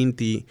with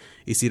Quinty.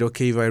 Is it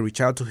okay if I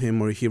reach out to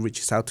him or he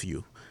reaches out to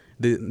you?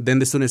 Then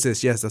the student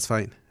says, yes, that's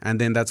fine.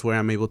 And then that's where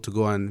I'm able to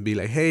go and be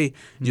like, hey,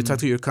 you talk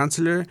to your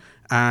counselor.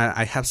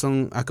 I have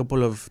a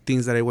couple of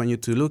things that I want you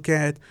to look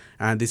at.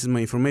 This is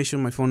my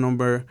information, my phone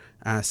number.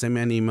 Send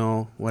me an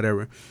email,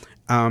 whatever.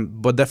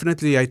 But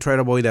definitely I try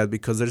to avoid that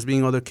because there's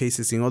been other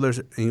cases in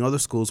other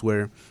schools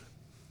where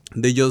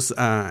they just,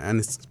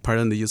 and it's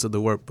pardon the use of the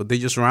word, but they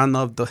just round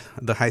up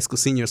the high school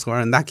seniors who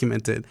are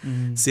undocumented,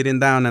 sitting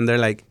down, and they're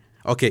like,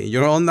 okay,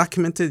 you're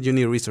undocumented, you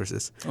need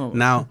resources. Oh.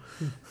 Now,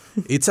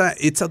 it's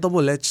a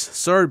double-edged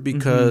sword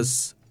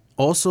because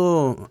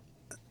also,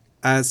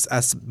 as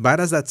bad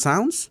as that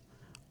sounds,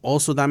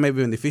 also that might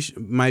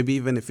be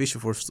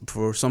beneficial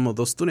for some of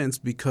those students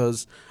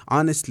because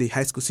honestly,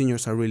 high school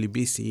seniors are really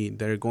busy.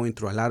 They're going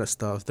through a lot of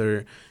stuff.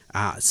 They're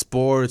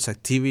sports,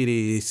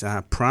 activities,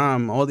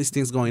 prom, all these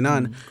things going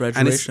on.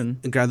 Graduation.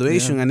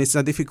 And it's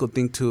a difficult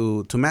thing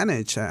to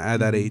manage at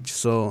that age.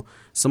 So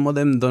some of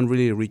them don't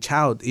really reach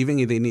out, even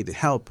if they need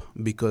help,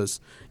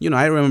 because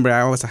I remember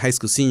I was a high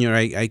school senior.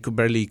 I could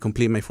barely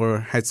complete my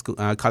 4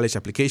 college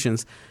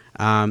applications.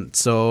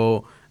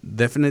 So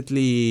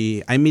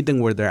definitely, I meet them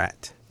where they're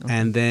at. Okay.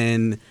 And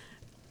then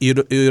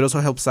it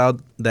also helps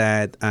out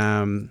that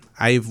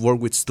I've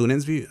worked with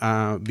students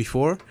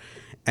before,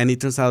 and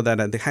it turns out that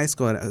at the high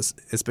school,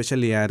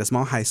 especially at a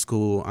small high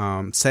school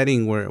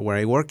setting where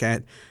I work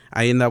at,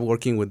 I end up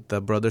working with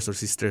the brothers or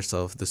sisters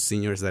of the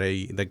seniors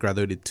that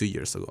graduated 2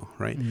 years ago,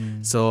 right?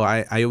 So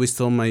I always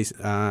tell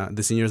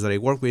the seniors that I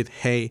work with,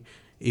 hey,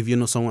 if you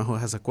know someone who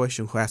has a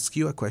question, who asks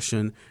you a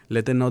question,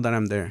 let them know that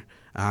I'm there.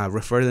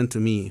 Refer them to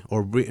me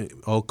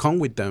or come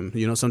with them.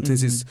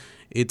 Sometimes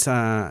it's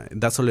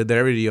that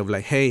solidarity of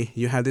like, hey,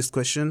 you have this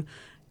question.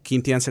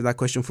 Quinty answered that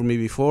question for me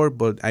before,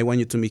 but I want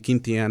you to meet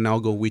Quinty and I'll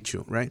go with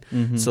you, right?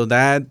 So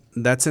that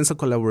sense of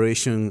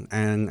collaboration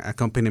and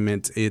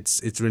accompaniment,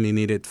 it's really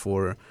needed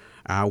for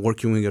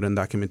working with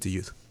undocumented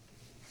youth.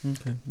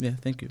 Okay. Yeah.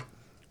 Thank you.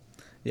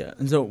 Yeah.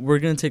 And so we're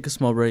gonna take a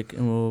small break,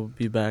 and we'll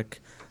be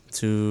back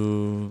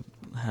to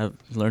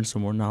learn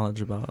some more knowledge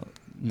about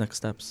next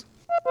steps.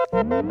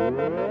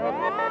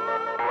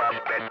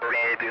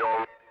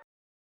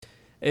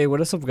 Hey,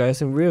 what is up,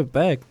 guys? And we're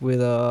back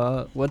with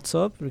What's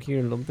Up? We're here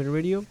in Lumpen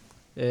Radio.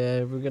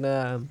 We're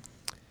gonna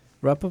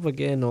wrap up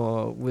again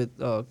with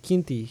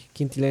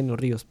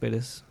Quintileno Rios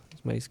Perez.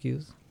 That's my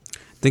excuse.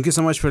 Thank you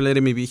so much for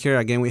letting me be here.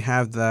 Again, we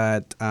have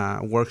that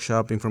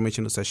workshop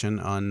informational session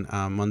on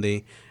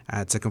Monday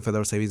at Second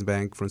Federal Savings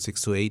Bank from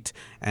 6 to 8.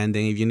 And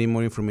then if you need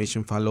more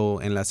information, follow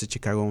Enlace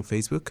Chicago on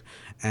Facebook.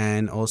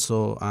 And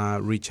also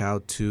reach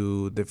out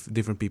to the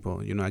different people.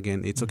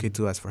 Again, it's okay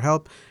to ask for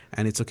help.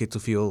 And it's okay to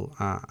feel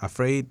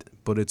afraid.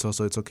 But it's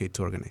okay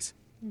to organize.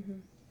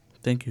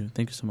 Thank you.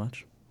 Thank you so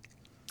much.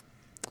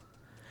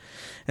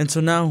 And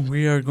so now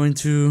we are going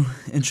to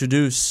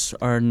introduce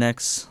our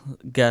next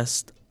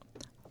guest,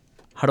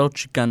 Jaro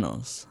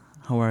Chicanos.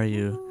 How are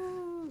you?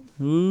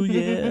 Ooh,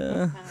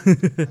 yeah.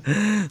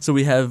 So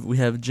we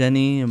have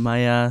Jenny,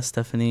 Maya,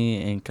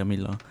 Stephanie, and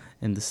Camilo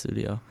in the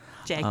studio.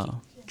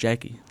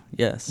 Jackie.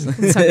 Yes.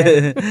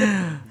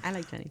 I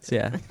like Jenny too. So,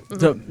 yeah.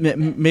 So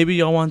maybe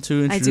y'all want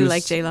to introduce... I do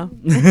like J-Lo.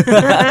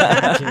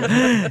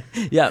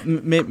 Yeah,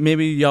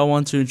 maybe y'all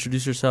want to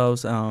introduce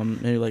yourselves,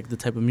 maybe like the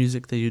type of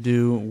music that you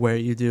do, where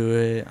you do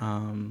it,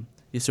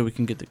 so we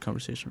can get the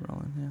conversation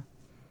rolling. Yeah.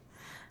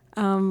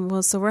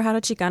 So we're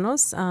Jaro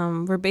Chicanos.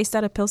 We're based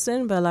out of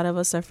Pilsen, but a lot of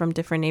us are from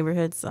different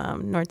neighborhoods,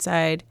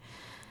 Northside,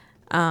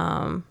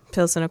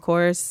 Pilsen, of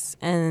course,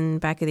 and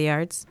Back of the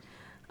Yards.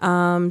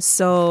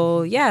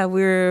 So yeah,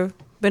 we've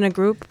been a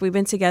group. We've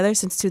been together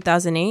since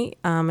 2008.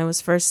 It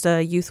was first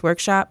a youth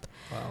workshop,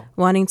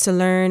 wanting to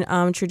learn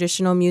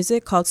traditional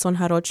music called son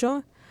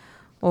jarocho,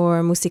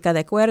 or música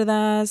de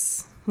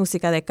cuerdas,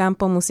 música de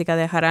campo, música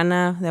de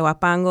jarana, de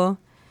huapango,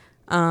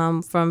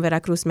 from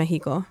Veracruz,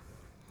 Mexico.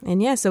 And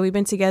yeah, so we've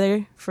been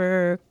together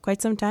for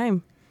quite some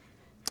time.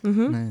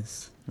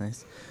 Nice.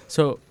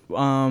 So,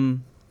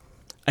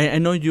 I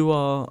know you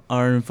all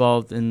are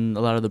involved in a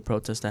lot of the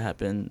protests that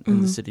happen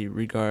in the city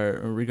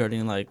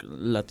regarding like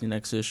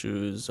Latinx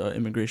issues,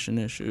 immigration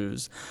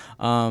issues.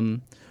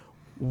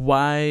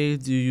 why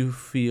do you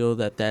feel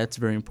that that's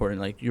very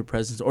important? Like your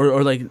presence,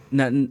 or like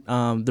not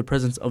the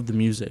presence of the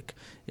music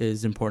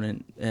is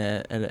important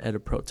at a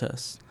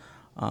protest,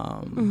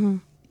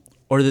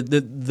 or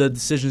the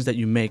decisions that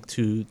you make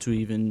to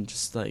even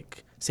just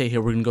like say,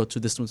 here, we're gonna go to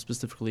this one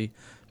specifically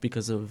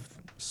because of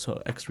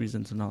X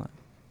reasons and all that.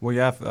 Well,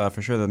 yeah,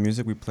 for sure. The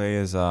music we play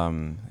is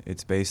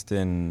it's based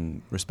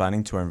in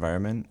responding to our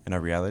environment and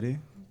our reality.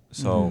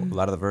 So a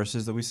lot of the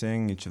verses that we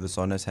sing, each of the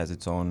sones has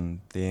its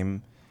own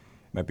theme.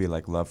 It might be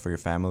like love for your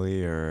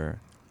family,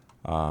 or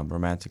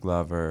romantic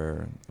love,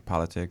 or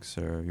politics,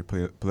 or your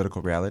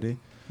political reality.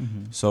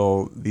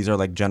 So these are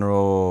like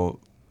general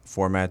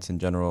formats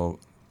and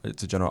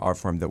it's a general art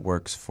form that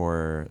works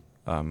for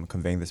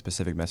conveying the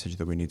specific message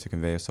that we need to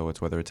convey. So it's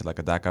whether it's like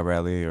a DACA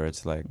rally, or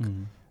it's like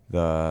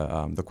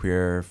the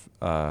queer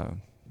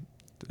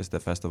is the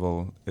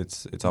festival.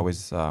 It's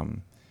always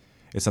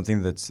it's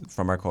something that's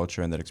from our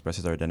culture and that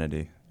expresses our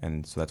identity,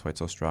 and so that's why it's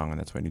so strong, and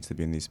that's why it needs to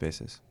be in these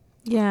spaces.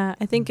 Yeah,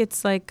 I think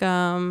it's like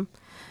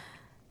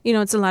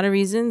it's a lot of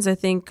reasons. I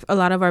think a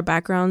lot of our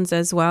backgrounds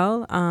as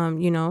well. A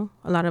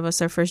lot of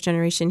us are first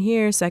generation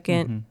here.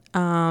 Second,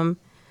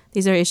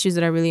 these are issues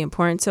that are really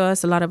important to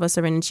us. A lot of us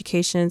are in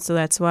education, so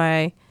that's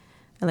why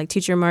at like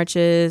teacher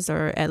marches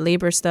or at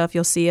labor stuff,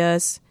 you'll see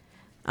us.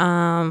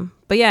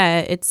 But yeah,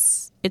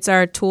 it's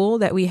our tool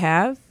that we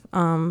have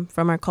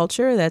from our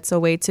culture. That's a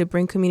way to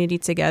bring community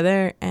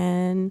together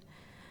and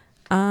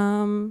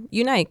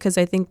unite. Because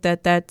I think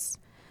that's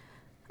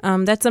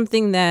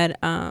something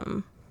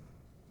that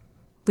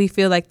we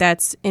feel like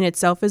that's in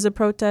itself is a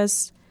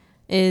protest,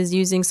 is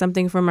using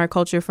something from our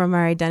culture, from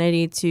our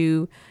identity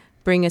to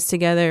bring us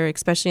together,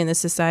 especially in this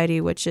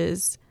society, which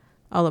is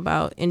all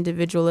about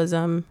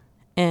individualism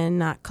and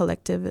not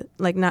collective,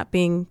 like not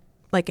being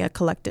like a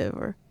collective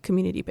or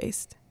community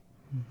based.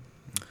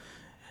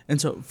 And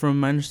so, from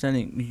my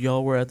understanding,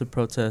 y'all were at the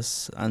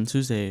protests on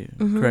Tuesday,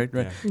 correct?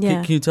 Right?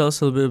 Yeah. Can you tell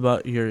us a little bit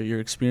about your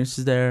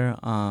experiences there?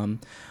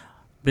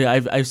 But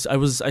I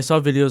saw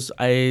videos.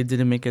 I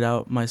didn't make it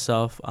out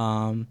myself.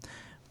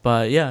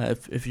 But yeah,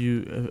 if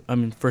you,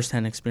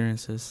 firsthand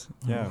experiences.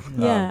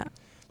 Yeah.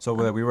 So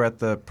we were at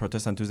the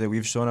protest on Tuesday.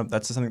 We've shown up.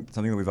 That's something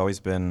that we've always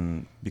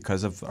been,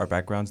 because of our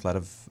backgrounds. A lot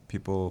of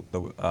people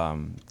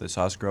that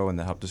saw us grow and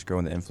that helped us grow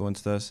and that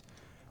influenced us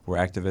were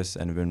activists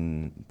and have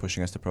been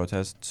pushing us to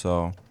protest.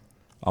 So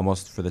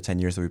almost for the 10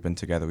 years that we've been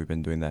together, we've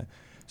been doing that.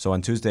 So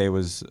on Tuesday, it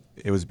was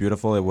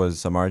beautiful. It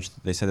was a march.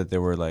 They said that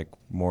there were like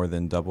more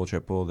than double,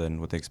 triple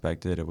than what they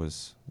expected. It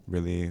was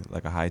really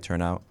like a high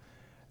turnout.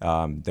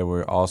 There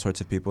were all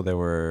sorts of people.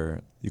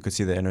 You could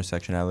see the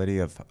intersectionality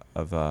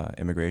of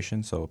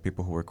immigration. So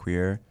people who were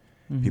queer,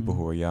 people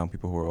who were young,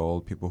 people who were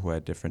old, people who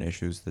had different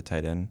issues that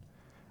tied in,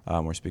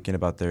 were speaking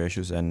about their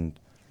issues. And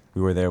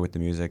we were there with the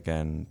music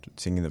and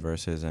singing the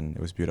verses, and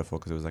it was beautiful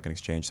because it was like an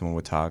exchange. Someone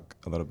would talk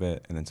a little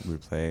bit, and then we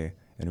would play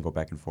and go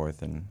back and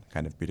forth and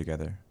kind of be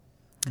together.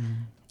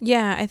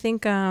 Yeah, I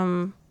think,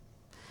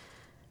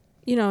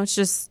 it's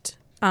just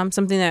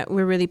something that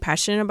we're really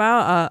passionate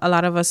about. A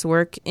lot of us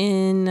work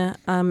in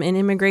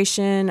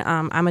immigration.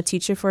 I'm a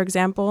teacher, for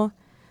example.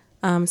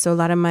 So a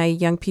lot of my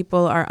young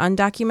people are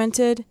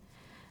undocumented.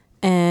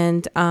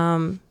 And,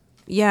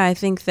 I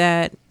think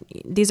that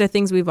these are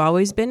things we've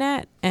always been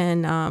at,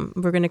 and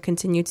we're going to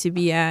continue to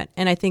be at.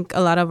 And I think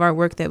a lot of our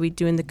work that we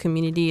do in the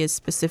community is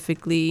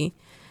specifically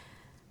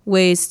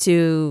ways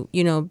to,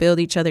 build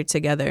each other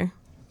together.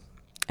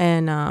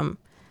 And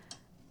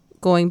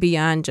going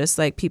beyond just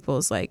like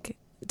people's like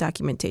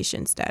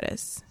documentation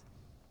status.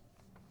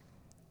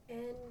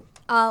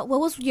 And what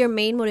was your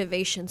main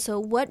motivation? So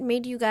what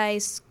made you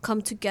guys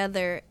come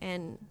together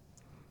and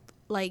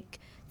like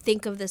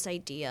think of this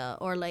idea,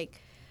 or like,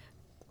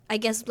 I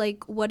guess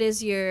like what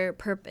is your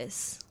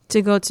purpose?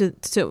 To go to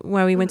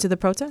where we went to the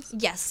protest?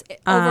 Yes,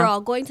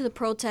 overall going to the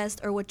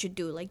protest, or what you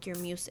do, like your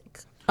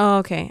music. Oh,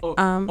 okay.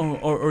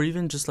 Or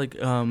even just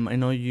like I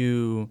know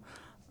you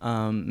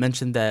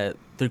mentioned that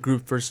the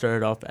group first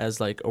started off as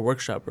like a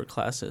workshop or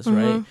classes,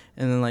 right?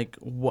 And then like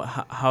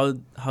how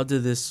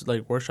did this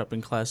like workshop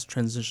and class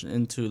transition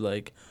into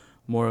like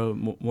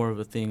more of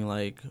a thing,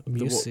 like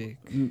music?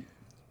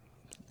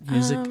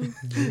 Music.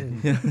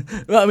 Yeah.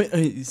 Well,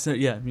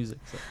 music.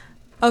 So.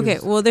 Okay.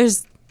 Well,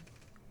 there's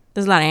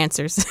a lot of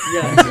answers.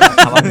 Yeah.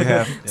 How long do you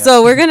have? Yeah.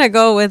 So we're gonna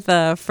go with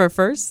for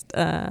first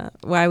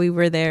why we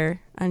were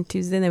there on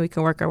Tuesday, and then we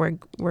can work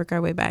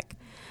our way back.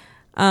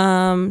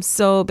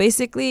 So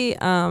basically,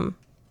 I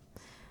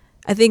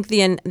think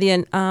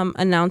the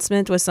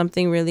announcement was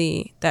something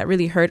that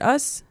really hurt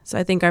us. So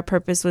I think our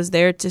purpose was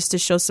there just to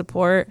show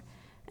support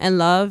and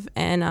love.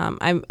 And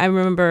I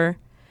remember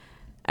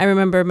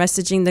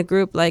messaging the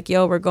group like,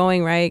 "Yo, we're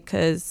going, right?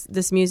 Because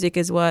this music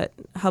is what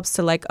helps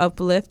to like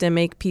uplift and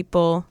make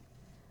people.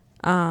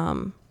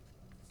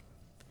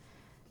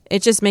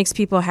 It just makes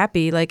people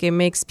happy. Like it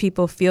makes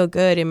people feel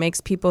good. It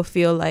makes people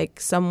feel like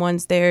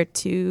someone's there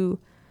to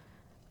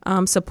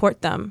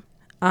support them.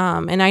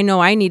 And I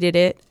know I needed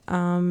it.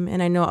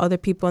 And I know other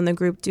people in the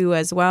group do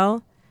as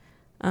well.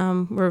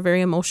 We're a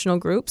very emotional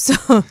group.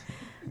 So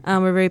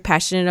We're very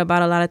passionate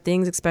about a lot of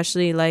things,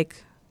 especially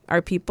like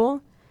our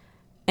people.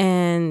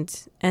 And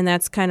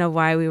that's kind of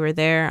why we were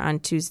there on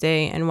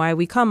Tuesday and why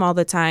we come all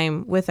the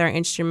time with our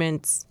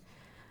instruments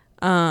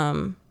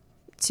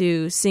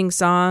to sing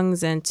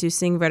songs and to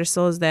sing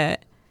versos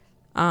that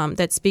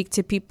speak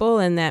to people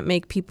and that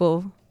make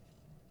people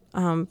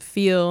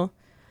feel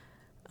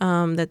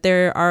that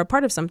they are a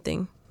part of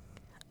something.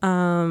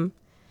 And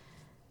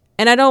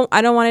I don't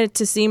want it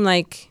to seem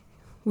like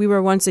we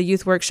were once a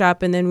youth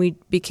workshop and then we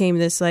became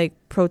this like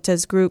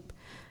protest group.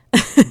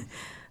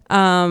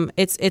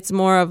 It's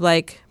more of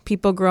like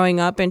people growing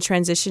up and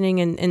transitioning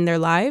in their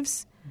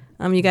lives.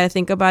 You got to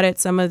think about it.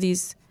 Some of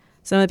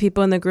the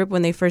people in the group,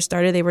 when they first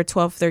started, they were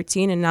 12,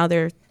 13, and now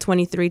they're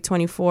 23,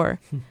 24.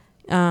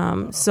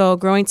 So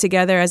growing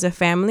together as a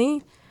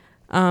family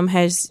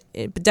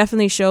it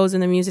definitely shows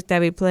in the music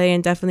that we play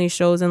and definitely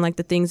shows in like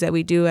the things that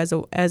we do as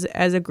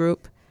a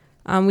group.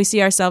 We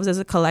see ourselves as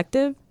a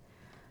collective.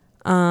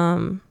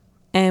 And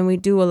we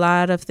do a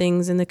lot of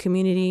things in the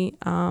community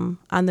on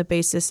the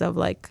basis of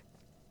like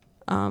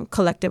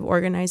collective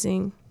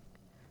organizing.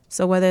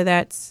 So whether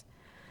that's,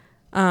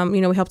 we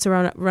help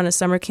to run a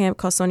summer camp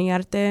called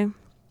Soñarte.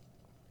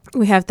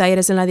 We have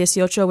Talleres en la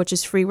 18, which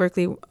is free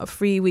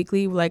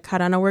weekly like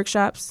jarana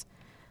workshops.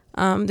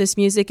 This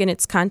music in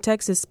its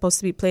context is supposed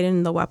to be played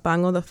in the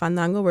huapango, the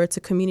fandango, where it's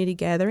a community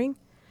gathering.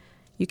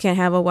 You can't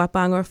have a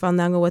huapango or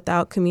fandango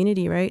without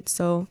community, right?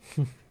 So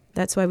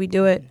that's why we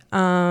do it.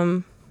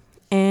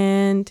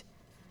 And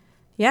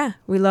yeah,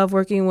 we love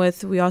working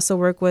with, we also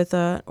work with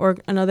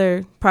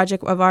another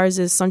project of ours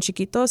is Son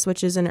Chiquitos,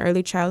 which is an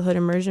early childhood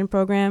immersion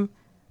program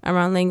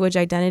around language,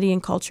 identity,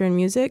 and culture and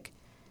music.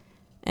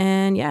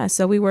 And yeah,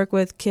 so we work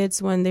with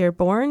kids when they're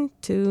born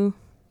to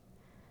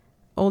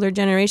older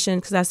generation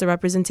because that's the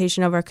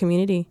representation of our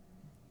community.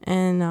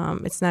 And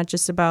it's not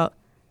just about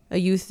a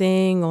youth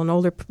thing or an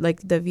older,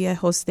 like the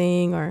viejos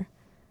thing or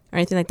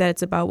anything like that.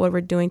 It's about what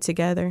we're doing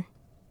together.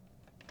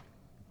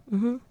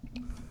 Mm-hmm.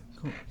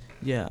 Cool.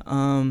 Yeah.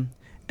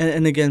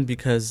 And again,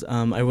 because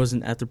I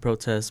wasn't at the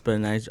protest,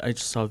 but I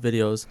just saw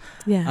videos.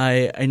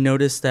 Yeah. I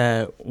noticed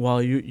that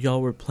while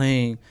y'all were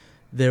playing,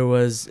 there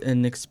was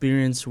an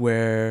experience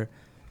where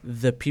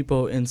the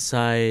people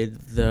inside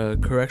the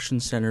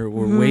correction center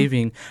were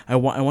waving. I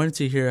wanted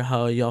to hear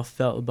how y'all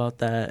felt about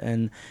that,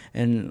 and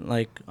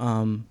like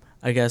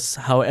I guess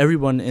how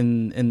everyone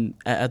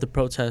at the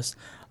protest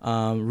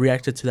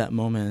reacted to that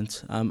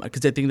moment.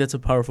 Because I think that's a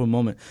powerful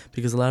moment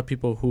because a lot of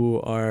people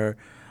who are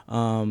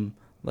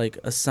like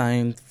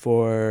assigned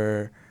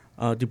for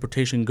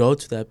deportation go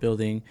to that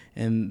building,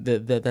 and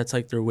that's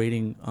like their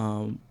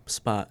waiting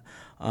spot.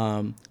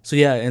 So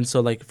yeah, and so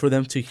like for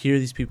them to hear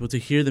these people, to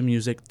hear the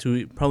music,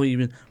 to probably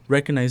even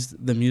recognize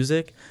the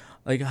music,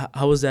 like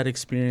how was that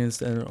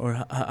experience,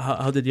 or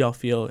how did y'all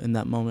feel in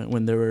that moment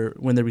when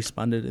they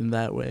responded in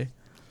that way?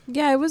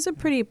 Yeah, it was a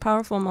pretty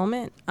powerful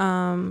moment.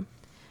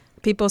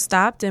 People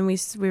stopped and we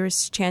were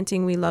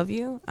chanting "We love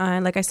you."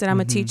 And like I said, I'm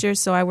a teacher,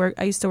 so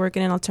I used to work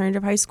in an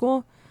alternative high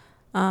school.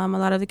 A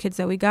lot of the kids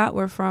that we got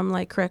were from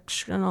like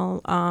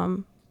correctional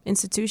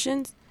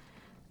institutions.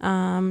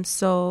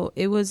 So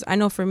it was, I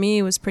know for me,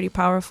 it was pretty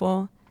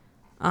powerful.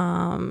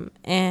 And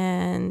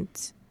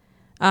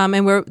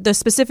we're the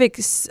specific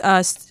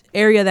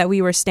area that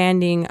we were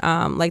standing,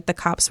 like the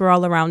cops were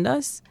all around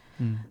us.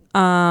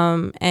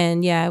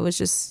 And yeah, it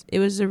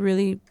was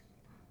really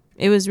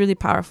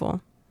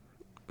powerful.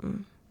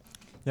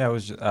 Yeah, it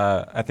was.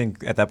 I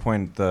think at that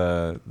point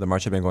the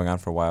march had been going on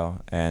for a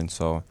while, and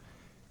so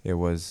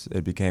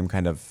it became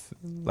kind of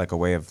like a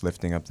way of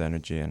lifting up the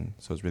energy, and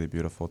so it was really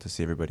beautiful to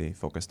see everybody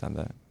focused on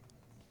that.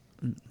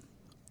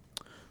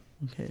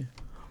 Okay,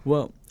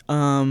 well,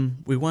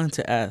 we wanted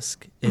to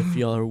ask if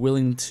y'all are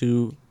willing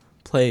to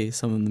play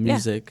some of the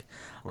music.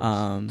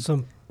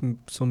 Some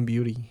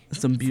beauty.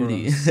 Some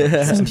beauty.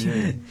 Some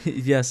beauty.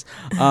 Yes.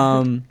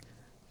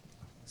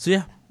 So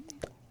yeah.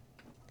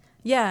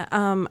 Yeah,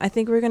 I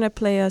think we're going to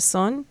play a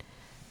song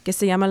que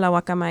se llama La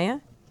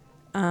Guacamaya,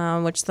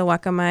 which the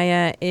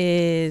guacamaya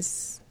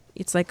is,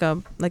 it's like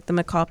the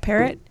macaw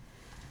parrot.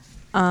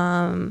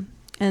 And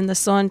the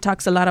song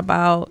talks a lot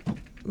about,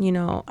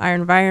 our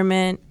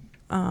environment,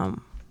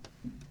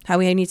 how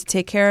we need to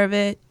take care of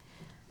it,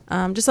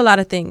 just a lot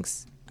of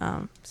things.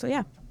 So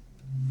yeah.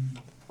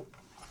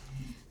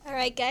 All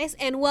right, guys,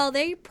 and while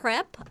they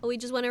prep, we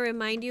just want to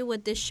remind you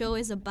what this show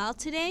is about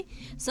today.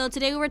 So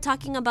today we were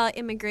talking about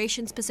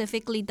immigration,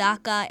 specifically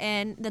DACA,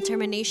 and the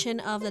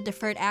termination of the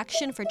deferred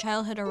action for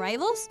childhood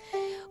arrivals.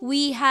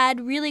 We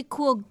had really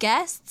cool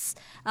guests,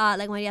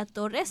 like Maria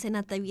Torres and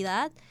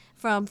Natividad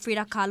from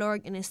Frida Kahlo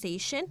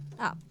organization.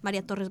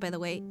 Maria Torres, by the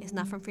way, is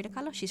not from Frida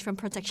Kahlo. She's from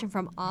Protection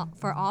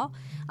for All.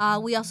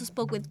 We also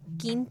spoke with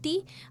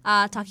Quinti,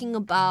 talking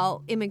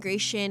about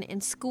immigration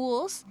in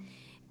schools,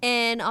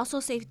 and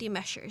also safety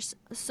measures.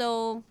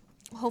 So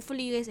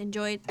hopefully you guys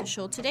enjoyed the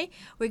show today.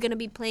 We're going to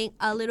be playing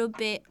a little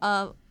bit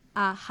of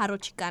Jaro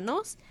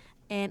Chicanos,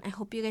 and I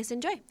hope you guys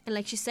enjoy. And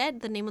like she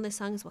said, the name of the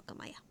song is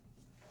Guacamaya.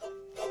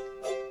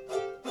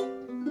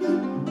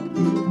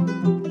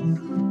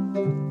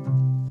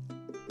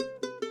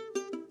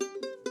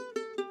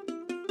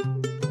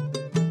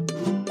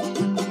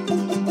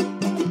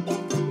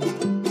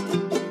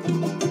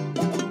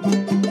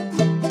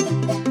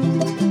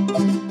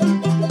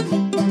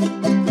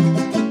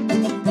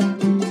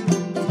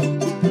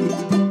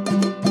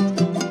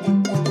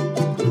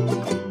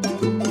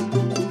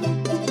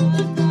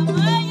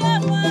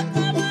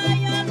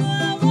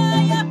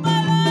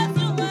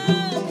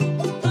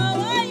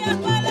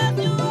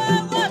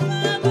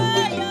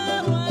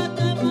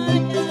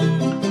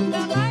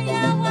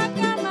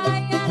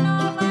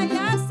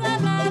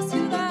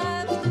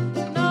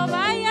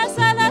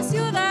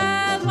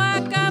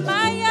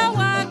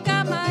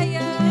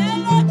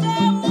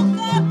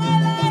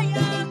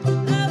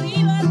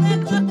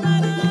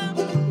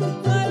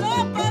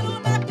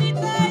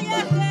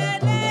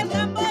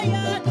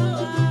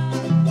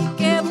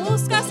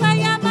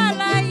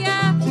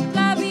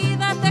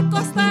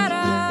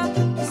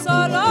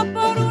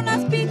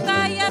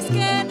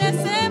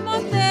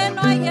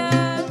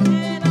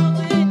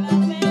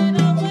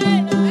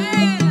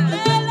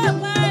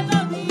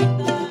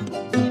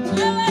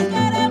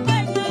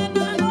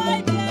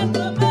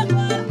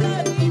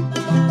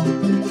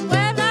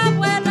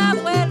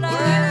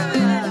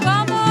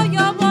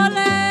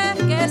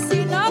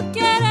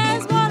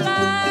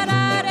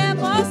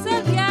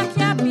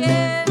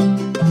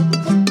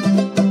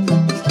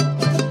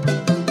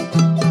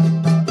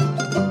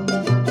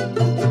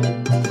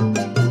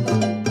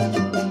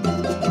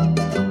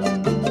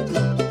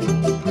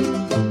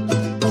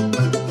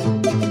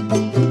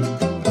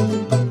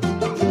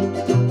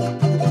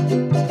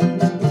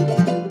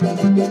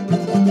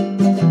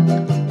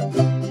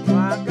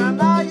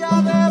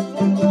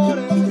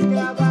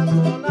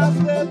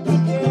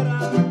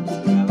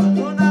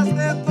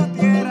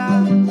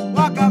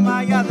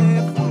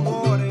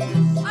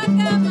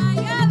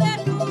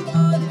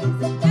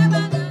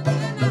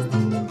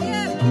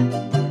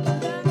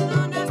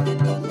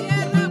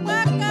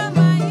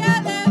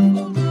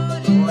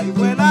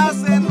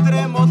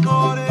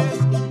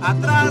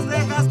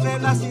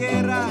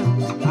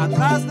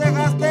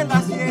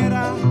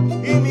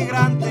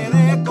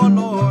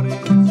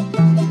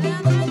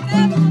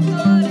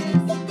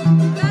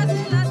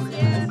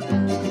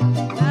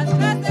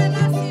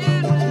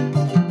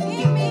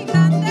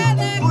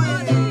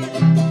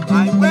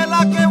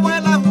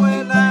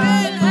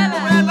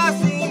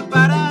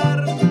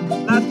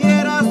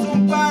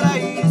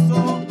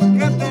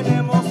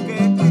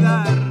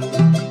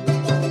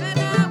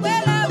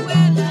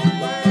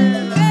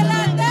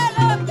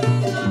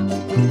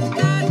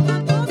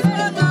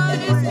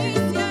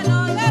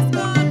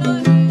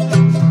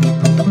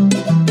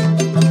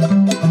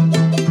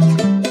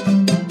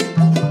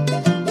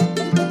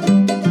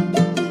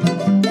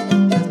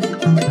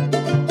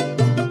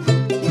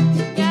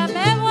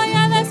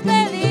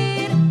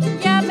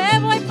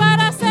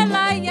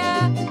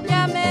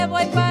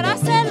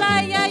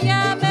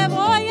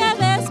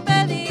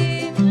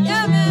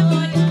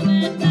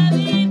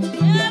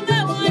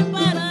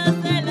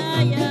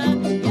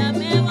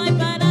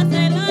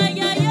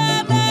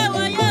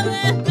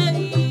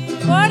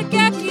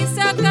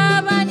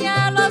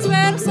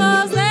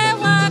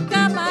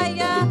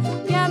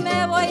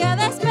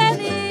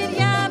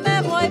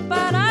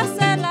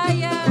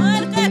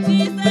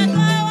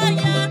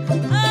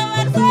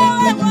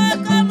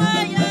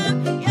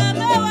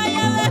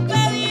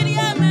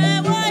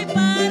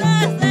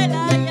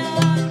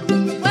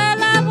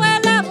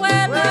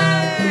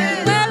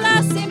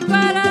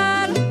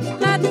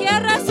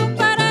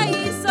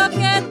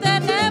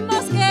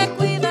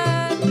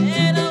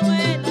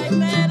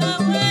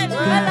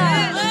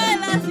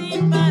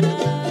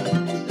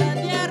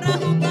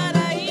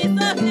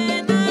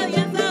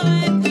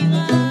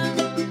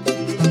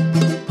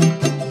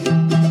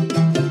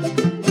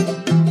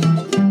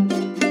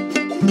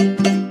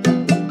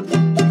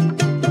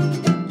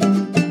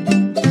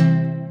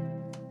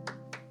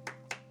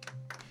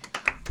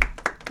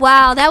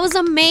 Wow, that was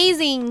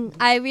amazing.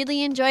 I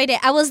really enjoyed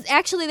it. I was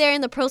actually there in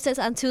the process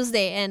on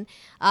Tuesday, and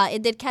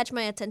it did catch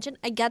my attention.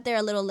 I got there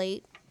a little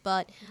late,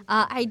 but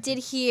I did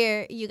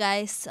hear you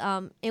guys.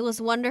 It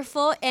was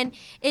wonderful, and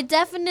it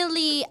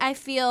definitely, I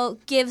feel,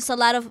 gives a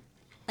lot of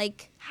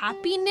like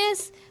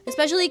happiness,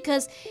 especially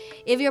because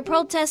if you're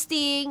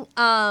protesting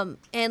and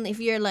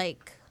if you're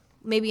like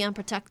maybe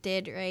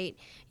unprotected, right,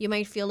 you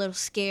might feel a little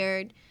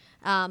scared,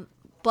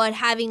 but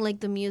having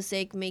like the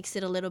music makes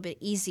it a little bit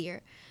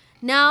easier.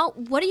 Now,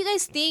 what do you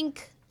guys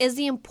think is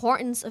the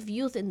importance of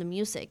youth in the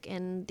music,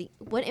 and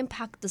what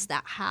impact does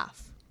that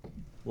have?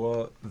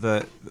 Well,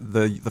 the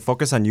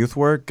focus on youth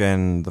work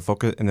and the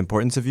focus and the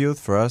importance of youth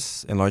for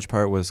us, in large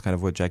part, was kind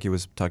of what Jackie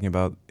was talking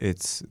about.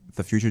 It's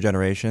the future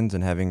generations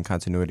and having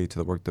continuity to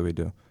the work that we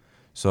do.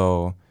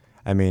 So,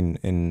 I mean,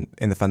 in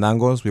the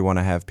fandangos, we want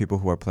to have people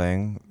who are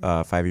playing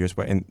 5 years,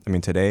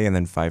 today, and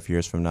then 5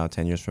 years from now,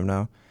 10 years from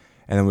now.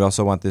 And then we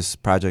also want this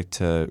project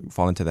to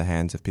fall into the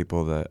hands of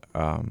people that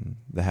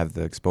have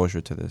the exposure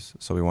to this.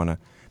 So we want to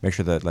make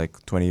sure that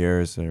like 20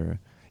 years or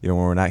when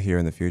we're not here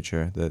in the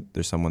future, that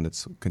there's someone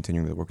that's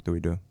continuing the work that we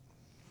do.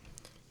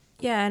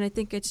 Yeah, and I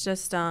think it's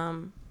just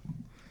about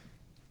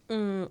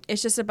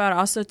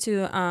also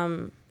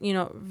to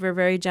we're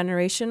very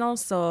generational,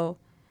 so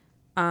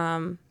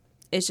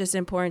it's just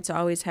important to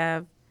always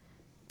have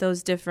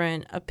those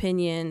different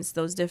opinions,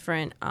 those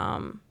different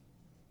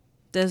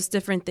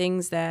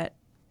things that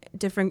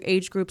different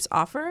age groups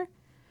offer.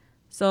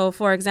 So,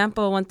 for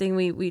example, one thing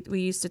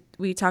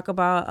we talk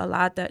about a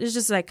lot that is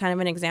just like kind of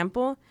an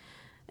example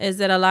is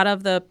that a lot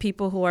of the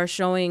people who are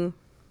showing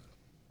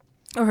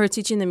or who are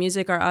teaching the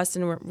music are us,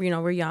 and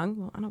we're young.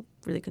 Well, I don't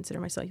really consider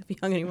myself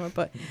young anymore,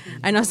 but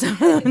I know some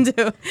of them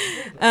do.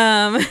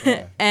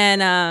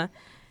 And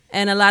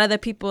a lot of the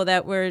people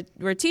that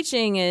we're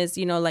teaching is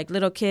like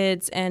little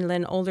kids and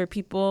then older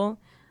people,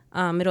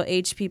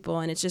 middle-aged people,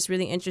 and it's just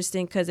really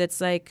interesting because it's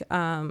like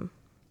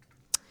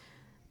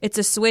it's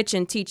a switch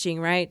in teaching,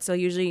 right? So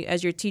usually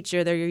as your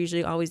teacher, there are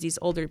usually always these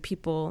older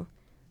people.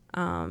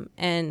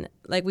 And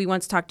like we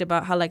once talked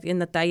about how like in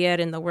the taller,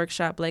 in the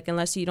workshop, like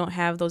unless you don't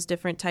have those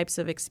different types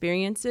of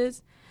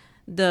experiences,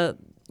 the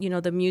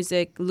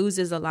music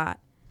loses a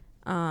lot.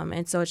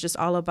 And so it's just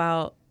all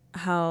about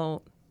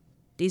how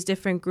these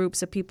different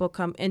groups of people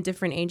come in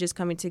different ages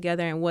coming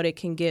together and what it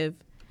can give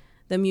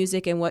the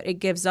music and what it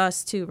gives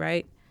us too,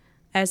 right?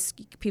 As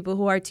people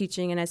who are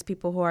teaching and as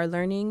people who are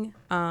learning,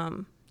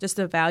 just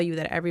the value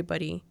that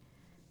everybody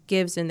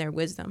gives in their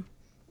wisdom.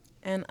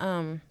 And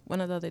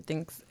one of the other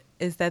things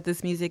is that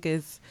this music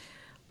is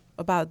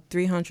about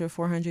 300,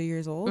 400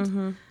 years old.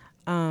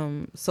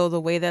 Mm-hmm. So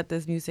the way that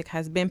this music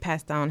has been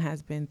passed down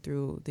has been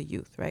through the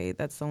youth, right?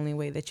 That's the only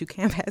way that you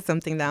can pass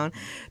something down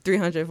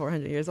 300,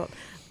 400 years old.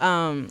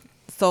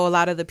 So a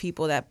lot of the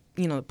people that,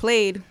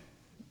 played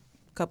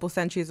a couple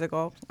centuries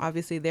ago,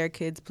 obviously their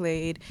kids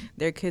played,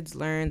 their kids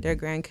learned, their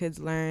grandkids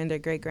learned, their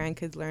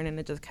great-grandkids learned, and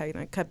it just kind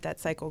of kept that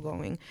cycle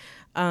going.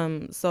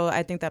 So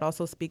I think that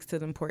also speaks to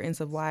the importance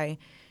of why,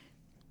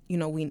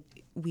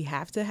 we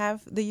have to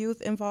have the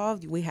youth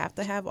involved. We have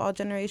to have all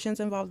generations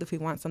involved if we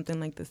want something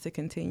like this to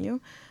continue,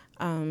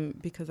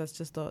 because that's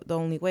just the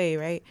only way,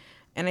 right?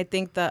 And I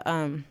think the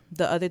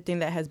other thing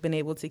that has been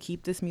able to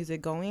keep this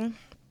music going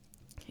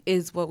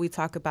is what we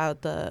talk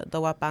about, the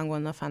huapango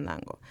and the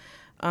fandango,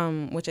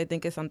 which I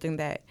think is something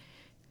that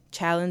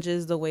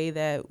challenges the way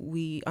that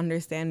we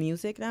understand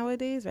music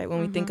nowadays, right? When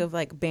we think of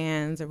like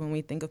bands or when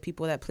we think of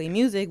people that play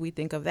music, we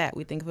think of that.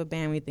 We think of a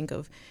band, we think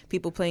of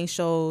people playing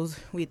shows,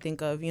 we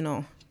think of,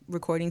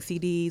 recording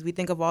CDs, we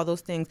think of all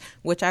those things,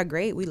 which are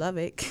great, we love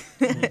it.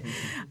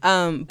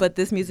 But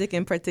this music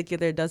in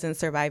particular doesn't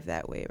survive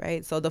that way,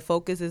 right? So the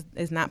focus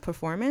is not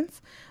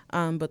performance,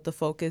 but the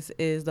focus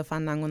is the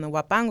fandango and the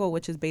huapango,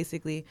 which is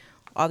basically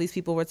all these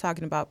people we're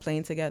talking about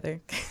playing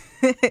together.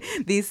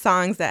 These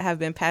songs that have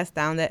been passed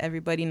down that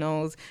everybody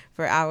knows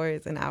for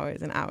hours and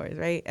hours and hours,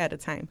 right, at a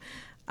time.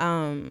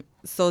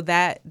 So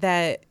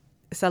that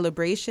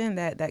celebration,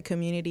 that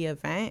community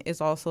event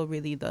is also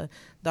really the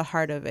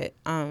heart of it.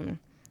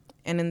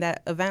 And in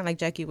that event, like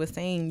Jackie was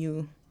saying,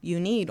 you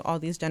need all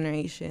these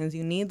generations.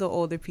 You need the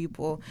older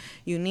people.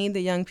 You need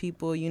the young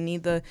people. You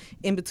need the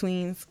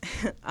in-betweens.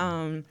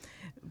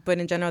 But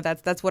in general,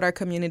 that's what our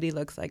community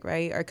looks like,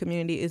 right? Our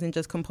community isn't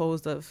just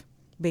composed of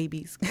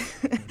babies.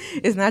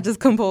 It's not just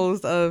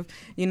composed of,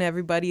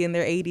 everybody in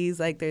their 80s.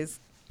 Like, there's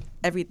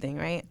everything,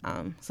 right?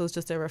 So it's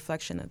just a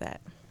reflection of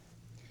that.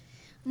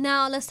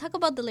 Now, let's talk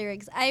about the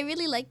lyrics. I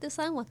really like this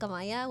song,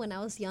 Wakamaya. When I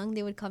was young,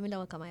 they would call me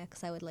La Wakamaya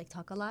because I would,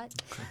 talk a lot.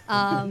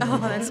 Oh,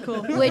 that's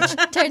cool. Which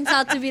turns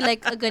out to be,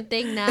 a good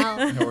thing now.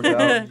 It worked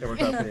out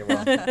pretty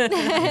well.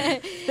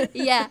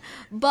 Yeah.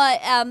 But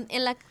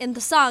in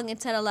the song,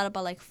 it said a lot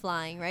about,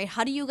 flying, right?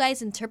 How do you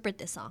guys interpret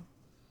this song?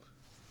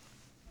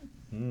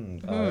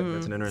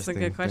 That's an interesting That's a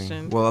good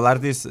question. Well, a lot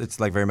of these, it's,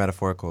 very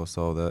metaphorical.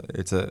 So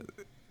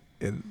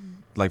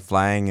like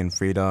flying and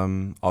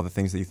freedom, all the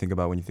things that you think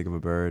about when you think of a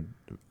bird,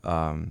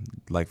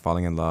 like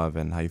falling in love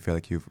and how you feel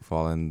like you've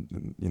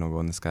fallen, go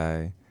in the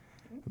sky.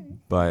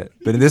 But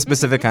in this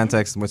specific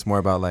context, it's more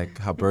about like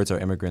how birds are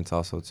immigrants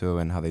also too,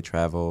 and how they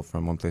travel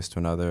from one place to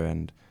another,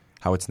 and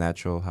how it's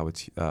natural, how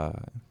it's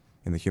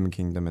in the human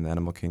kingdom and the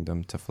animal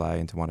kingdom to fly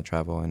and to want to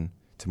travel and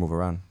to move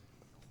around.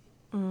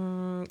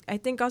 I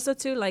think also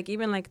too, like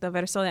even like the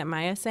verso that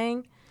Maya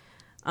sang,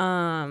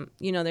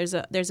 you know, there's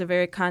a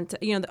very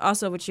you know,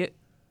 also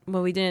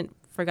what we didn't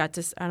forgot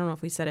to, I don't know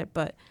if we said it,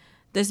 but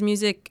this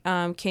music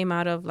came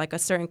out of like a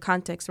certain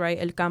context, right?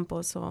 El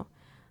campo. So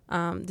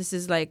this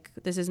is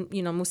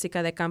you know,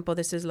 música de campo.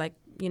 This is like,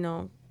 you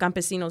know,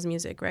 campesinos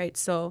music, right?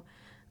 So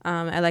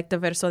I like the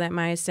verso that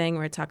Maya sang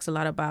where it talks a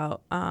lot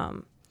about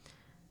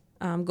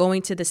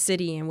going to the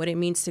city and what it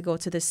means to go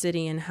to the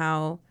city, and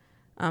how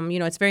you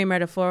know, it's very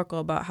metaphorical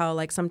about how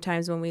like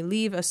sometimes when we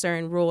leave a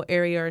certain rural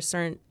area or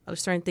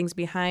certain things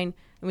behind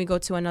and we go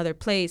to another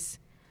place,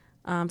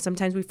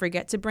 sometimes we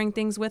forget to bring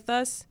things with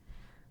us,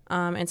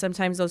 and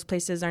sometimes those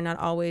places are not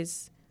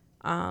always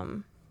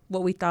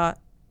what we thought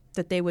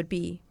that they would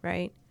be,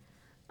 right?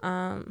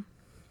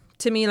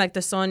 To me, like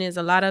the song is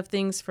a lot of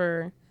things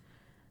for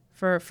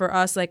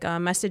us, like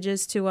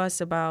messages to us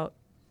about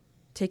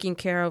taking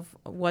care of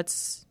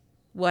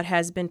what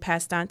has been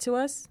passed on to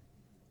us,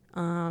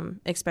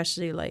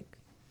 especially like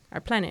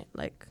our planet,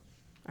 like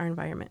our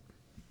environment.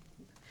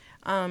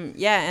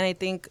 Yeah, and I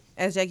think,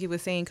 as Jackie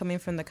was saying, coming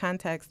from the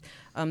context,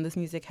 this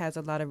music has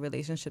a lot of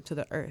relationship to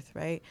the earth,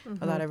 right?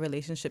 Mm-hmm. A lot of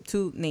relationship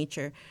to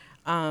nature,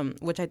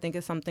 which I think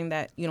is something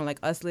that, you know, like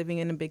us living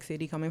in a big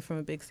city, coming from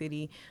a big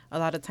city, a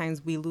lot of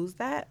times we lose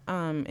that.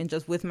 And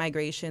just with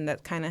migration,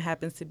 that kind of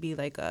happens to be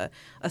like a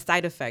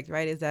side effect,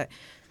 right? Is that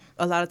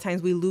a lot of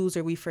times we lose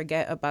or we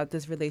forget about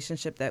this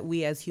relationship that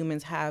we as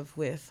humans have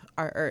with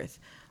our earth.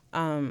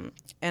 And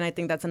I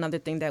think that's another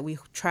thing that we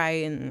try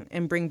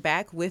and bring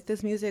back with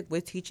this music,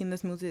 with teaching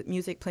this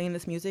music, playing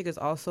this music, is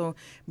also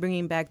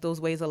bringing back those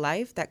ways of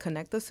life that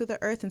connect us to the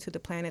earth and to the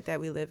planet that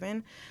we live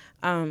in.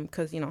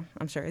 Because, you know,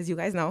 I'm sure, as you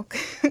guys know,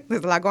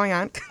 there's a lot going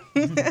on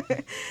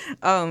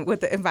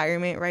with the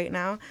environment right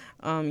now,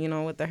 you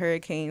know, with the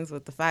hurricanes,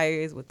 with the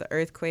fires, with the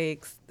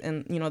earthquakes,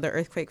 and, you know, the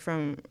earthquake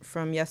from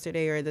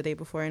yesterday or the day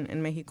before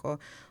in Mexico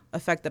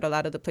affected a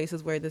lot of the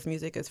places where this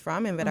music is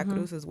from, in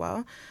Veracruz as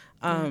well.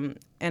 And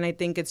I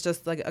think it's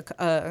just like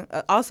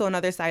also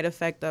another side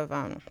effect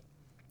of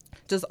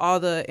just all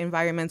the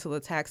environmental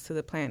attacks to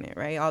the planet,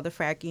 right? All the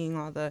fracking,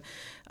 all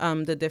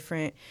the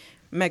different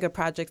mega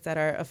projects that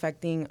are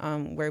affecting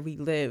where we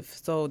live.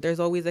 So there's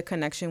always a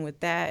connection with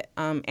that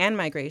and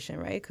migration,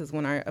 right? Because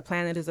when a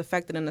planet is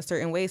affected in a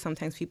certain way,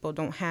 sometimes people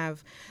don't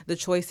have the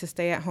choice to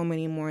stay at home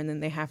anymore, and then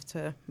they have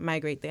to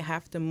migrate. They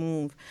have to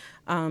move.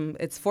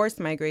 It's forced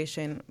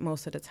migration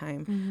most of the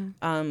time.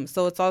 Mm-hmm.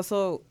 So it's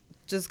also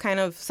just kind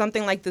of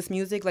something like this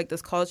music, like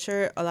this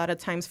culture, a lot of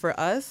times for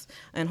us,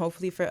 and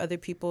hopefully for other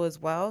people as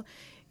well,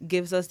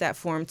 gives us that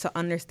form to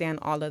understand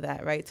all of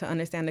that, right? To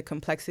understand the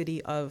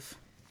complexity of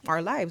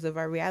our lives, of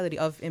our reality,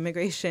 of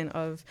immigration,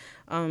 of,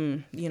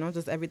 you know,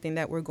 just everything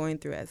that we're going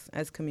through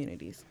as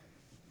communities.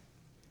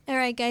 All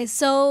right, guys.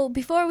 So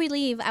before we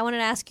leave, I wanted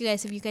to ask you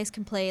guys if you guys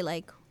can play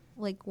like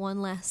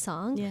one last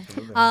song. Yeah.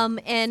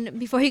 And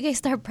before you guys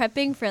start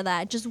prepping for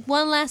that, just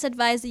one last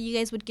advice that you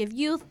guys would give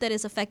youth that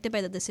is affected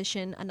by the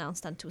decision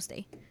announced on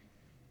Tuesday.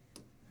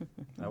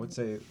 I would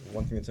say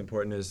one thing that's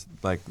important is,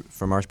 like,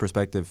 from our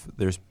perspective,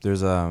 there's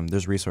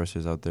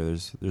resources out there.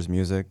 There's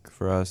music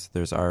for us.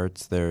 There's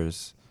arts.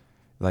 There's,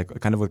 like,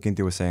 kind of what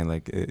Kinti was saying,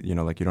 like, you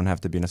know, like, you don't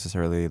have to be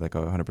necessarily like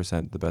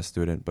 100% the best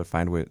student, but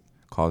find what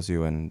calls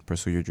you and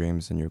pursue your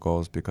dreams and your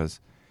goals, because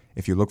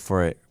if you look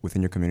for it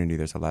within your community,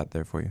 there's a lot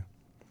there for you.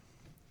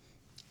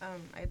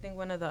 I think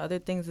one of the other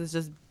things is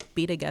just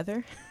be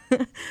together.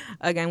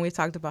 Again, we've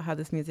talked about how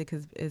this music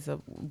is a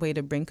way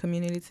to bring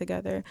community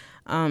together.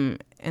 And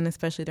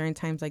especially during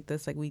times like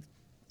this, like, we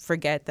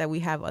forget that we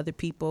have other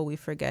people. We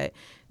forget,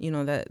 you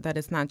know, that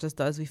it's not just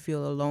us. We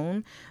feel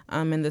alone.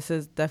 And this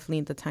is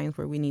definitely the times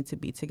where we need to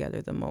be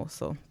together the most.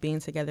 So being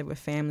together with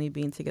family,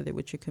 being together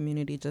with your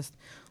community, just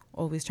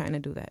always trying to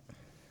do that.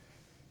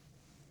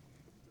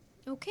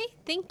 Okay,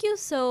 thank you.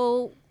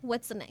 So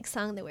what's the next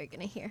song that we're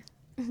going to hear?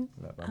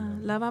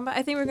 La Bamba.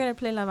 I think we're gonna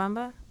play La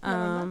Bamba,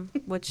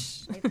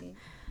 which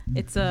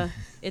it's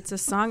a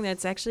song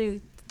that's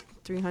actually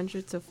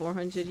 300 to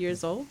 400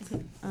 years old.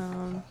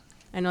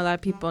 I know a lot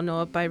of people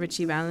know it by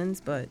Richie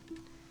Valens, but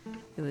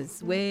it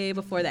was way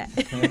before that.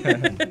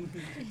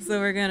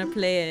 So we're gonna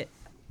play it.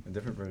 A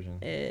different version.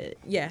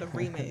 Yeah, the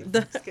remake.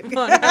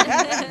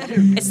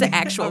 It's the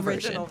actual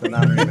version. The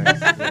non-remix.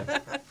 Yeah.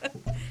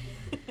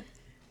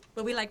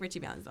 But we like Richie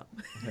Valens, though.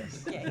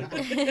 Yeah.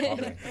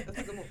 That's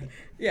a good movie.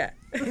 Yeah.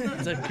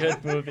 It's a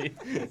good movie.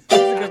 He's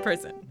a good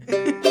person.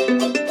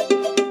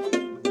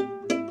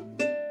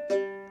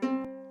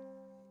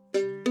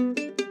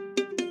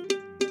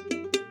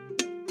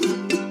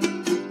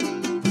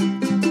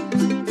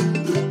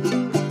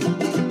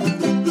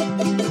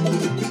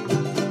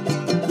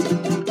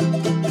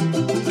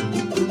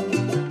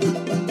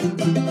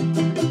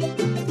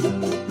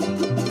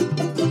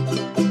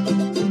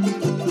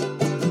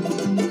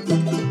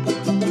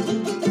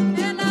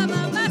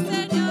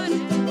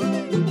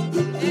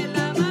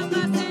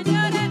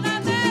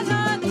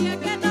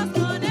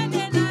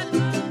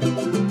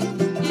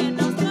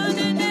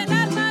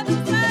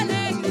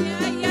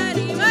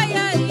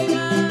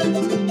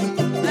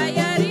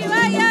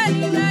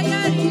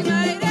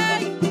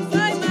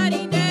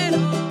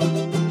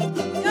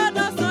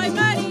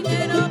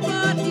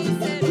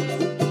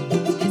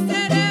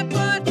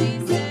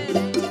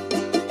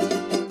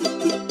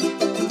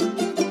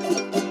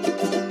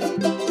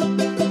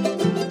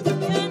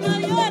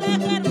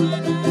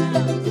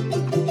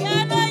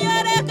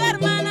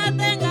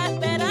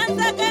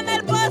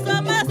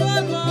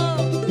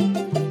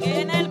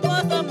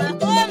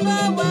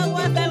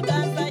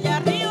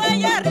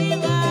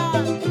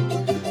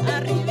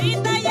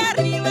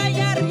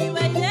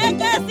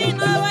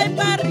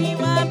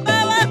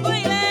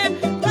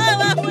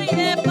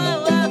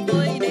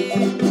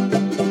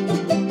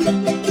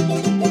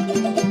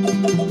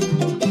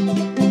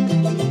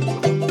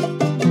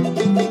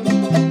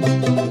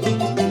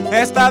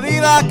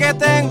 vida que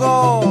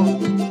tengo,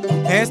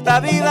 esta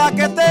vida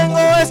que tengo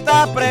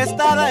está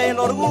prestada. El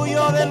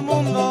orgullo del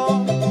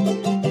mundo,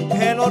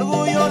 el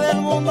orgullo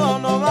del mundo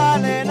no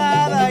vale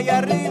nada. Y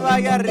arriba,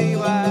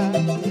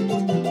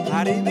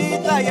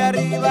 arribita y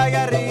arriba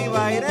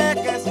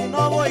iré, que si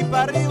no voy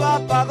para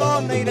arriba, ¿pa'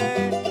 dónde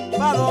iré?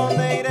 ¿Pa'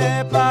 dónde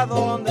iré? ¿Pa'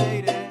 dónde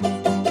iré?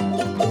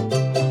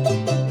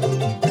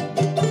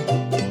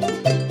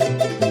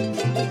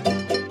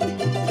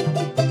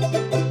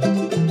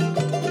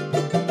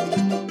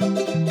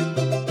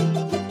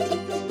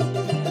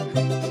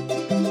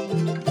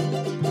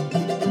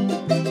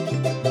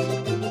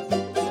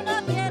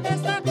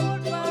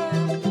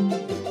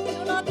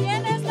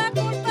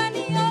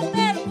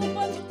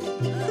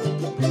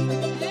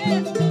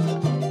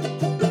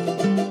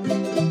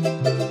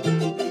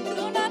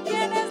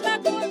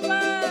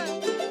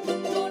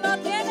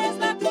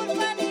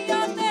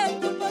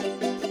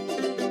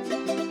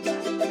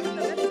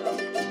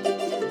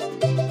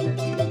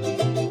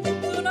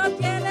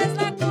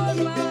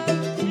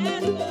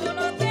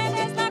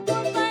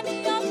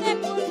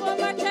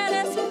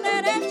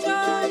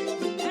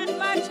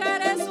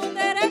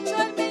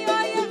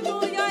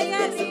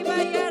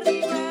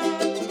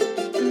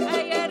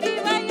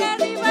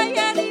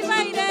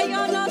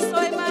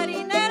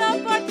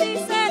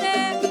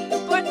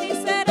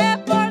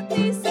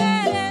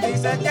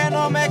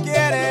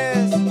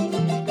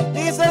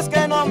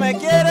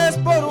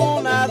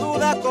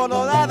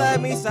 Colorada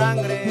en mi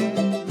sangre,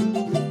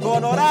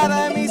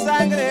 colorada en mi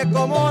sangre,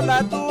 como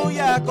la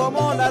tuya,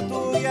 como la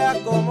tuya,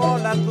 como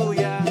la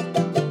tuya.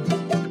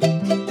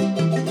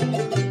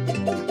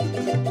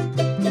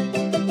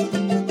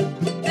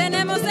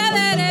 Tenemos el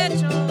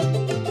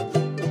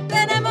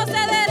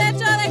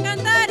derecho de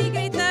cantar y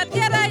gritar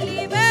tierra y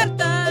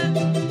libertad,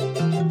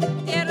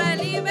 tierra y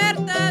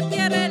libertad,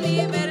 tierra y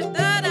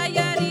libertad,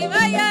 allá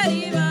arriba y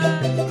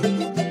arriba.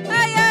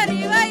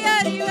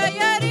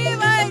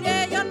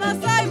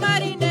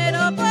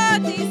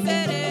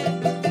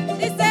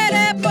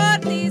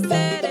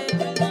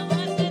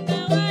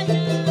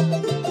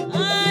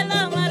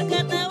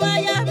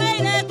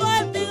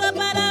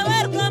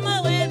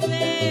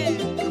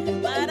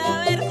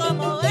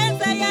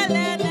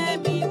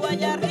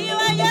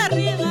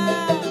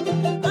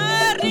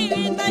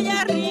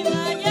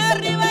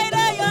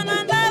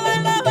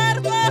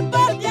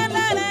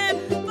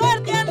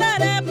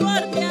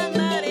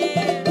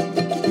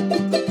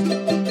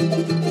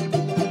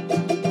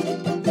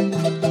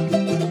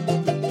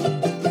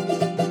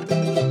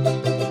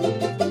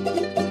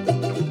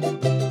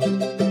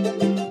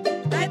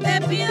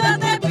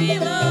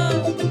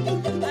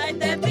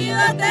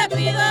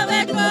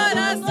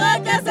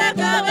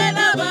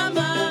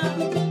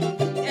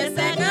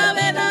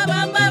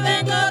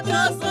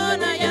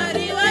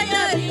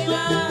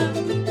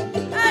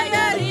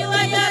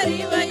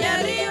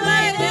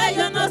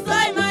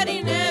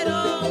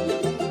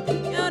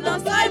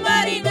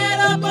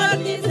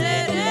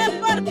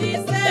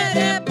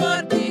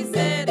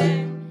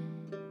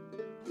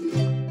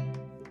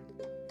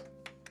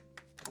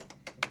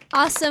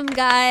 Awesome,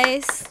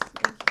 guys.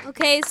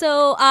 Okay,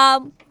 so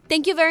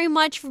thank you very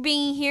much for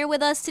being here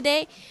with us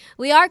today.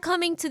 We are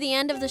coming to the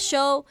end of the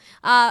show.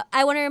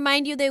 I want to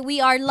remind you that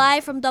we are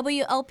live from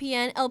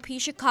WLPN LP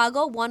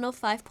Chicago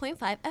 105.5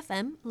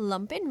 FM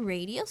Lumpen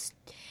Radio.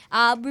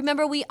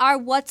 Remember, we are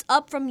What's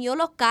Up from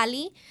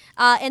Yollocalli,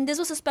 and this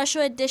was a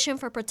special edition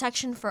for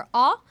Protection for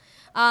All.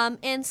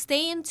 And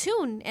stay in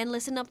tune and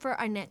listen up for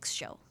our next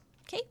show.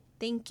 Okay,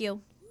 thank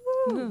you.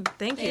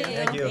 Thank you.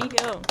 Thank you.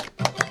 Thank you.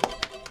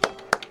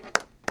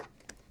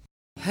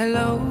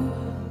 Hello,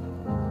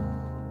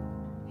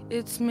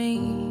 it's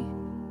me.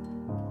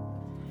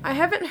 I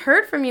haven't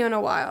heard from you in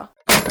a while.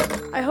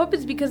 I hope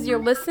it's because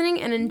you're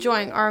listening and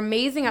enjoying our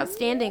amazing,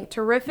 outstanding,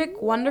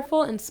 terrific,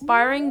 wonderful,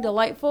 inspiring,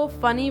 delightful,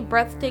 funny,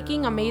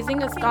 breathtaking,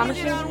 amazing,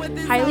 astonishing,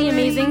 highly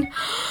amazing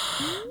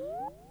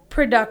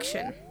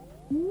production.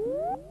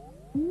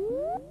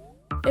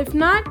 If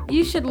not,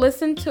 you should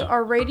listen to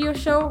our radio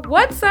show,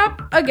 What's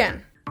Up,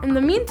 again. In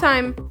the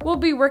meantime, we'll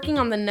be working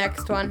on the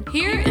next one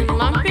here in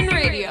Lumpen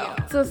Radio.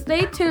 So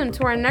stay tuned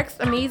to our next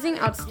amazing,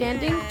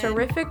 outstanding,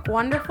 terrific,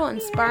 wonderful,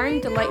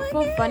 inspiring,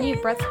 delightful, funny,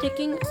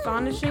 breathtaking,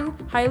 astonishing,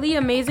 highly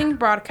amazing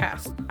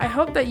broadcast. I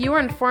hope that you are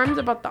informed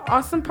about the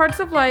awesome parts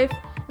of life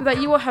and that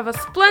you will have a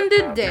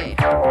splendid day.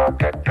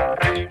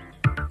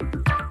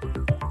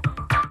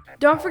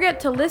 Don't forget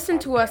to listen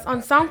to us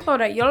on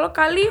SoundCloud at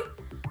Yollocalli,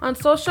 on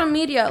social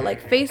media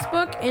like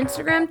Facebook,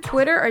 Instagram,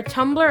 Twitter, or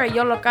Tumblr at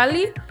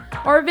Yollocalli,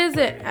 or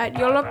visit at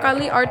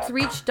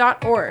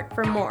yollocalliartsreach.org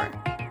for more.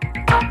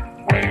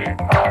 We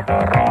are the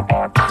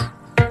robots.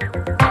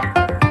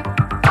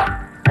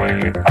 We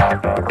are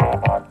the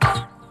robots.